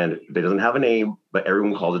 and it doesn't have a name, but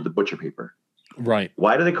everyone calls it the Butcher Paper. Right.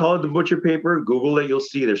 Why do they call it the Butcher Paper? Google it, you'll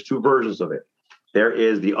see there's two versions of it. There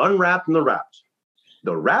is the unwrapped and the wrapped.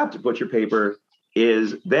 The wrapped Butcher Paper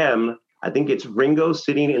is them. I think it's Ringo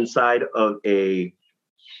sitting inside of a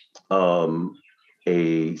Foot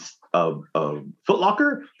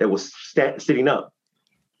Locker that was sitting up.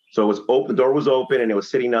 So it was open, the door was open and it was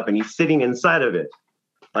sitting up, and he's sitting inside of it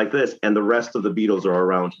like this, and the rest of the Beatles are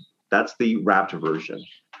around. That's the wrapped version.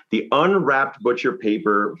 The unwrapped Butcher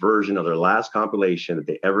Paper version of their last compilation that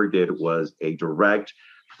they ever did was a direct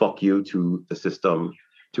fuck you to the system.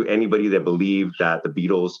 to anybody that believed that the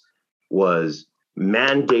Beatles was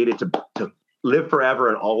mandated to live forever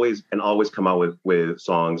and always come out with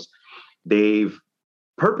songs. They've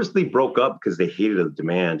purposely broke up because they hated the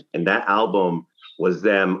demand. And that album was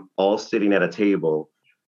them all sitting at a table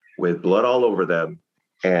with blood all over them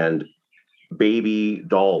and baby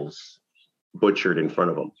dolls butchered in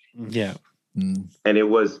front of them. Yeah. And it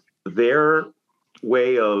was their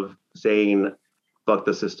way of saying, fuck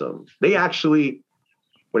the system. They actually,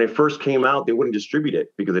 when it first came out, they wouldn't distribute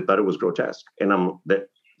it because they thought it was grotesque. And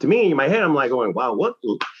to me, in my head, I'm like going, wow,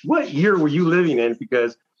 what year were you living in?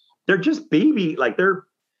 Because they're just baby, like they're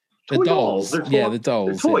toy dolls. They're the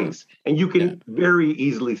dolls. They're toys. Yeah. And you can very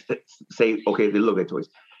easily say, okay, they look like toys.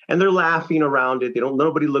 And they're laughing around it.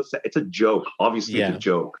 Nobody looks at it's a joke. Obviously, it's a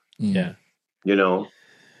joke. Yeah. You know?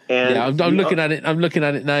 And I'm looking at it. I'm looking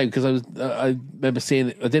at it now because I remember seeing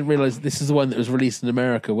it. I didn't realize this is the one that was released in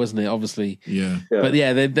America, wasn't it? Obviously, yeah. But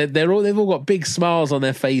yeah, they've all got big smiles on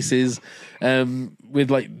their faces,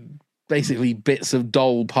 with like basically bits of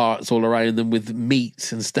doll parts all around them with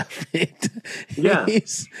meat and stuff. It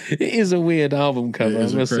is a weird album cover.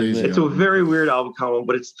 It's a very weird album cover,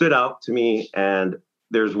 but it stood out to me. And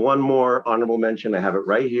there's one more honorable mention. I have it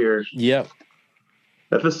right here. Yep.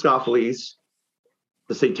 Mephistopheles.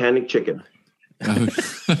 The Satanic Chicken.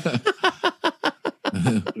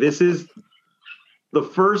 This is the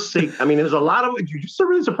first. There's a lot of. You just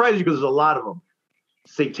really surprised you because there's a lot of them.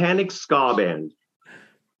 Satanic ska band,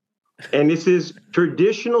 and this is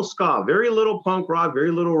traditional ska. Very little punk rock,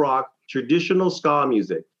 very little rock. Traditional ska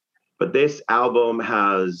music, but this album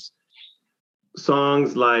has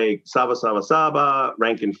songs like Saba Saba Saba,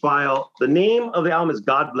 Rank and File. The name of the album is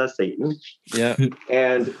God Bless Satan. Yeah,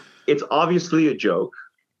 and it's obviously a joke.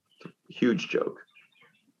 Huge joke.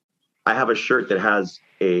 I have a shirt that has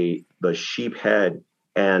the sheep head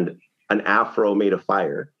and an afro made of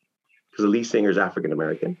fire because the lead singer is African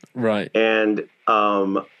American. Right. And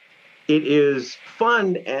it is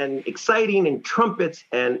fun and exciting and trumpets.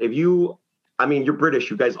 And you're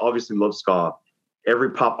British, you guys obviously love ska.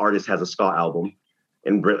 Every pop artist has a ska album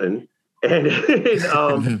in Britain. And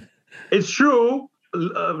it's true.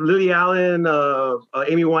 Lily Allen,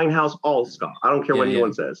 Amy Winehouse, all ska. I don't care what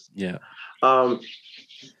anyone says. Yeah.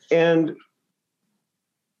 And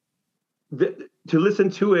to listen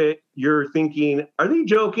to it, you're thinking, are they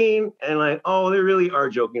joking? And like, oh, they really are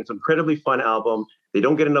joking. It's an incredibly fun album. They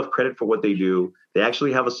don't get enough credit for what they do. They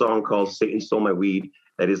actually have a song called Satan Stole My Weed.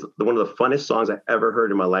 That is one of the funnest songs I've ever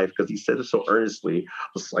heard in my life because he said it so earnestly.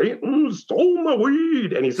 Satan stole my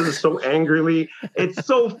weed. And he says it so angrily. It's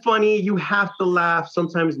so funny. You have to laugh.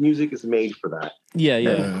 Sometimes music is made for that. Yeah.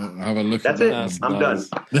 Have a look That's at it. that. I'm done.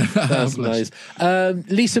 That's nice.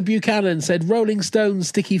 Lisa Buchanan said, Rolling Stones,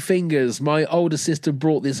 Sticky Fingers. My older sister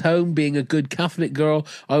brought this home. Being a good Catholic girl,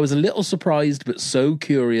 I was a little surprised, but so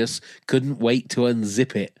curious. Couldn't wait to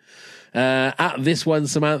unzip it. At this one,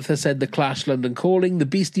 Samantha said The Clash, London Calling, The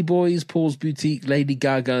Beastie Boys, Paul's Boutique, Lady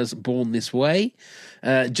Gaga's Born This Way.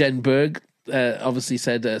 Jen Berg obviously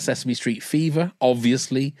said Sesame Street Fever,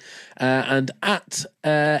 obviously. And at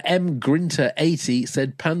M. Grinter 80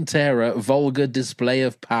 said Pantera, Vulgar Display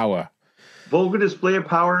of Power. Vulgar Display of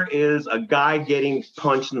Power is a guy getting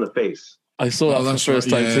punched in the face. I saw that for the first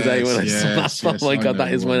time today when I saw that. Oh my God,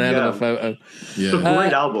 that is one hell of a photo. Yeah. It's a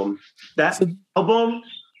great album. That album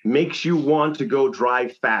makes you want to go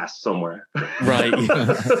drive fast somewhere. Right.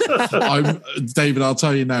 David, I'll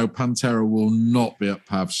tell you now, Pantera will not be up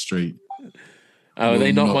Pav Street. Oh, are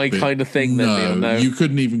they not my kind of thing then? No, you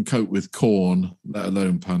couldn't even cope with Korn, let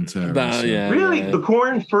alone Pantera. Really? The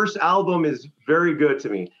Korn first album is very good to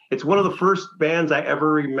me. It's one of the first bands I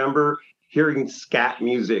ever remember hearing scat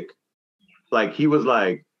music. Like, he was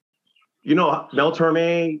like, Mel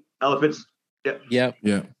Torme, Elephants. Yeah.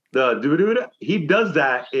 He does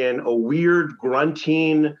that in a weird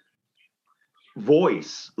grunting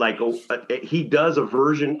voice. Like he does a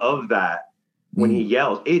version of that when he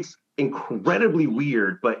yells. It's incredibly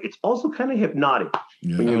weird, but it's also kind of hypnotic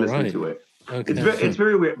when you listen to it. Okay. It's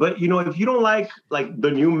very weird. But if you don't like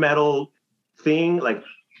the new metal thing,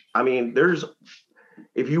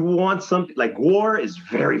 if you want something like War is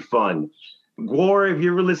very fun. Gore, if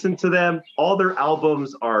you ever listen to them, all their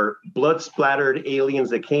albums are blood-splattered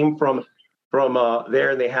aliens that came from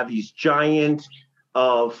there, and they have these giant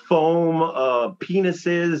foam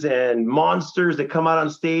penises and monsters that come out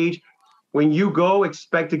on stage. When you go,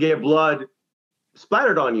 expect to get blood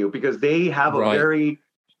splattered on you because they have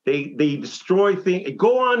they destroy things.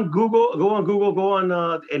 Go on Google,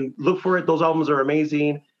 and look for it. Those albums are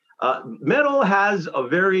amazing. Metal has a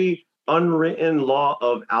very unwritten law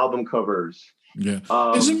of album covers. Yeah.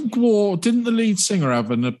 Didn't the lead singer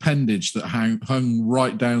have an appendage that hung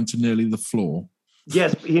right down to nearly the floor?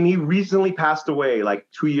 Yes, and he recently passed away like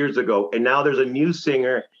 2 years ago. And now there's a new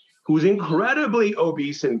singer who's incredibly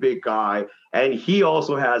obese and big guy. And he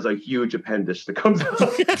also has a huge appendage that comes out.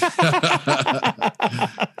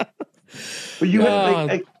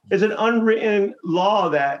 But it's an unwritten law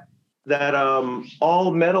that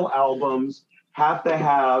all metal albums have to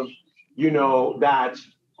have, that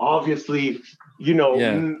obviously,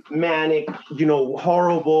 manic,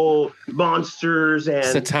 horrible monsters and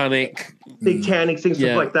satanic things,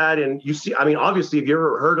 stuff like that. And you see, I mean, obviously, if you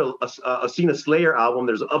ever heard seen a Slayer album,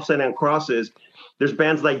 there's upside down crosses. There's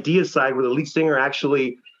bands like Deicide where the lead singer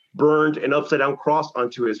actually burned an upside down cross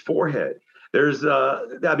onto his forehead. There's,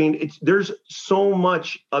 there's so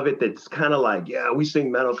much of it that's kind of like, yeah, we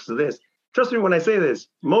sing metal because of this. Trust me when I say this,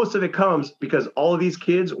 most of it comes because all of these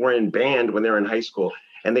kids were in band when they were in high school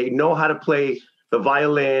and they know how to play the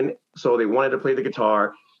violin. So they wanted to play the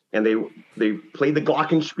guitar and they played the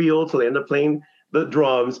glockenspiel. So they end up playing the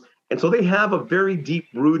drums. And so they have a very deep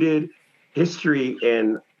rooted history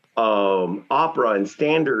in opera and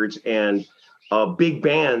standards and big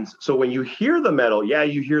bands. So when you hear the metal,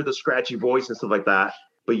 you hear the scratchy voice and stuff like that,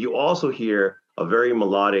 but you also hear a very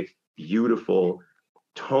melodic, beautiful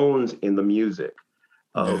tones in the music.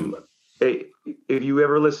 If you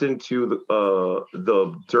ever listen to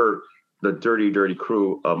the Dirty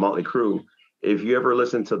Crew, Motley Crue, if you ever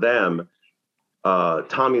listen to them,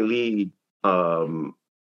 Tommy Lee,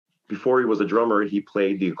 before he was a drummer, he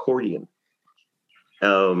played the accordion.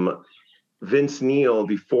 Vince Neil,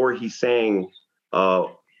 before he sang,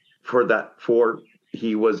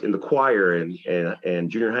 he was in the choir and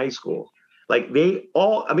junior high school. Like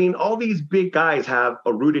all these big guys have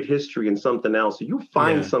a rooted history in something else. So you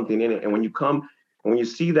find something in it. And when you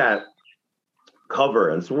see that cover,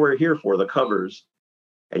 and so we're here for the covers,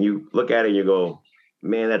 and you look at it and you go,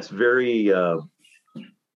 man, that's very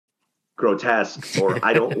grotesque, or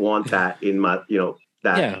I don't want that in my,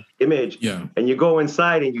 image. Yeah. And you go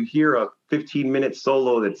inside and you hear a 15-minute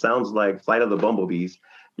solo that sounds like Flight of the Bumblebees.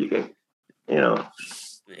 You get, I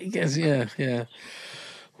guess, yeah.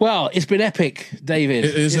 Well, it's been epic, David.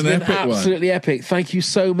 It's an epic one. Absolutely epic. Thank you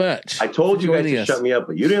so much. I told you guys to shut me up,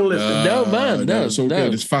 but you didn't listen. No, man. No, it's all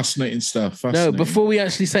good. It's fascinating stuff. No, before we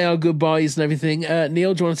actually say our goodbyes and everything,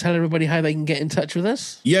 Neil, do you want to tell everybody how they can get in touch with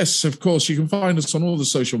us? Yes, of course. You can find us on all the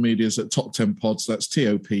social medias at Top 10 Pods. That's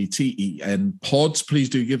TOPTEN Pods. Please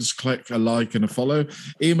do give us a like and a follow.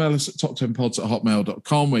 Email us at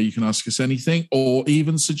top10pods@hotmail.com where you can ask us anything or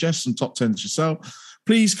even suggest some top 10s yourself.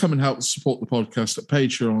 Please come and help us support the podcast at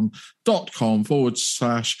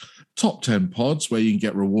patreon.com/Top 10 Pods, where you can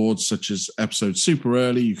get rewards such as episodes super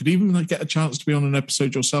early. You could even get a chance to be on an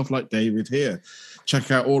episode yourself like David here. Check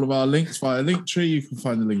out all of our links via Linktree. You can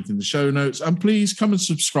find the link in the show notes. And please come and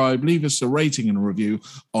subscribe. Leave us a rating and a review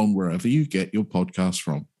on wherever you get your podcast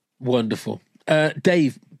from. Wonderful.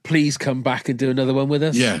 Dave, please come back and do another one with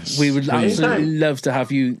us. Yes. We would absolutely love to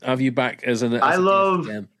have you back as an I love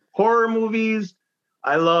horror movies.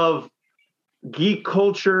 I love geek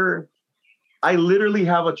culture. I literally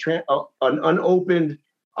have an unopened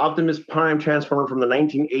Optimus Prime Transformer from the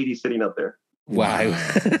 1980s sitting up there. Wow.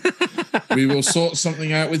 We will sort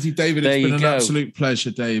something out with you, David. It's been an absolute pleasure,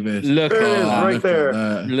 David. Look at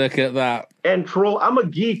there. Look at that. And Troll, I'm a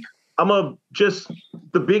geek. I'm just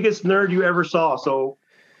the biggest nerd you ever saw. So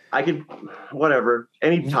I could, whatever,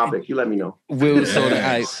 any topic, you let me know. We'll sort it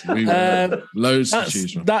out. Loads to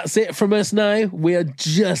choose from. That's it from us now. We are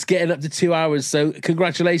just getting up to 2 hours. So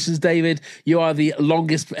congratulations, David. You are the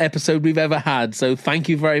longest episode we've ever had. So thank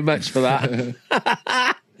you very much for that.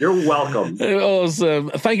 You're welcome. Awesome.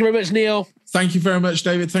 Thank you very much, Neil. Thank you very much,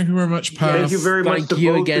 David. Thank you very much, Pat. Thank you very much to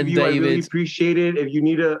you both again, of you. David. I really appreciate it. If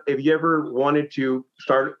you ever wanted to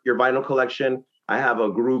start your vinyl collection, I have a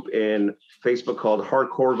group in Facebook called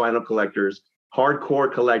Hardcore Vinyl Collectors.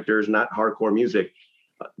 Hardcore collectors, not hardcore music.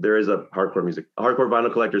 There is a hardcore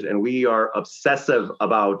vinyl collectors, and we are obsessive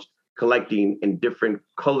about collecting in different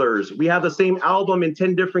colors. We have the same album in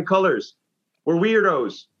 10 different colors. We're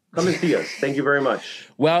weirdos. Come and see us. Thank you very much.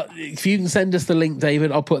 Well, if you can send us the link,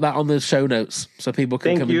 David, I'll put that on the show notes so people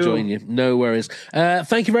can come and join you. No worries.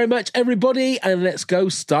 Thank you very much, everybody, and let's go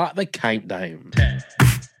start the countdown. 10,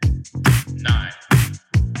 9,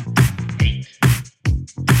 8,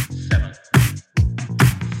 7,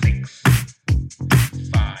 6,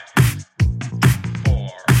 5, 4,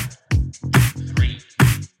 3,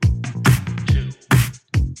 2,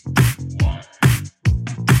 1.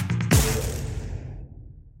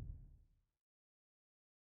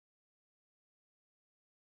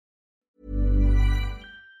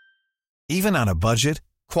 Even on a budget,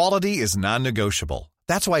 quality is non-negotiable.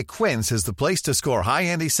 That's why Quince is the place to score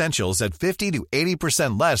high-end essentials at 50 to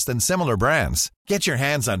 80% less than similar brands. Get your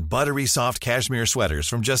hands on buttery soft cashmere sweaters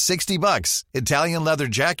from just $60, Italian leather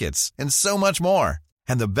jackets, and so much more.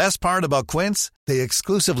 And the best part about Quince, they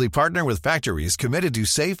exclusively partner with factories committed to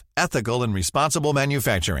safe, ethical, and responsible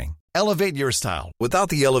manufacturing. Elevate your style without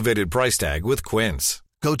the elevated price tag with Quince.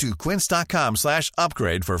 Go to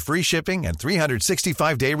quince.com/upgrade for free shipping and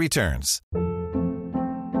 365-day returns.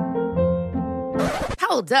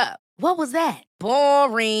 Hold up. What was that?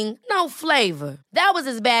 Boring. No flavor. That was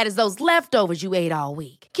as bad as those leftovers you ate all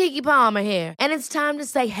week. Keke Palmer here, and it's time to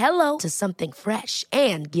say hello to something fresh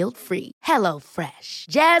and guilt-free. Hello Fresh.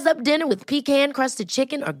 Jazz up dinner with pecan-crusted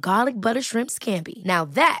chicken or garlic butter shrimp scampi. Now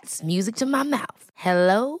that's music to my mouth.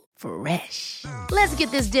 Hello Fresh. Let's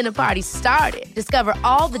get this dinner party started. Discover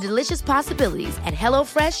all the delicious possibilities at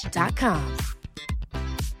hellofresh.com.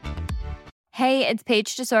 Hey, it's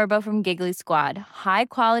Paige DeSorbo from Giggly Squad. High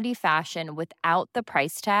quality fashion without the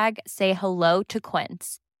price tag. Say hello to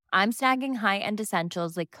Quince. I'm snagging high-end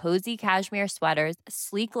essentials like cozy cashmere sweaters,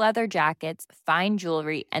 sleek leather jackets, fine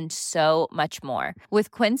jewelry, and so much more.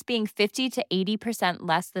 With Quince being 50 to 80%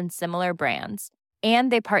 less than similar brands.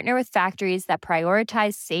 And they partner with factories that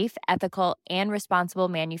prioritize safe, ethical, and responsible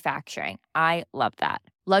manufacturing. I love that.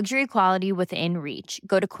 Luxury quality within reach.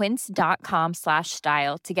 Go to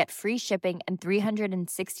quince.com/style to get free shipping and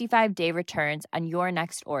 365-day returns on your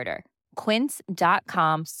next order.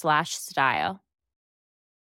 Quince.com/style.